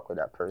say you fuck with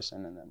that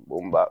person, and then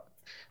boom bop.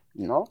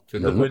 You know, they're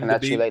looking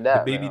at you like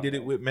that. The Baby did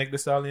it with Meg Thee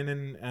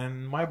Stallion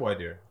and my boy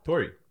there,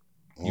 Tory.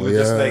 He was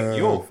just like,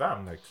 yo,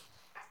 fam, like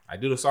I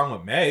did a song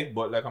with Meg,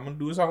 but like I'm gonna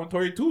do a song with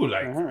Tory too.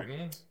 Like,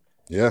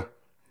 yeah.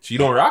 She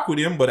don't rock with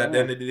him, but at the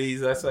end of the day,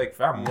 that's like,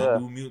 fam, I'm gonna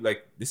do music.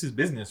 Like, this is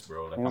business,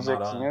 bro. Like, music,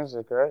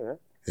 right?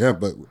 Yeah,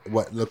 but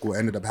what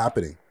ended up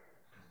happening?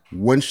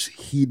 Once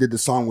he did the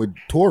song with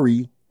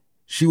Tory,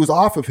 she was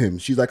off of him.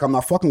 She's like, I'm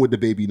not fucking with the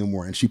Baby no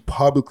more. And she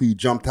publicly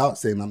jumped out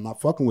saying, I'm not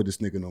fucking with this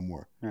nigga no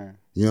more. You know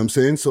what I'm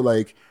saying? So,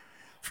 like,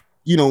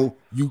 you know,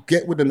 you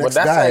get with the next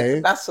guy.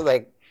 That's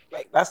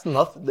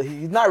nothing.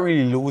 He's not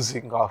really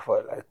losing off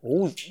of, like,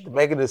 who's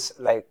making this,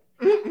 like,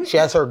 she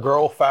has her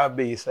girl fan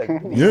base. Like,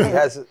 he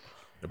has...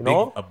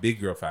 A big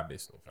girl fan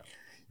base, though.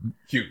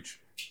 Huge.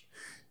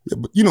 Yeah,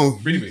 but you know,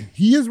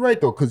 he is right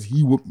though, because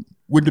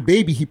with the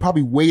Baby, he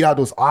probably weighed out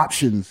those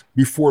options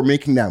before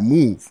making that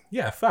move.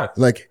 Yeah, fact.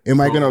 Like, am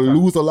I gonna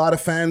lose a lot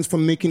of fans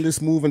from making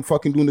this move and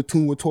fucking doing the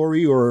tune with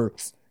Tory, or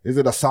is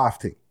it a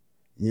soft thing?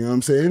 You know what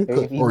I'm saying?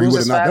 If he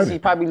loses fans, he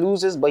probably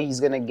loses, but he's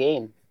gonna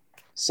gain.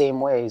 Same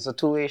way, it's a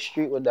two-way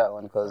street with that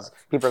one, because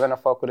people are gonna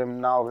fuck with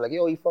him now. Like,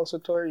 yo, he fucks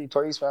with Tory.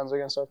 Tory's fans are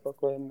gonna start fucking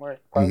with him more.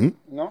 You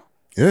know?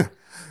 Yeah.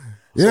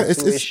 Yeah,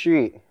 it's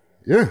street.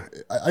 Yeah,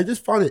 I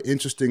just found it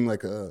interesting,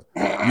 like you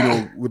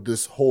know, with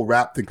this whole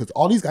rap thing, because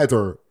all these guys they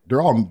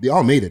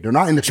all made it. They're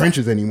not in the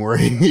trenches anymore.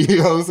 You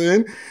know what I'm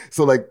saying?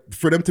 So like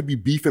for them to be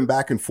beefing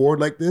back and forth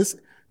like this,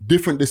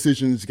 different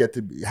decisions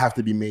have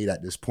to be made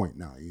at this point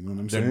now. You know what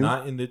I'm saying?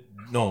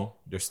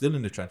 They're still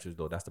in the trenches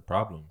though. That's the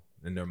problem.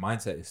 And their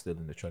mindset is still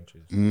in the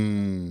trenches.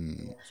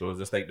 So it's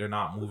just like they're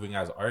not moving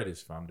as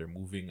artists, fam. They're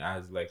moving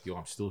as like, yo,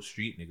 I'm still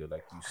street nigga.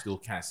 Like you still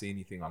can't say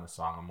anything on the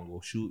song. I'm gonna go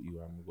shoot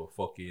you. I'm gonna go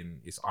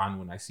fucking. It's on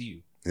when I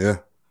see you.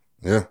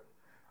 Yeah.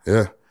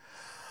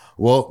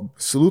 Well,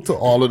 salute to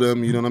all of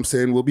them. You know what I'm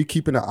saying? We'll be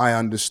keeping an eye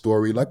on this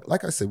story.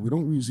 Like I said, we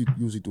don't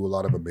usually do a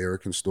lot of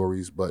American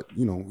stories, but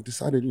you know, we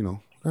decided, you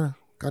know,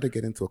 gotta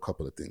get into a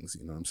couple of things.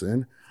 You know what I'm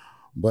saying?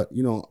 But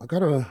you know,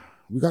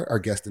 we got our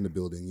guest in the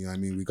building. You know what I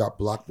mean? We got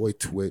Block Boy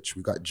Twitch.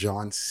 We got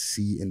John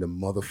C in the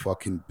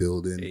motherfucking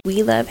building.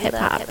 We love hip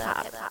hop.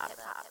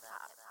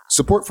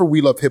 Support for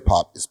We Love Hip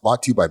Hop is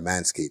brought to you by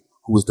Manscaped,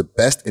 who is the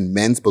best in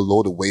men's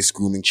below the waist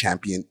grooming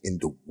champion in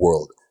the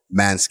world.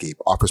 Manscaped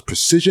offers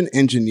precision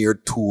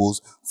engineered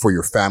tools for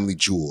your family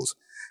jewels.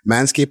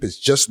 Manscaped has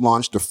just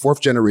launched the 4th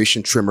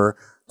generation trimmer,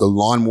 the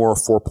Lawnmower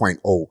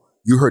 4.0.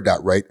 You heard that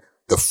right.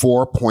 The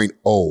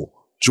 4.0.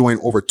 Join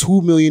over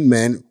 2 million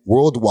men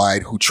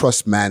worldwide who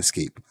trust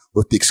Manscaped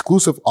with the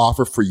exclusive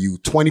offer for you,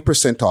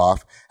 20%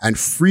 off and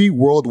free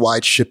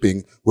worldwide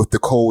shipping with the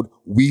code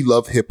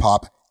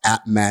WeLoveHipHop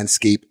at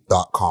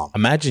manscaped.com.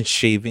 Imagine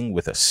shaving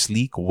with a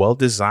sleek,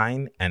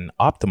 well-designed and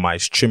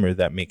optimized trimmer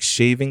that makes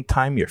shaving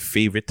time your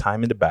favorite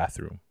time in the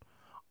bathroom.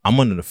 I'm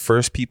one of the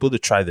first people to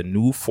try the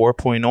new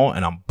 4.0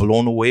 and I'm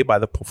blown away by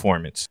the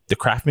performance. The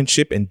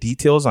craftsmanship and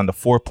details on the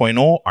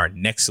 4.0 are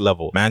next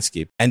level.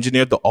 Manscaped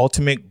engineered the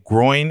ultimate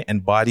groin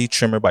and body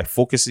trimmer by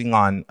focusing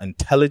on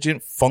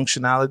intelligent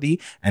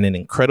functionality and an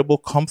incredible,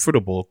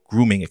 comfortable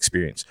grooming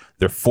experience.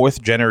 Their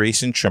 4th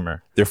generation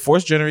trimmer. Their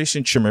 4th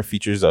generation trimmer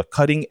features a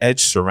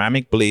cutting-edge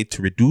ceramic blade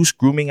to reduce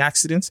grooming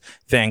accidents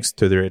thanks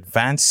to their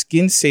advanced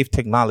skin-safe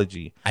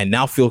technology. I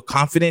now feel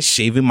confident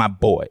shaving my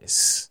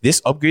boys.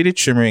 This upgraded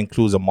trimmer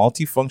includes a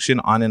multi-function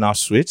on and off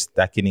switch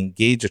that can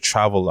engage a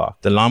travel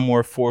lock. The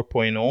Lawnmower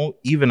 4.0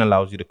 even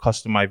allows you to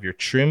customize your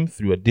trim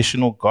through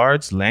additional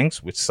guards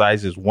lengths with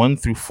sizes 1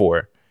 through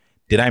 4.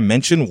 Did I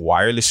mention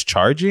wireless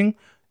charging?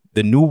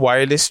 The new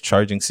wireless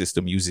charging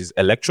system uses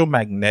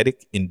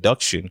electromagnetic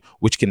induction,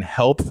 which can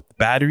help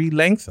battery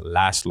length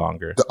last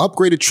longer. The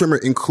upgraded trimmer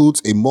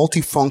includes a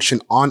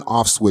multi-function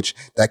on-off switch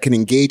that can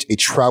engage a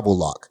travel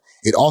lock.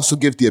 It also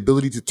gives the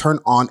ability to turn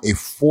on a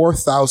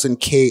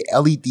 4000K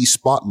LED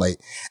spotlight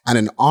and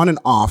an on and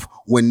off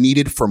when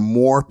needed for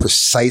more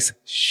precise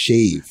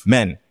shave.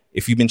 Men,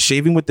 if you've been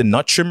shaving with the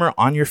nut trimmer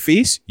on your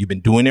face, you've been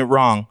doing it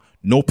wrong.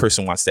 No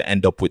person wants to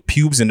end up with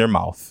pubes in their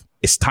mouth.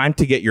 It's time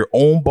to get your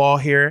own ball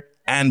hair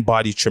and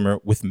body trimmer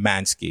with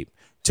Manscaped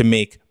to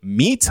make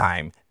me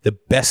time the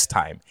best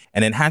time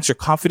and enhance your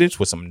confidence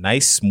with some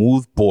nice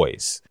smooth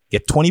boys.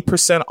 Get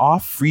 20%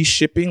 off free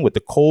shipping with the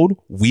code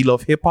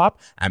WeLoveHipHop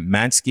at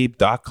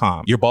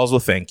manscaped.com. Your balls will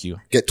thank you.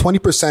 Get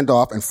 20%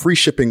 off and free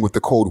shipping with the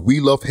code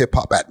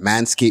WeLoveHipHop at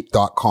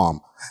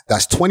manscaped.com.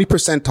 That's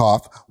 20%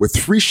 off with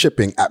free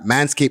shipping at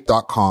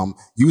manscaped.com.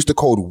 Use the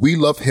code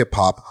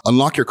WeLoveHipHop.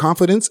 Unlock your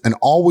confidence and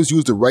always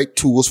use the right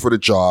tools for the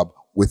job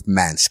with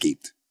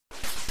Manscaped.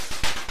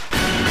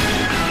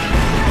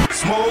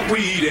 Smoke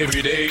weed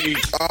every day.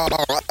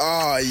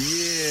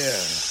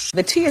 Yeah.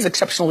 The tea is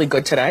exceptionally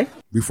good today.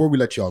 Before we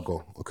let y'all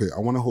go, okay,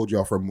 I want to hold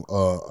y'all from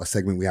a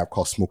segment we have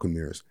called Smoke and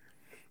Mirrors.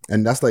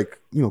 And that's like,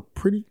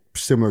 pretty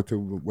similar to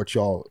what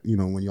y'all,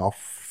 when y'all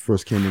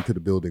first came into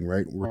the building,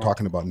 right? We're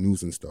talking about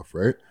news and stuff,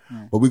 right?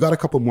 But we got a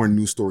couple more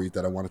news stories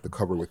that I wanted to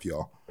cover with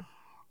y'all.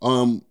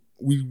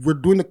 We were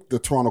doing the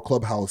Toronto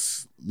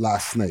Clubhouse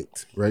last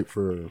night, right?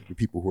 For the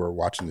people who are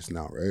watching this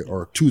now, right?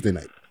 Or Tuesday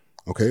night,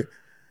 okay?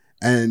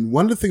 And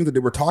one of the things that they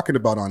were talking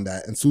about on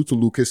that, and salute to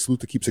Lucas,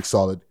 salute to Keep Six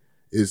Solid,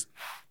 is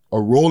a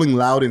Rolling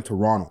Loud in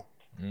Toronto.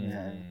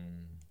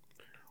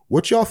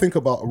 What y'all think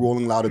about a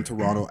Rolling Loud in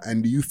Toronto?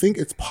 And do you think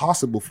it's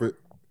possible for...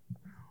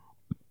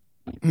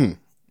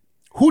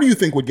 Who do you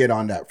think would get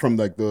on that from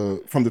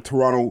the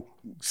Toronto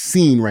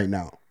scene right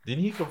now?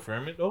 Didn't he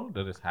confirm it though,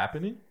 that it's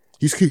happening?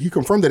 He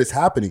confirmed that it's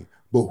happening,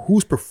 but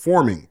who's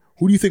performing?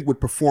 Who do you think would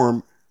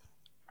perform?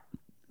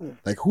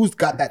 Like, who's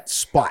got that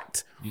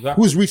spot?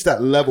 Who's reached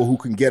that level who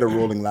can get a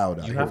Rolling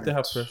Loud out? You have to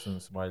have Preston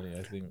Smiley,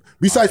 I think.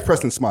 Besides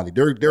Preston Smiley,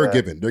 they're a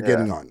given. They're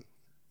getting on.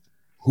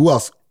 Who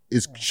else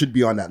should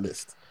be on that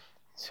list?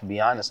 To be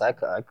honest, I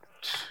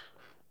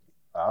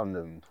don't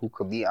know who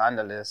could be on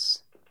the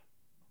list.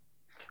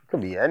 It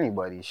could be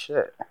anybody.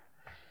 Shit.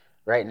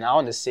 Right now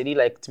in the city,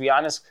 like, to be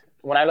honest,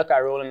 when I look at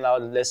Rolling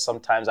Loud list,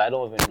 sometimes I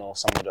don't even know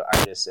some of the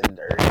artists in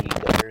the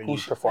early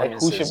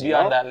performances. Who should be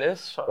on that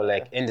list? But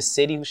like in the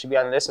city, who should be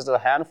on the list? There's a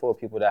handful of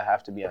people that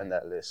have to be on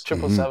that list.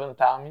 777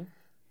 Tommy.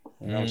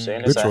 You know what I'm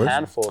saying? There's a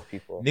handful of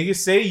people. Niggas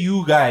say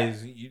you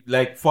guys,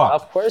 like, fuck.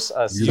 Of course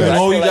us. You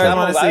know you guys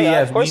want to say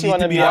yes. Of course you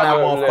want to be on that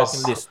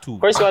motherfucking list too.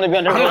 Of course you want to be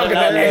on the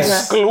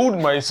list.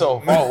 Exclude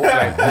myself.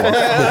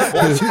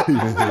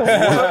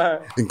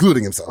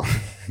 Including himself.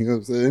 You know what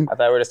I'm saying? I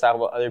thought we were just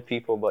talking about other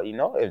people, but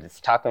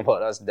if talking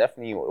about us,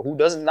 definitely, who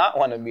does not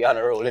want to be on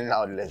a Rolling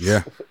Loud list?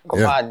 Yeah.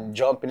 Come on,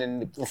 jumping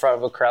in front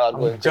of a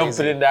crowd.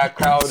 Jumping in that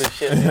crowd and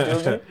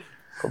shit.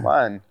 Come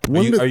on.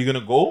 Are you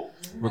gonna go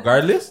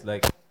regardless?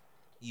 Like,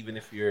 even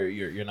if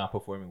you're not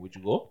performing, would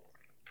you go?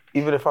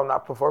 Even if I'm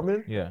not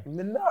performing? Yeah.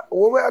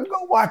 Where I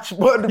go watch,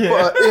 but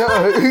go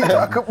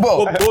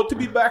to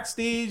be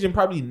backstage and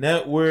probably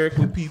network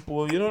with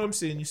people. You know what I'm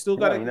saying? You still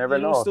gotta, you never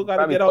know. Still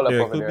gotta get out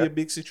there. It could be a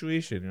big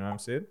situation. You know what I'm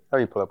saying? How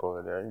you pull up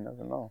over there? You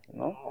never know.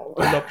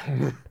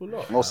 Pull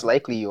up. Most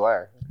likely you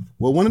are.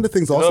 Well, one of the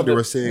things also they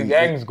were saying, the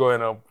gang's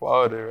going up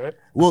out there, right?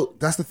 Well,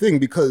 that's the thing,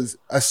 because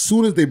as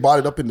soon as they bought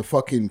it up in the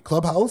fucking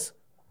Clubhouse,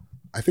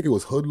 I think it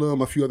was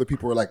Hoodlum, a few other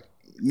people were like,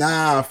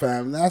 nah,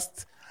 fam,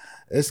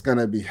 it's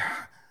gonna be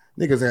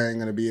niggas ain't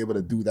gonna be able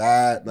to do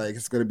that. Like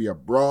it's gonna be a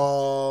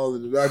brawl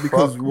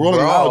because Rolling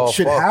Loud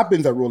shit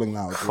happens at Rolling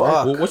Loud.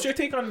 Right? Well, what's your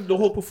take on the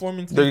whole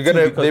performance? They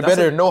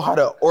better know how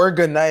to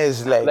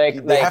organize.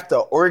 Like they have to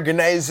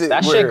organize it.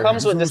 That shit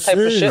comes with this type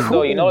of shit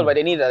though, you know. But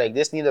they need to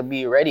this need to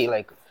be ready.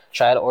 Like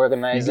try to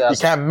organize. You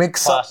can't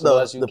mix up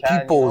the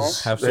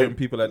peoples. Have certain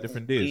people at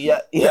different days.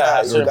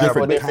 Yeah, certain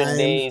people different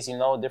days. You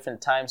know,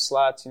 different time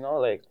slots. You know,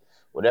 like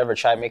whatever.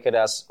 Try to make it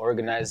as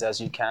organized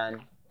as you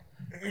can.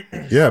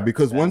 Yeah,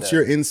 because once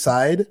you're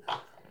inside,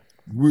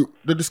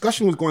 the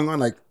discussion was going on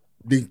like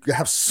they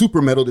have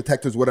super metal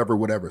detectors,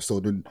 whatever.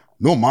 So there's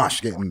no mosh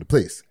getting into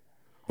place.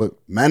 But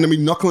man, they be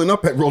knuckling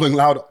up at Rolling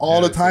Loud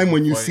all the time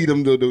when you see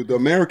them the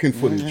American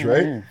footage,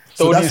 right?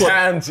 So that's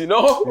hands, you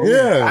know?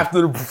 Yeah.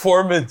 After the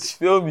performance,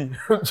 feel me?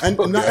 And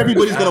not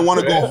everybody's gonna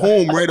want to go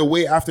home right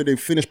away after they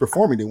finish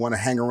performing. They want to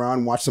hang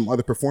around, watch some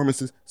other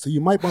performances. So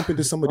you might bump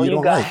into somebody you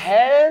don't got like.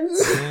 Hands?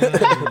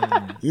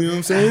 You know what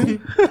I'm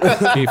saying?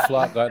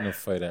 K-Flock got in a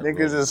fight at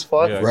Niggas is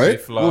fuck. Yeah, right?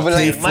 K-Flock. Moving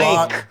like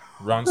Mike.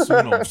 Ron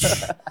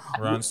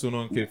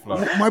Suno and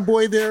K-Flock. My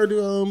boy there,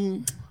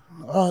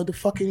 the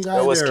fucking guy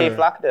It was there.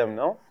 K-Flock them,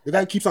 no? The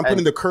guy keeps on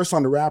putting the curse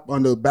on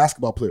the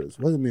basketball players.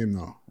 What's his name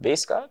now?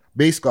 Bass God?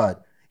 Bass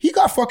God. He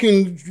got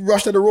fucking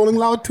rushed at the Rolling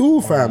Loud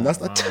too, fam.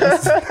 That's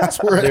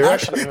where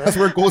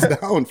it goes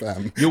down,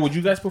 fam. Yo, would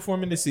you guys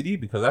perform in the city?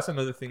 Because that's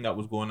another thing that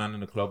was going on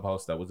in the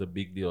clubhouse that was a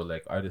big deal.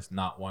 Like artists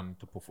not wanting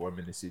to perform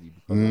in the city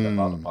because of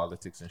all the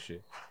politics and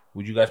shit.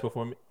 Would you guys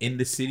perform in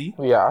the city?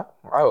 Yeah,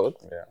 I would.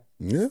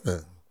 Yeah.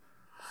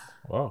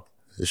 Wow.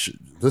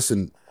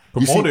 Listen,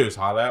 promoters,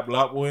 holla at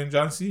Block Boy and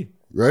John C.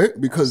 Right?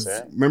 Because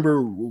remember,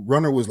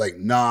 Runner was like,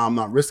 "Nah, I'm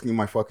not risking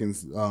my fucking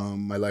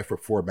my life for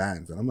 4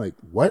 bands," and I'm like,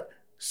 "What?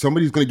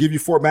 Somebody's gonna give you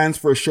 4 bands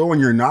for a show and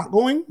you're not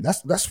going?"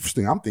 That's the first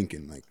thing I'm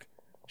thinking. Like,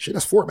 shit,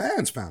 that's 4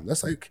 bands, fam.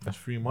 That's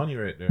free money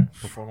right there.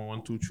 Performing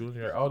 1-2 tunes,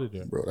 you're out of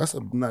there, bro. That's a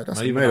night of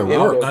work.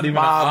 work. Not even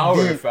an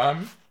hour,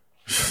 fam.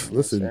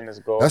 Listen,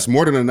 that's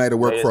more than a night of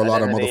work for a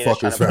lot of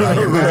motherfuckers, fam.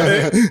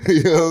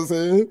 You know what I'm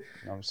saying? You know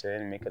what I'm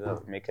saying? Make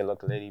it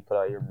look lit. You put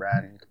out your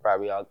brand. You could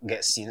probably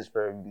get scenes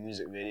for a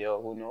music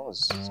video. Who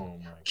knows?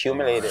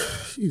 Accumulate it.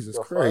 Jesus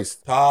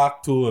Christ.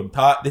 Talk to him.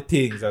 Talk the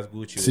things, as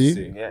Gucci would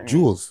say. Yeah,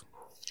 Jules.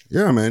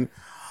 Yeah, man.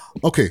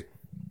 Okay.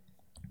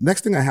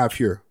 Next thing I have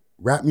here,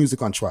 rap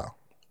music on trial.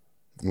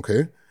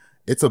 Okay.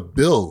 It's a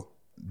bill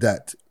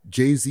that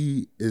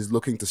Jay-Z is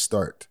looking to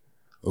start.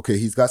 Okay.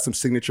 He's got some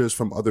signatures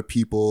from other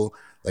people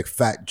like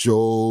Fat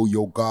Joe,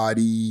 Yo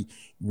Gotti,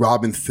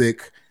 Robin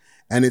Thicke.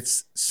 And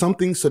it's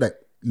something so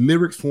that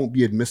lyrics won't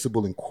be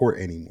admissible in court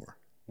anymore.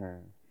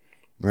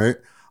 Right?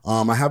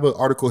 I have an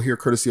article here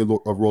courtesy of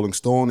Rolling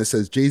Stone. It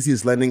says Jay-Z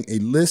is lending a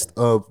list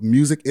of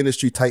music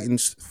industry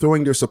titans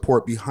throwing their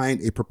support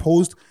behind a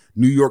proposed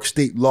New York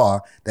state law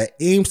that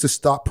aims to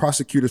stop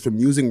prosecutors from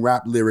using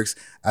rap lyrics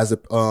as a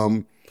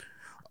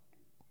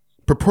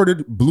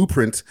purported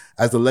blueprint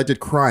as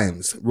alleged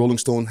crimes. Rolling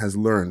Stone has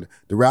learned.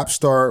 The rap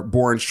star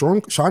born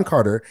Sean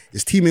Carter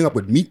is teaming up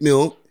with Meek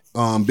Mill,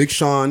 Big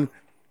Sean,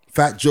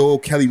 Fat Joe,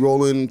 Kelly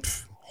Rowland,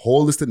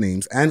 whole list of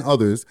names, and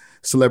others,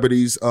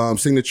 celebrities,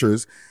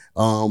 signatures,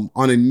 on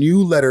a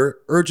new letter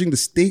urging the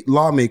state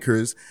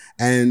lawmakers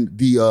and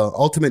the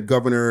ultimate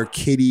governor,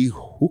 Katie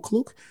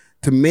Hochul,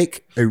 to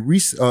make a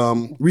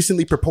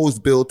recently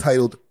proposed bill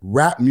titled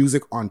Rap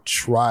Music on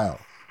Trial.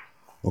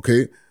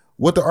 Okay?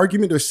 What the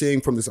argument they're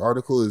saying from this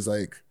article is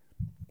like,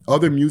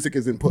 other music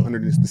isn't put under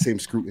the same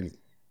scrutiny,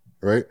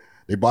 right?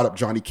 They brought up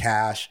Johnny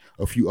Cash,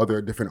 a few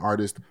other different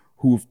artists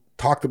who've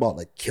talked about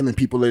like killing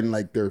people in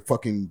like their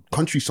fucking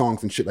country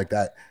songs and shit like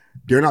that.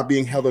 They're not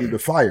being held under the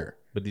fire.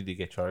 But did they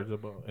get charged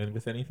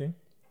with anything?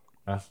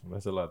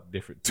 That's a lot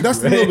different too, That's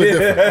right? a little bit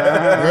different,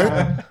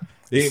 right?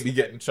 They ain't be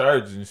getting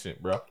charged and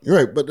shit, bro.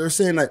 Right, but they're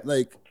saying that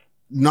like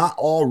not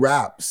all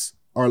raps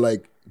are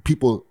like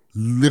people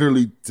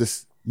literally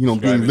just, you know,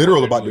 being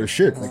literal about their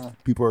shit. Like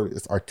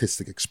it's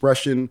artistic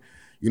expression.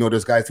 You know,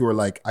 there's guys who are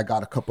like, I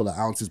got a couple of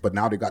ounces, but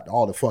now they got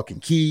all the fucking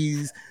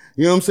keys.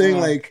 You know what I'm saying?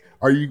 Like,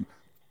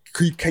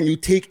 can you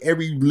take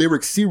every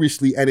lyric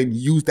seriously and then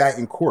use that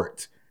in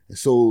court?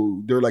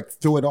 So they're like,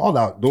 throw it all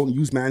out. Don't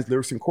use man's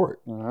lyrics in court.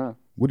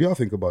 What do y'all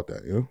think about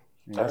that? You know?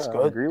 That's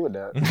good. I agree with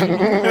that.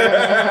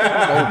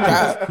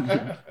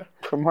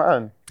 Come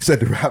on.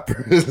 Said the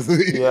rappers.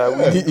 Yeah,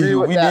 we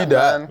need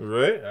that.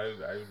 Right?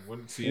 I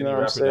wouldn't see any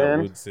rapper that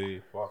would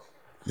say fuck.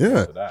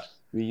 Yeah. That.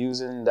 We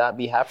using that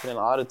be happening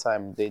all the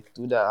time. They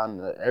do that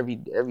on every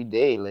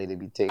day. Like they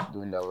be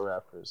doing that with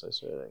rappers. I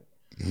swear, like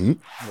in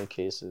the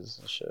cases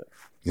and shit.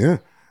 Yeah,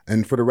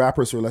 and for the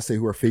rappers, or let's say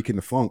who are faking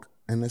the funk,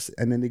 and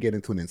then they get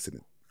into an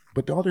incident,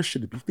 but the other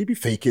shit they be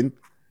faking,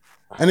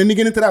 and then they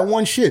get into that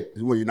one shit.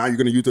 Well, now you're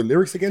gonna use the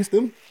lyrics against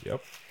them?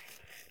 Yep,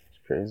 it's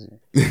crazy.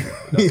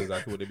 That's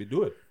exactly what they be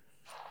doing.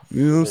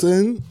 You know what I'm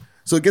saying?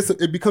 So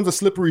it becomes a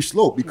slippery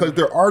slope because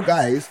there are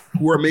guys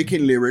who are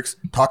making lyrics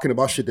talking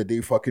about shit that they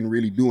fucking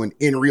really doing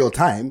in real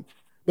time,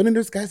 but then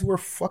there's guys who are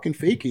fucking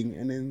faking,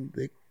 and then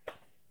they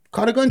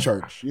caught a gun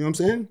charge. You know what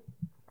I'm saying?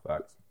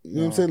 Facts. You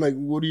know what I'm saying? Like,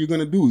 what are you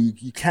gonna do?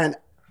 You can't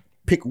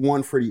pick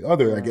one for the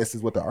other, I guess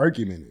is what the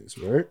argument is,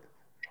 right?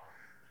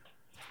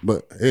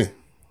 But hey.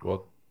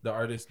 Well, the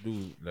artists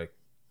do like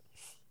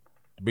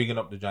bringing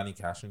up the Johnny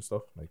Cash and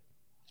stuff, like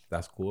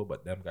that's cool,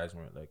 but them guys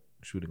weren't like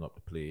shooting up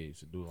the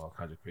place and doing all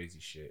kinds of crazy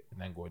shit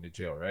and then going to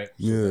jail, right?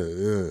 So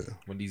yeah.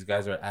 When these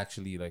guys are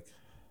actually like,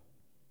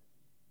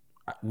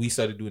 we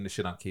started doing the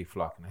shit on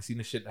K-Flock, and I seen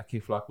the shit that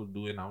K-Flock was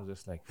doing, I was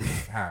just like,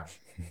 damn.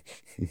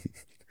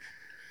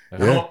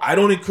 Like, I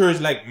don't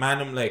encourage like, man,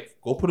 I'm like,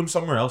 go put him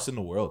somewhere else in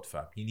the world,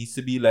 fam. He needs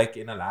to be like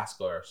in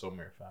Alaska or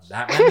somewhere, fam.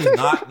 That man does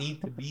not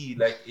need to be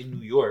like in New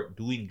York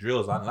doing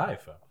drills on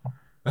live, fam.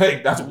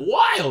 Like, that's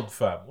wild,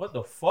 fam. What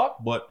the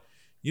fuck? But,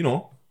 you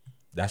know,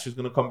 that's just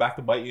gonna come back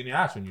to bite you in the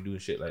ass when you're doing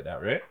shit like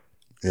that, right?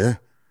 Yeah.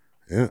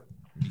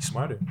 Be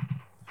smarter.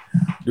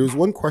 There was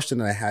one question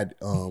that I had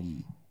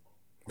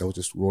that was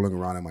just rolling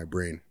around in my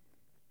brain.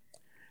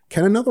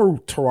 Can another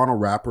Toronto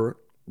rapper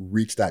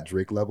reach that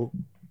Drake level?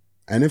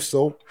 And if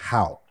so,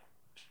 how?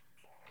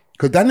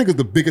 Because that nigga's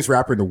the biggest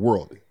rapper in the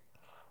world.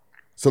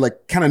 So,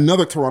 like, can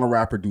another Toronto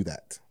rapper do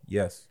that?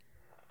 Yes.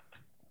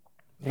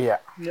 Yeah,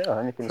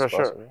 anything's for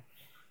possible.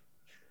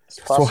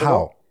 sure. So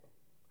how?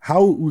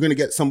 How are we going to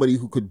get somebody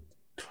who could...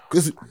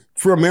 Because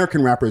for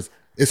American rappers,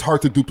 it's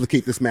hard to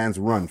duplicate this man's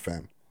run,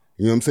 fam.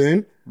 You know what I'm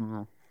saying?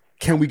 Mm-hmm.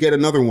 Can we get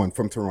another one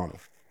from Toronto?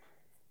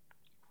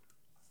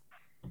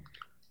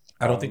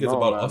 I don't think it's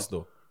about us,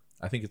 though.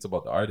 I think it's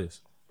about the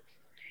artist.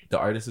 The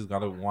artist is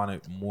gonna want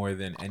it more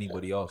than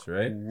anybody else,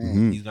 right?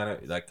 Mm-hmm. He's gonna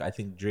I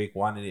think Drake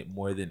wanted it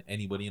more than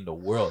anybody in the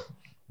world.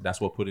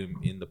 That's what put him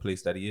in the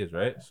place that he is,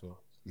 right? So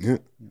yeah,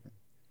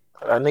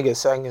 that nigga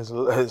sang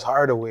his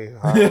heart away.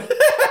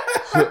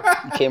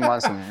 He came on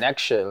some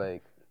next shit.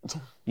 Like,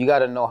 you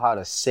gotta know how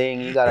to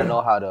sing. You gotta know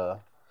how to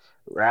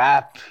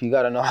rap. You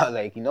gotta know how,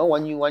 like, you know,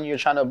 when you're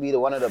trying to be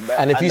one of the best.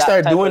 And if you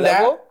start doing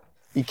that,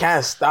 you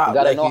can't stop. You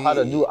gotta know how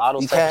to do all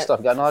those type of stuff.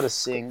 You gotta know how to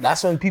sing.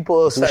 That's when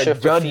people start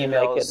judging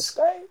females.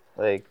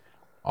 Like,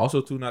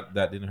 also too, not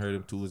that didn't hurt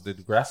him too, was the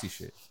Degrassi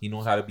shit. He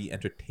knows how to be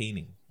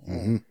entertaining.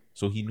 Mm-hmm.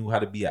 So he knew how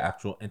to be an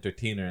actual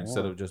entertainer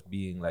instead of just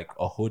being like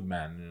a hood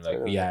man. Like,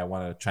 I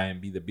want to try and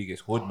be the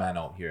biggest hood man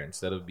out here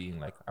instead of being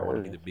like, I want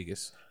to be the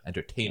biggest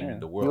entertainer in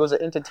the world. He was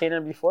an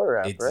entertainer before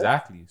rap,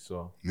 exactly. Right?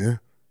 So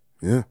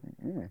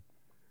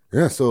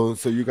yeah. So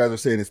you guys are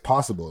saying it's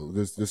possible.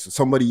 There's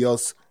somebody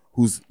else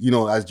who's, you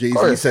know, as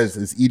Jay-Z says,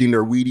 is eating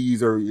their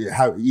Wheaties or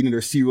eating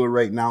their cereal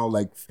right now,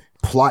 like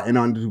plotting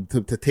on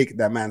to take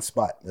that man's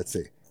spot, let's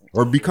say.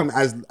 Or become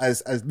at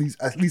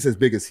least as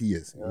big as he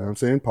is. You know what I'm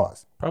saying?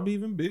 Pause. Probably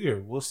even bigger.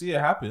 We'll see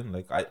it happen.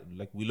 Like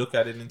we look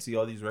at it and see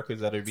all these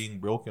records that are being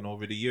broken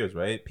over the years,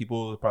 right?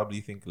 People probably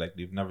think like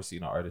they've never seen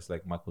an artist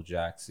like Michael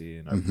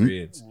Jackson or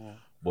Prince.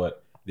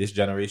 But this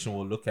generation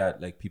will look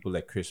at like people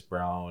like Chris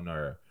Brown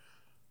or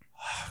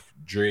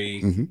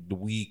Drake, The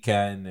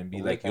Weeknd, and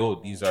be like, yo,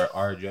 these are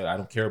our... I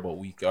don't care about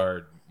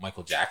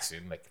Michael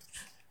Jackson. Like,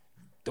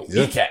 The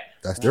Weeknd.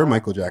 That's their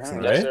Michael Jackson,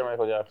 right? That's their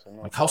Michael Jackson.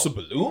 Like House of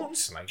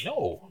Balloons? Like,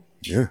 no.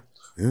 Yeah,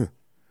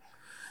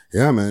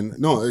 man.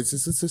 No, it's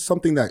just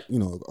something that, you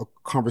know, a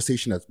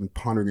conversation that's been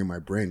pondering in my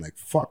brain. Like,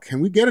 fuck,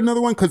 can we get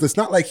another one? Because it's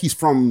not like he's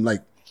from,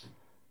 like,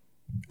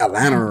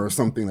 Atlanta or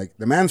something. Like,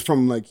 the man's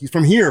from, like, he's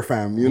from here,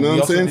 fam. You know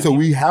what I'm saying? So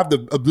we have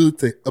the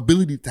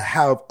ability to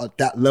have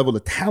that level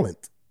of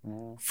talent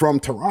from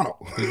Toronto.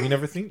 Because we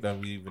never think that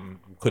we even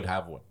could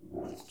have one.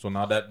 So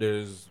now that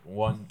there's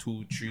 1,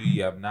 2, 3,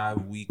 you have Nav,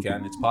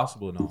 Weeknd, it's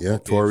possible now. Yeah,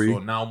 Tory. So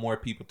now more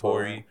people,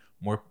 Tory,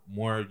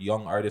 more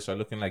young artists are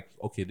looking like,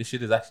 okay, this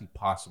shit is actually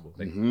possible.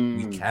 Like,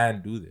 we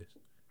can do this.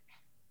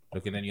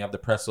 Look, and then you have the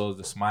Pressos,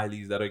 the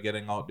Smileys that are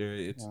getting out there.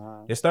 It's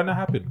starting to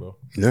happen, bro.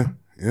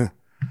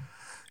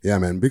 Yeah,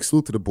 man. Big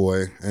salute to the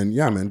boy. And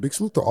yeah, man, big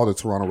salute to all the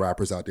Toronto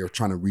rappers out there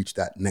trying to reach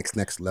that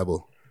next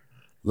level.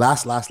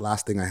 Last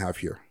thing I have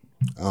here.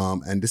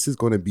 And this is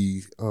going to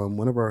be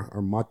one of our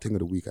mod thing of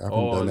the week. I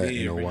haven't done that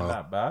in a while.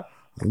 That back?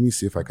 Let me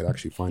see if I could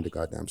actually find the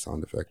goddamn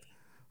sound effect.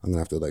 I'm going to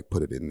have to like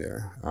put it in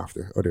there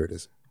after. Oh, there it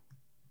is.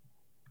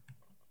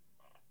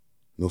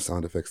 No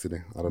sound effects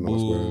today. I don't know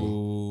what's going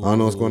on. I don't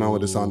know what's going on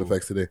with the sound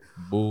effects today.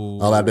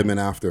 I'll add them in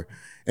after.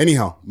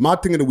 Anyhow,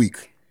 mod thing of the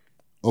week.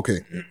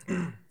 Okay.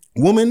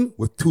 Woman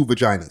with 2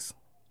 vaginas.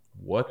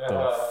 What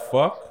the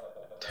fuck?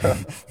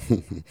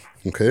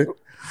 Okay.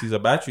 She's a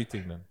battery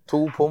thing then.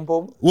 2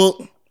 pom-pom?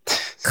 Well,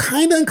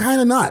 kind of and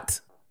kind of not.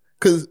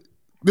 Because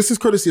this is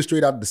courtesy of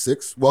Straight Out of the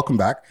Six. Welcome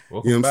back. You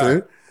know what I'm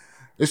saying?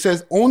 It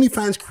says,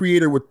 OnlyFans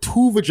creator with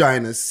 2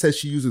 vaginas says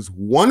she uses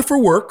one for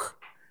work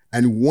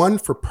and one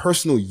for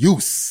personal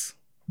use.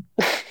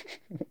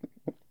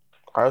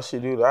 How does she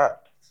do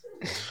that?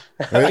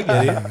 Right? I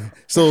get it.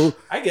 So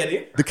I get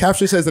it. The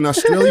caption says, an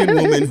Australian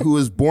woman who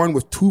was born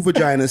with 2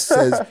 vaginas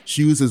says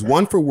she uses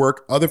one for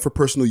work, other for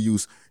personal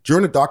use.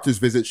 During a doctor's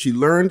visit, she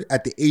learned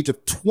at the age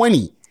of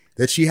 20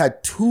 that she had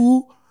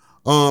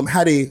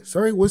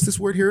what's this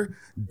word here?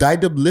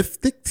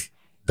 Didyliphic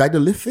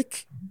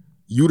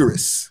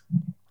uterus.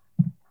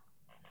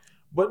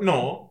 But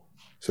no.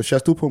 So she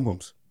has 2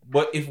 pom-poms.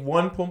 But if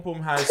one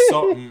pom-pom has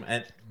something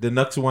and the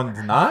next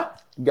one's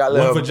not,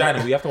 One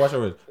vagina. We have to watch our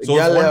words. So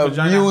it's one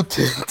vagina.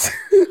 Mutant.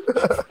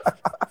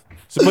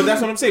 So, but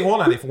that's what I'm saying.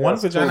 Hold on. If one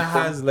vagina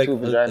has like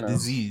a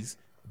disease,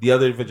 the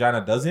other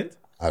vagina doesn't.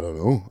 I don't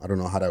know. I don't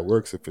know how that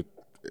works. If it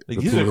like,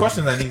 these are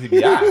questions that need to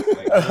be asked.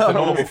 Like, to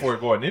know before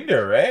going in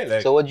there, right?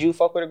 Like, so would you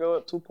fuck with a girl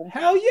with 2 pum?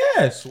 Hell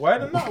yes. Why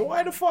not?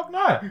 Why the fuck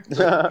not?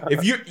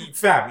 If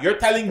you're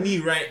telling me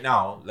right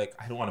now, like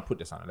I don't want to put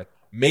this on. Like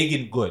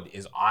Megan Good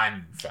is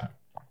on you, fam.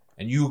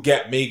 And you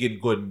get Megan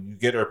Good, and you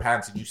get her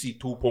pants, and you see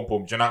 2 pum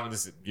pums, you're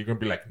gonna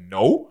be like,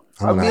 no.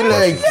 I'll be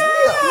like,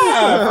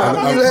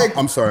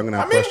 I'm sorry, I'm gonna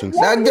have questions.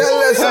 That girl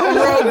has something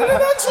wrong.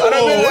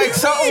 I'll be like,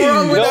 something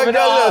wrong with that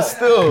girl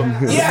still.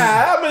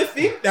 Yeah, I'm gonna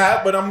think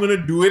that, but I'm gonna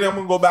do it. I'm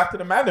gonna go back to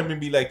the man and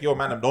be like, yo,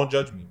 man, don't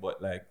judge me.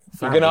 But like,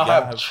 you're gonna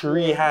have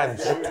 3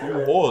 hands.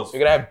 2 holes.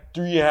 You're gonna have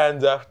 3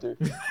 hands after.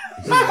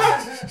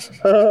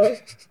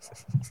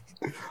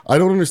 I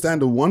don't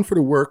understand the one for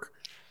the work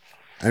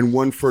and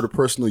one for the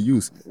personal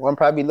use. One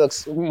probably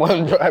looks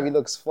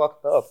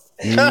fucked up.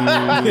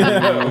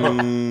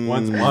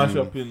 One's mash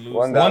up in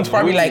loose. One's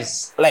probably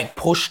like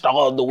pushed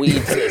all the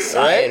weed to the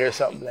side or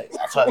something. Like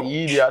that's how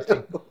you eat it.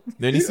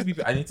 There needs to be.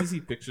 I need to see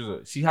pictures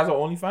of. She has her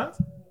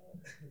OnlyFans.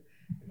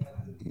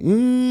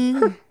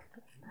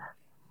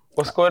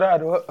 What's going on? I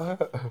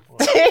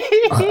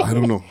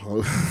don't know.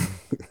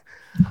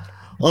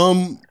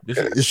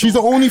 She's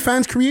an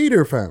OnlyFans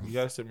creator, fam. You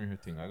gotta send me her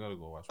thing. I gotta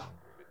go watch one.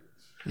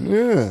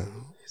 Yeah.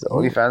 She's the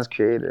OnlyFans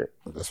creator.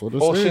 That's what they're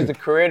saying. She's the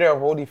creator of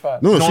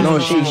OnlyFans. No,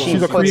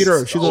 she's a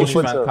creator. She's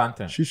OnlyFans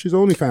content. She's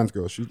OnlyFans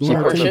girl. She's doing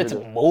her shit's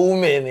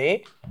booming, eh?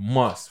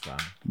 Must, fam.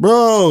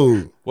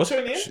 Bro. What's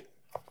her name?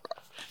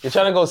 You're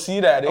trying to go see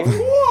that, eh? Of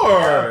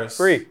course.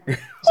 Free.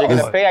 So you're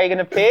gonna pay? Are you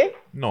gonna pay?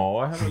 No,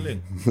 I have a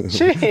link.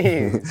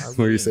 Jeez.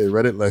 Where you say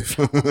Reddit life.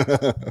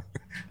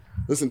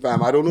 Listen,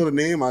 fam, I don't know the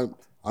name.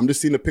 I'm just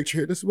seeing a picture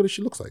here. This is what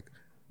she looks like.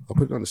 I'll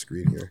put it on the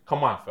screen here.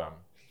 Come on, fam.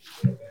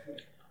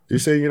 You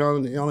say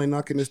y'all ain't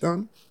knocking this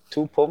down?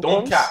 2 pum-pums?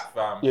 Don't cap,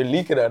 fam. You're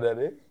leaking at that,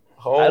 eh?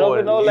 I don't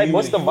even know, like,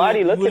 what's the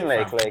body looking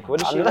like? Like,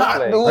 what does she look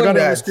like? I got it on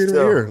the screen right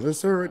here.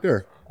 That's her right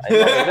there. I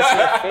know, just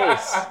her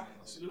face.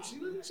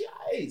 She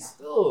eyes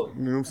still.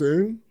 You know what I'm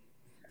saying?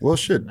 Well,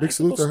 shit. Big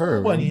salute to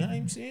her. Bunny,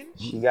 I'm saying.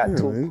 She got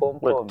 2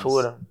 pum-pums. 2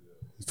 of them.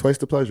 It's twice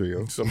the pleasure,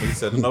 yo. Somebody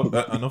said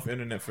enough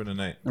internet for the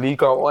night.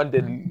 Leak on one,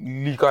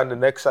 then leak on the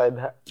next side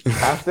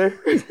after.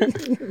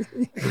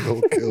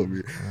 Don't kill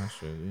me. An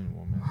Australian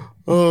woman.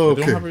 Oh,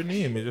 okay. They don't have her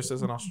name. It just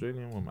says an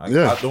Australian woman. I'll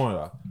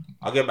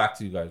get back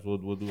to you guys. We'll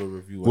do a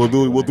review.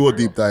 We'll do a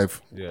deep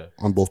dive. Yeah.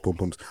 On both pum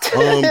pums.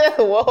 I'm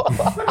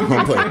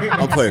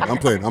playing.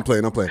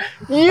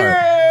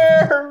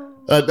 Yeah.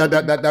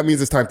 That means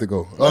it's time to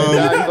go.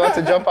 You're about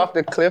to jump off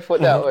the cliff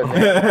with that one.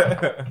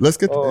 Let's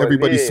get to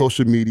everybody's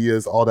social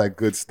medias, all that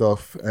good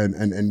stuff,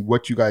 and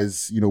what you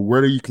guys,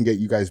 where you can get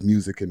you guys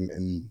music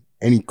and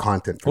any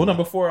content. Hold on,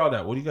 before all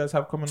that, what do you guys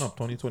have coming up?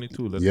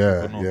 2022.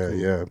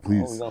 Yeah,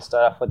 please. We're gonna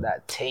start off with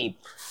that tape.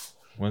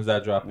 When's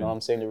that dropping? You know what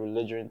I'm saying? The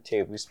Religion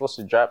tape. We're supposed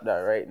to drop that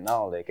right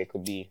now. Like it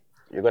could be.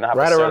 You're gonna have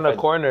right around the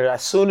corner.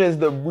 As soon as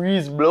the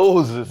breeze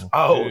blows, it's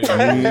out.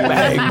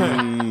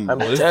 I'm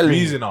it's telling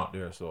freezing you. out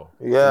there, so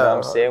yeah. You know what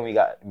I'm saying? We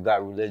got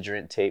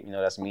Religion tape.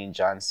 That's me and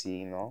John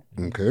C.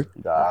 Okay.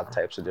 We got all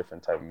types of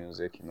different type of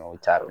music. We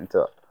tap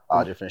into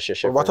all different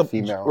shit. We're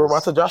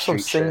about to drop some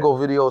single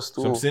videos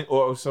too.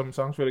 Some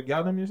songs for the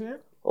gal, you saying?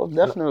 Oh,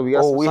 definitely. We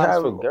got some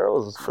songs for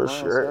girls for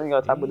sure. We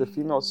got tap with the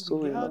females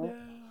too.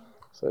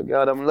 So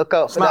girl, them look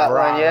out for that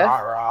one,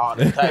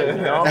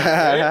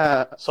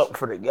 yeah. Something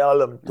for the girl,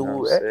 them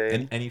too.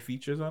 Any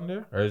features on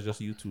there, or is it just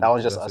you two? That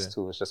was just us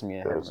two. It's just me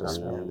and him.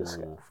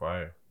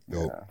 Fire.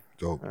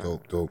 Dope.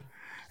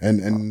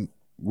 And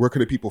where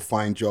could the people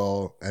find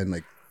y'all? And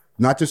like,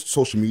 not just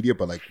social media,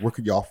 but like, where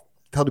could y'all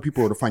tell the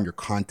people where to find your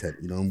content?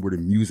 And where the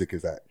music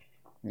is at.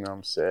 You know what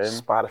I'm saying?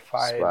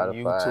 Spotify,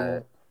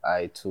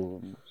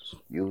 YouTube,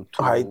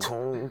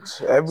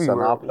 iTunes,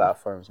 everywhere. On all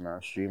platforms,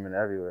 man. Streaming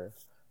everywhere.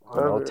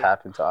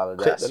 Tap into all of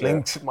that. Click the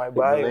link to my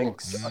bio.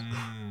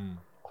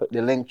 Click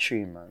the link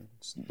tree, man.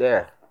 It's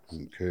there.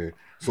 Okay.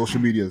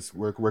 Social medias,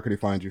 where can they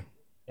find you?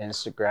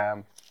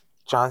 Instagram.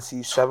 John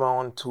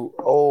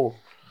C7120.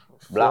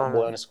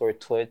 Blackboy_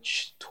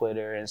 Twitch,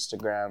 Twitter,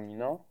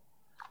 Instagram,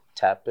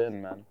 Tap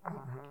in, man.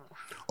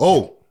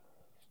 Oh,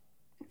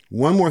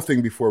 one more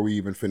thing before we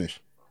even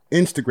finish.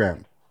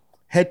 Instagram.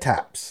 Head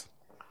taps.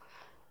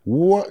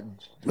 What?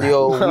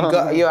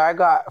 I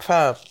got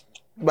fam.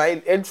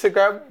 My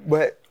Instagram,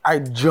 but I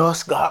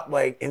just got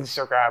my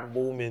Instagram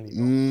booming.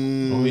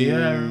 Oh yeah,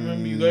 I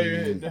remember you got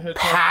your head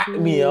pack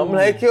me. I'm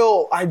like,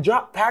 I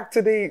dropped pack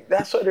today.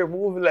 That's why they're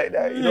moving like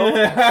that,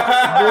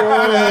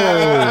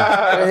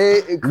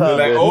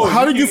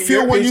 How did you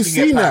feel when you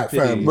seen that,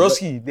 fam?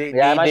 Broski, they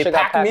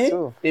packed me.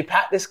 Too. They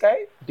packed this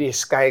guy.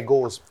 This guy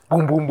goes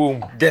boom, boom,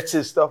 boom, gets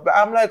his stuff back.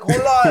 I'm like,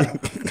 hold on.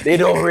 They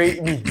don't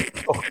rate me.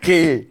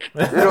 Okay.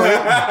 They don't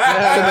rate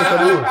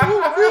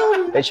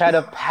me. They try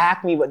to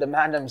pack me, but the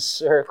man them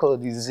circle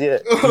these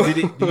shit. Did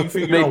you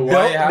figure out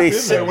why it happened?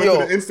 They went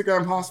to the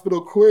Instagram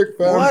hospital quick,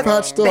 fam.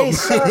 Patched up. They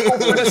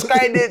circled this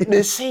guy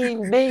the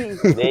same day.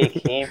 They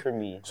came for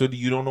me. So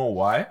you don't know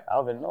why? I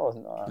don't even know.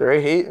 No. They're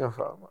hating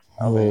from me.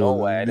 I don't even know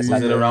why. I just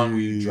had it around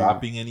you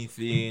dropping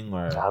anything,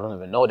 or I don't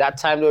even know. That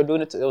time they were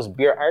doing it. It was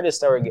beer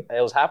artists that were. It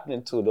was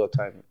happening to that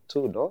time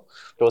too. No,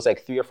 there was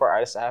like 3 or 4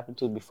 artists that happened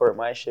to before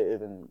my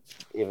shit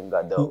even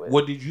got dealt with.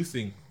 What did you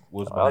think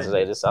was? I was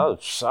like,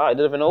 I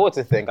didn't even know what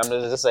to think. I'm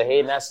just a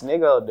hating ass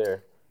nigga out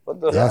there.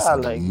 What the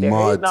hell? Like they're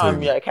hating on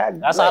me.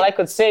 That's all I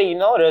could say. You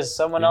know, there's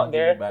someone out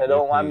there that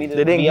don't want me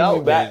to be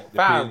out back. The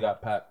page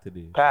got packed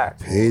today.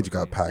 Page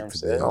got packed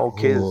today. No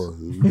kids.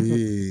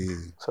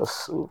 So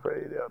super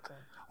idiot out there.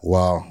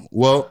 Wow.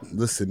 Well,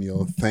 listen,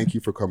 yo, thank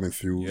you for coming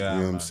through. Yeah, you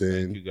know what man. I'm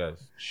saying? Thank you guys.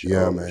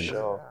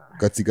 Man.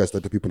 Gutsy Guts,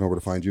 let the people know where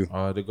to find you.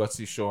 The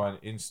Gutsy Show on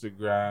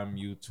Instagram,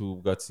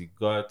 YouTube, Gutsy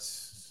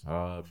Guts.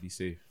 Be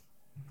safe.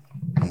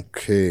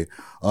 Okay.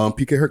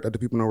 PK Herc, let the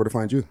people know where to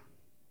find you.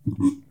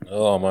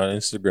 Oh, I'm on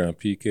Instagram,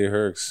 PK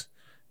Hercs.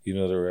 You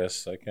know the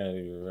rest. I can't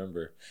even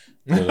remember.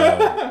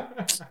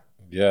 But,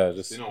 yeah,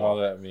 just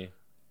holler at me.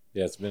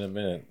 Yeah, it's been a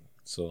minute.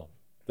 So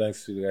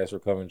thanks to you guys for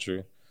coming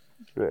through.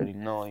 You already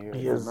know.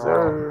 Yes,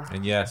 sir.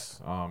 And yes,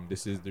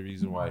 this is the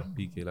reason why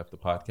PK left the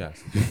podcast.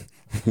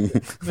 You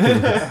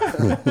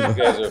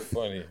guys are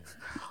funny.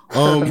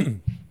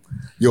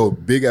 Yo,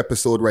 big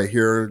episode right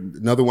here.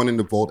 Another one in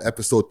the vault,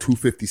 episode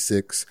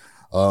 256.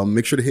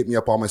 Make sure to hit me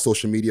up on my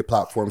social media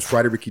platforms.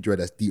 Friday Ricky Dread,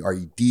 that's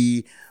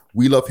DRED.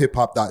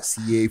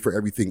 WeLoveHipHop.ca for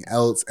everything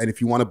else. And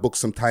if you want to book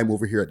some time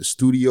over here at the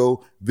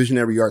studio,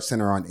 Visionary Art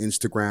Center on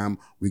Instagram.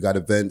 We got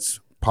events,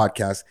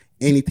 podcasts,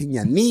 anything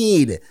you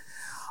need.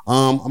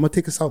 I'm going to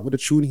take us out with a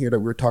tune here that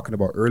we were talking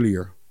about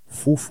earlier.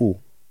 Fufu. You know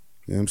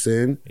what I'm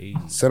saying? Hey.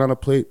 Set on a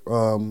plate,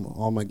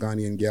 all my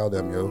Ghanaian gal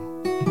them, yo.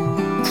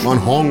 I'm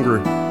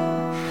hungry.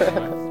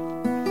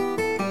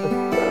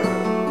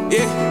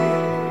 Yeah.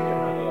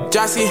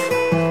 Jossie.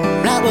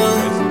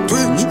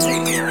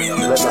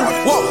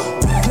 Whoa.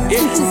 Yeah,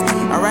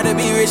 I'd rather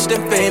be rich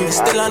than famous.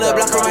 Still on the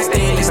block of my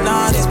stainless.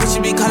 Nah, this bitch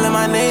should be calling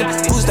my name.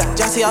 Who's that?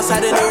 Jossie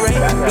outside in the rain.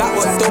 Black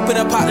boy dope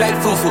in a pot like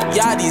fufu.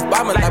 Yeah, these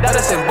bombers like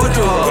brothers and buju.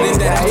 Putting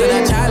that after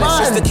that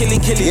challenge. Just the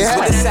killies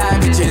with the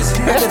savages.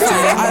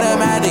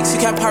 Automatics,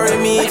 you can't parry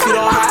me if you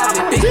don't have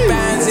it. Big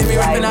bands, if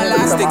we rapping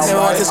elastics. Never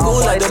went to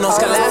school, I don't know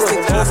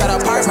scholastic. Outside a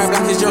park, my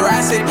block is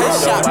Jurassic.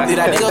 Headshot, did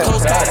that nigga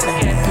close casting?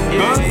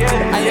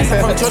 I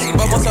listen from church,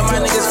 but most of my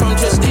niggas from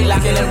church, they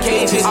locking them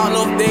cages. I don't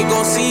know if they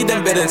gon' see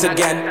them biddings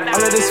again. All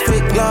of this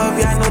fake love,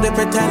 yeah, I know they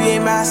pretend we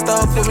ain't masked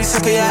up, but we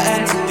sick of your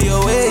end.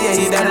 DOA, yeah,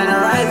 he dead on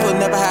arrival.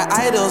 Never had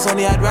idols,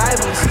 only had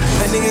rivals.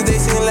 The niggas, they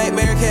sing like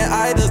American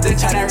Idols, they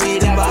try to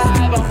read the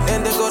Bible.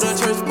 And they go to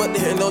church, but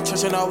there ain't no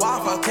church in a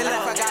waffle. Kill if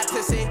I got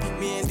to say,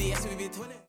 me and DS, we